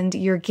recommend,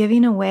 you're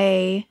giving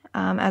away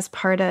as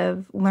part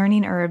of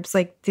Learning Herbs,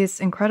 like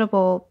this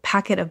incredible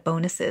packet of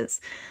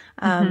bonuses.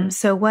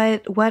 So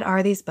what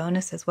are these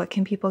bonuses? What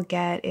can people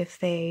get if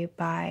they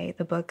buy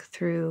the book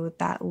through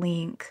that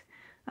link?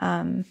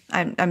 I'm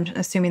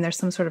assuming there's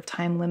some sort of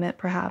time limit,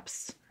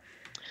 perhaps.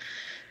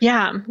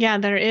 Yeah,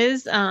 there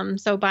is.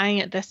 So buying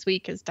it this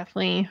week is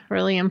definitely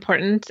really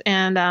important.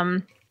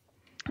 And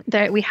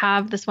that we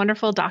have this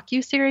wonderful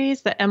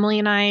docu-series that Emily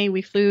and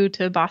we flew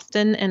to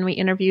Boston and we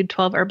interviewed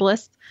 12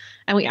 herbalists,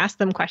 and we asked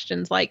them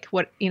questions like,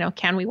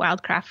 can we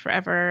wildcraft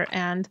forever?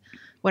 And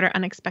what are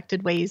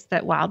unexpected ways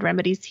that wild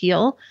remedies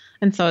heal?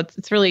 And so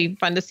it's really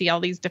fun to see all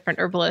these different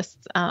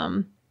herbalists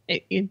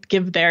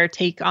give their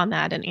take on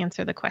that and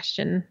answer the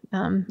question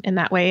in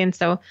that way. And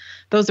so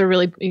those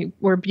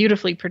were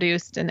beautifully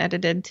produced and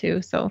edited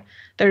too. So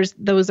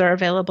those are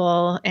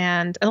available,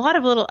 and a lot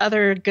of little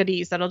other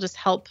goodies that'll just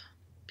help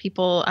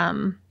people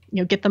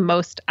get the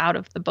most out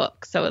of the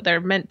book. So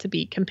they're meant to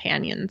be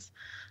companions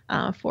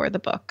for the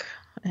book.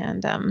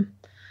 And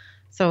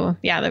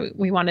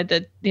we wanted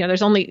to,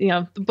 there's only,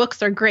 the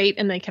books are great,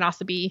 and they can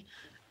also be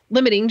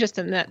limiting just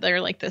in that they're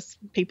like this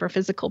paper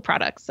physical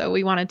product. So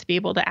we wanted to be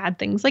able to add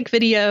things like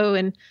video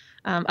and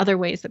other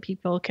ways that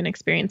people can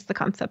experience the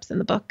concepts in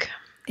the book.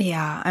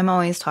 Yeah, I'm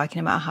always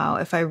talking about how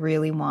if I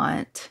really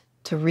want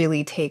to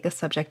really take a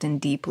subject in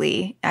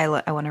deeply, I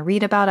want to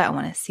read about it. I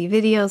want to see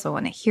videos. I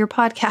want to hear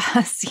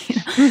podcasts,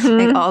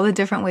 like all the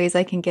different ways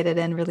I can get it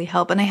in really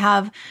help. And I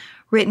have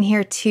written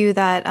here too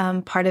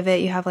that part of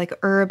it, you have like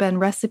herb and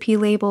recipe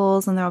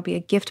labels, and there'll be a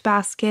gift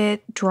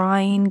basket,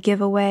 drawing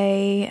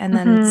giveaway, and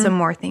then some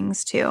more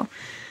things too.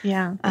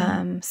 Yeah.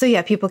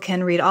 People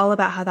can read all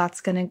about how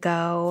that's going to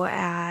go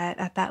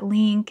at that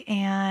link,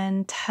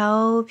 and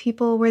tell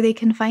people where they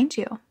can find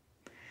you.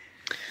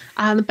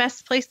 The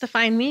best place to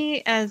find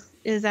me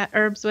is at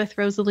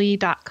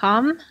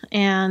herbswithrosalie.com.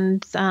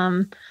 And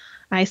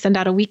I send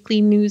out a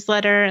weekly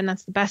newsletter, and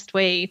that's the best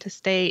way to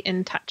stay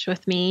in touch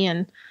with me.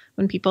 And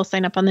when people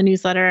sign up on the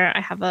newsletter, I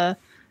have a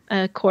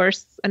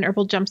course, an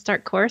herbal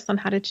jumpstart course on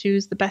how to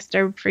choose the best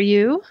herb for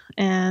you.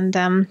 And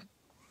then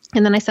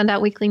I send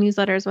out weekly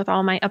newsletters with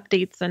all my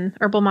updates and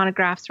herbal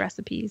monographs,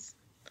 recipes,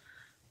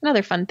 and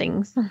other fun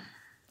things.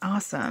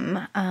 Awesome.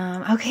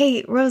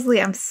 Okay,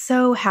 Rosalie, I'm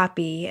so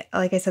happy,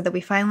 like I said, that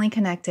we finally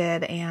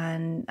connected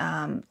and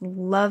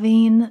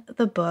loving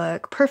the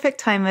book. Perfect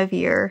time of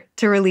year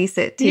to release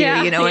it too.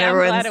 Yeah, You know, when I'm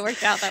glad everyone's it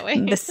worked out that way.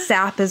 the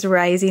sap is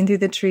rising through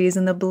the trees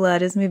and the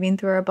blood is moving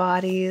through our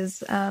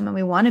bodies, and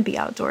we want to be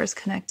outdoors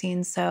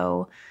connecting.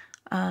 So,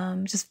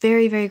 just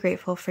very, very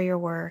grateful for your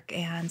work,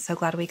 and so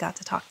glad we got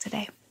to talk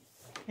today.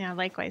 Yeah,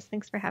 likewise.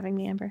 Thanks for having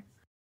me, Amber.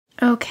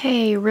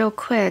 Okay, real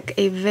quick,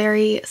 a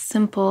very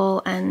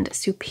simple and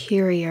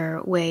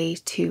superior way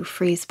to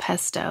freeze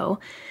pesto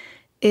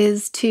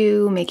is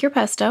to make your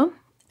pesto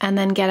and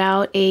then get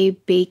out a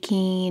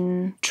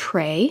baking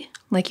tray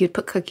like you'd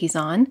put cookies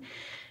on.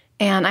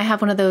 And I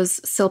have one of those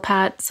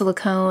Silpat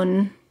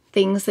silicone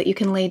things that you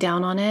can lay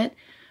down on it.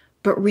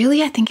 But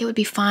really, I think it would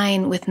be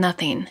fine with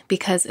nothing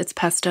because it's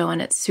pesto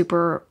and it's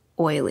super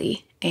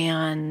oily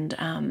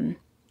and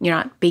you're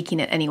not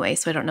baking it anyway,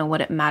 so I don't know what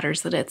it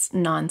matters that it's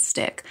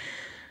nonstick.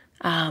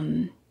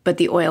 But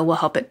the oil will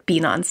help it be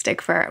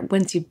nonstick for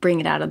once you bring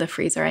it out of the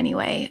freezer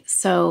anyway.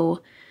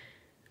 So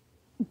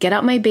get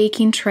out my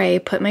baking tray,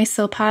 put my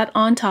Silpat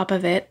on top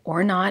of it,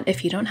 or not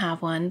if you don't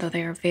have one, though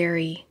they are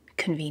very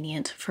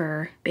convenient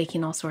for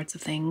baking all sorts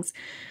of things.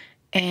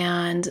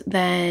 And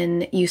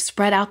then you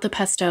spread out the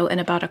pesto in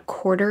about a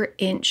 1/4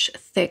 inch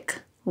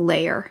thick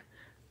layer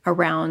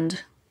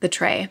around the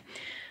tray.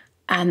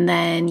 And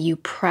then you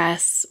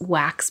press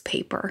wax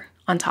paper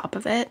on top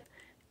of it.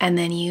 And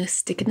then you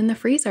stick it in the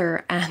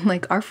freezer. And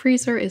like our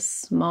freezer is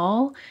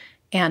small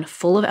and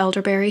full of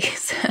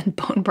elderberries and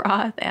bone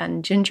broth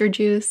and ginger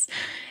juice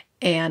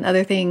and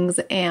other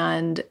things.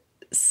 And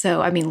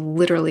so, I mean,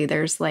 literally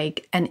there's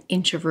like an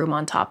inch of room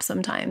on top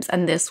sometimes.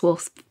 And this will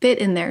fit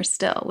in there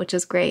still, which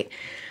is great.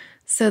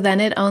 So then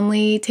it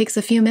only takes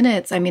a few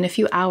minutes, a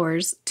few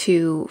hours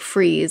to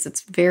freeze.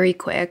 It's very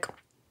quick.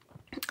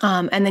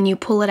 And then you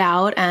pull it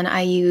out, and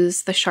I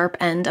use the sharp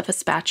end of a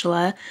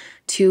spatula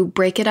to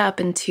break it up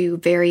into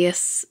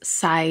various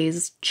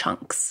size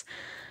chunks.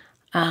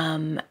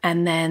 And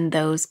then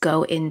those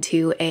go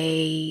into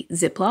a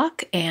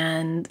Ziploc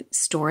and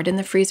stored in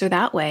the freezer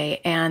that way.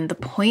 And the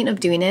point of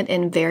doing it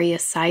in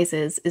various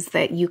sizes is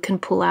that you can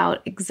pull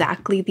out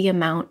exactly the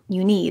amount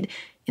you need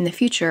in the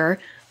future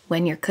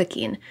when you're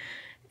cooking.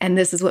 And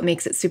this is what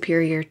makes it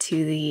superior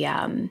to the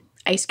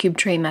ice cube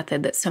tray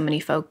method that so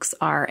many folks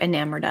are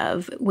enamored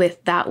of.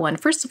 With that one,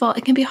 first of all,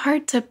 it can be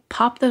hard to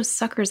pop those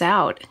suckers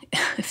out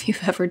if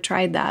you've ever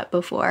tried that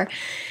before.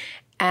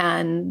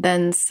 And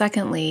then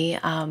secondly,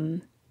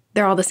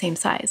 they're all the same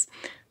size.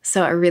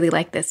 So I really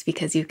like this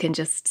because you can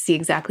just see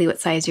exactly what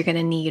size you're going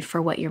to need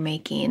for what you're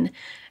making.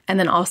 And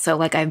then also,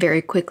 like, I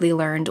very quickly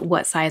learned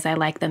what size I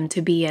like them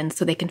to be in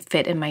so they can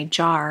fit in my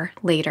jar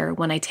later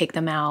when I take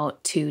them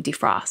out to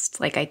defrost.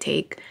 Like, I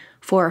take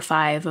 4 or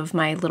 5 of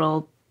my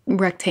little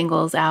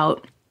rectangles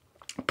out,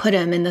 put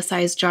them in the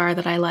size jar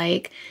that I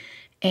like,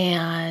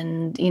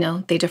 and,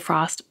 they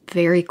defrost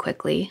very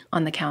quickly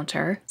on the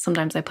counter.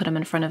 Sometimes I put them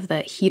in front of the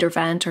heater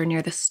vent or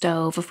near the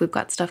stove if we've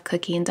got stuff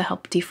cooking to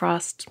help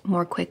defrost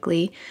more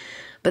quickly.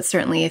 But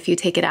certainly if you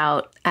take it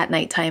out at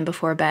nighttime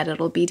before bed,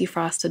 it'll be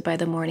defrosted by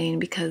the morning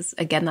because,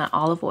 again, that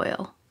olive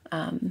oil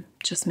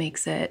just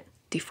makes it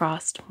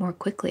defrost more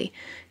quickly.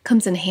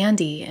 Comes in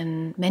handy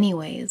in many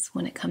ways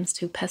when it comes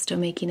to pesto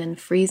making and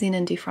freezing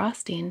and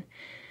defrosting.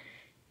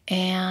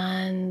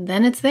 And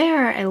then it's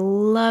there. I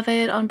love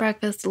it on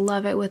breakfast,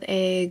 love it with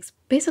eggs,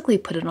 basically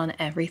put it on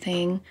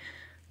everything.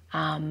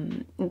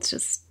 It's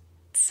just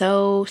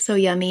so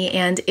yummy.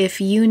 And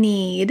if you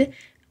need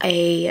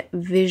a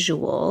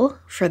visual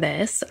for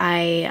this,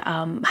 I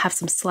have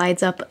some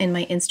slides up in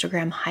my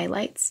Instagram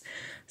highlights.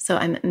 So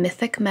I'm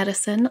Mythic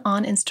Medicine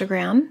on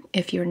Instagram.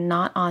 If you're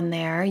not on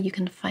there, you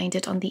can find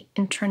it on the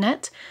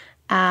intranet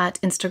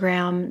at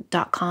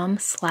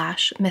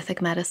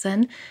instagram.com/Mythic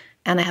Medicine.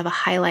 And I have a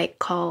highlight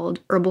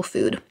called Herbal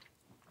Food.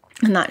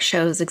 And that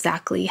shows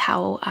exactly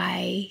how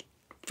I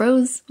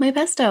froze my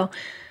pesto.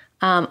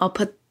 I'll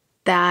put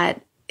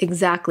that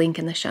exact link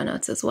in the show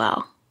notes as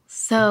well.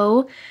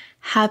 So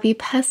happy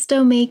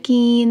pesto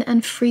making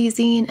and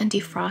freezing and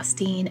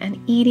defrosting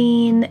and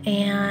eating,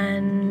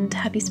 and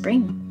happy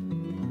spring.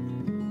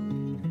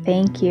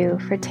 Thank you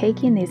for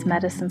taking these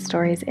medicine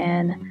stories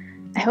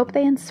in. I hope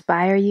they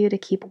inspire you to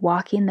keep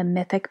walking the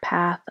mythic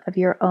path of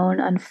your own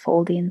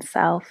unfolding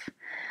self.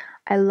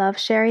 I love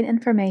sharing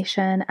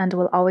information and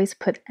will always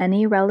put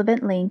any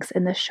relevant links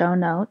in the show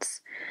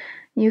notes.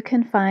 You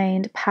can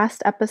find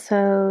past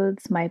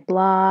episodes, my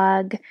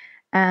blog,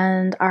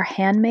 and our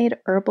handmade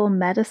herbal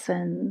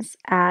medicines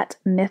at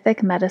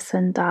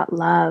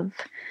mythicmedicine.love.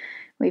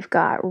 We've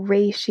got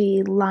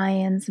reishi,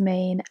 lion's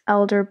mane,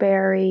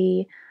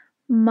 elderberry,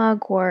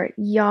 mugwort,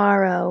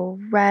 yarrow,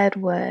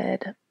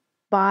 redwood,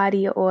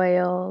 body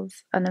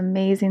oils, an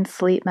amazing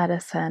sleep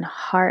medicine,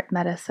 heart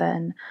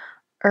medicine,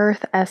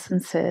 earth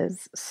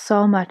essences,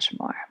 so much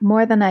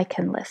more than I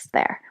can list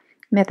there.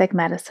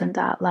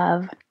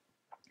 mythicmedicine.love.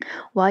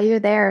 While you're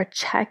there,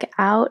 check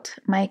out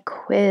my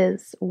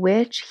quiz,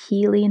 Which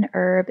Healing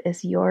Herb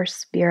is Your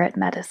Spirit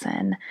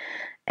Medicine?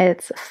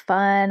 It's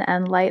fun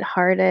and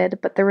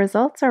lighthearted, but the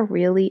results are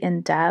really in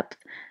depth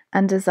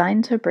and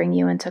designed to bring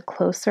you into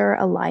closer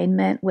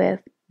alignment with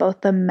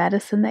both the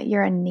medicine that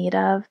you're in need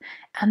of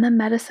and the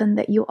medicine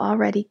that you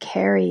already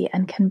carry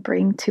and can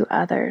bring to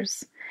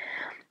others.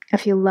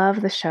 If you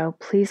love the show,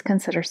 please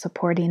consider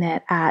supporting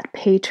it at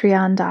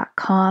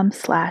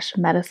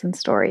patreon.com/medicine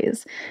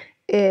stories.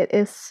 It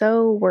is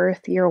so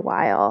worth your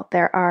while.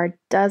 There are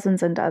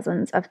dozens and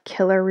dozens of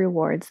killer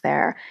rewards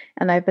there,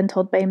 and I've been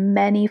told by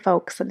many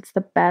folks that it's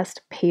the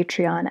best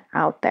Patreon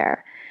out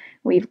there.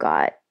 We've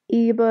got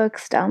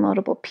ebooks,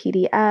 downloadable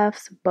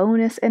PDFs,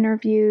 bonus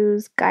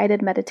interviews,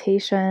 guided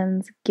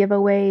meditations,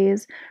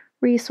 giveaways,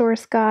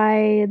 resource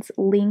guides,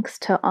 links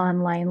to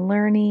online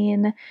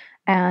learning,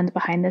 and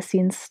behind the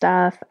scenes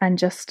stuff, and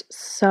just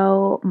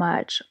so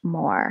much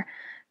more.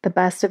 The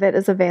best of it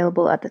is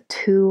available at the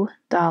 $2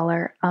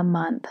 a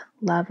month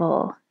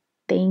level.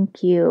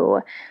 Thank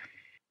you.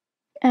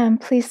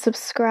 And please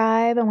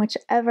subscribe on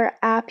whichever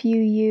app you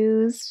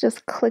use.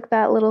 Just click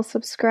that little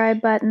subscribe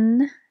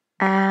button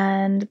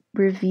and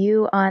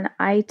review on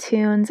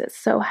iTunes. It's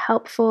so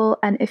helpful.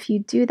 And if you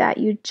do that,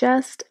 you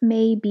just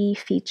may be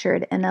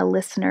featured in a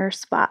listener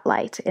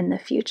spotlight in the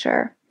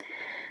future.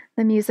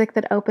 The music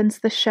that opens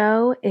the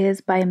show is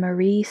by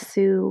Marie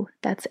Sioux.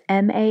 That's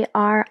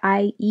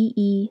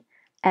MarieeSiaux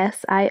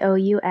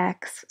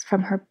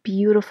from her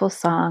beautiful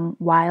song,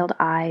 Wild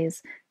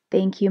Eyes.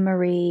 Thank you,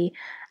 Marie.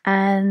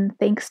 And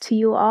thanks to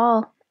you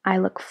all. I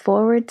look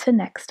forward to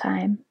next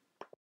time.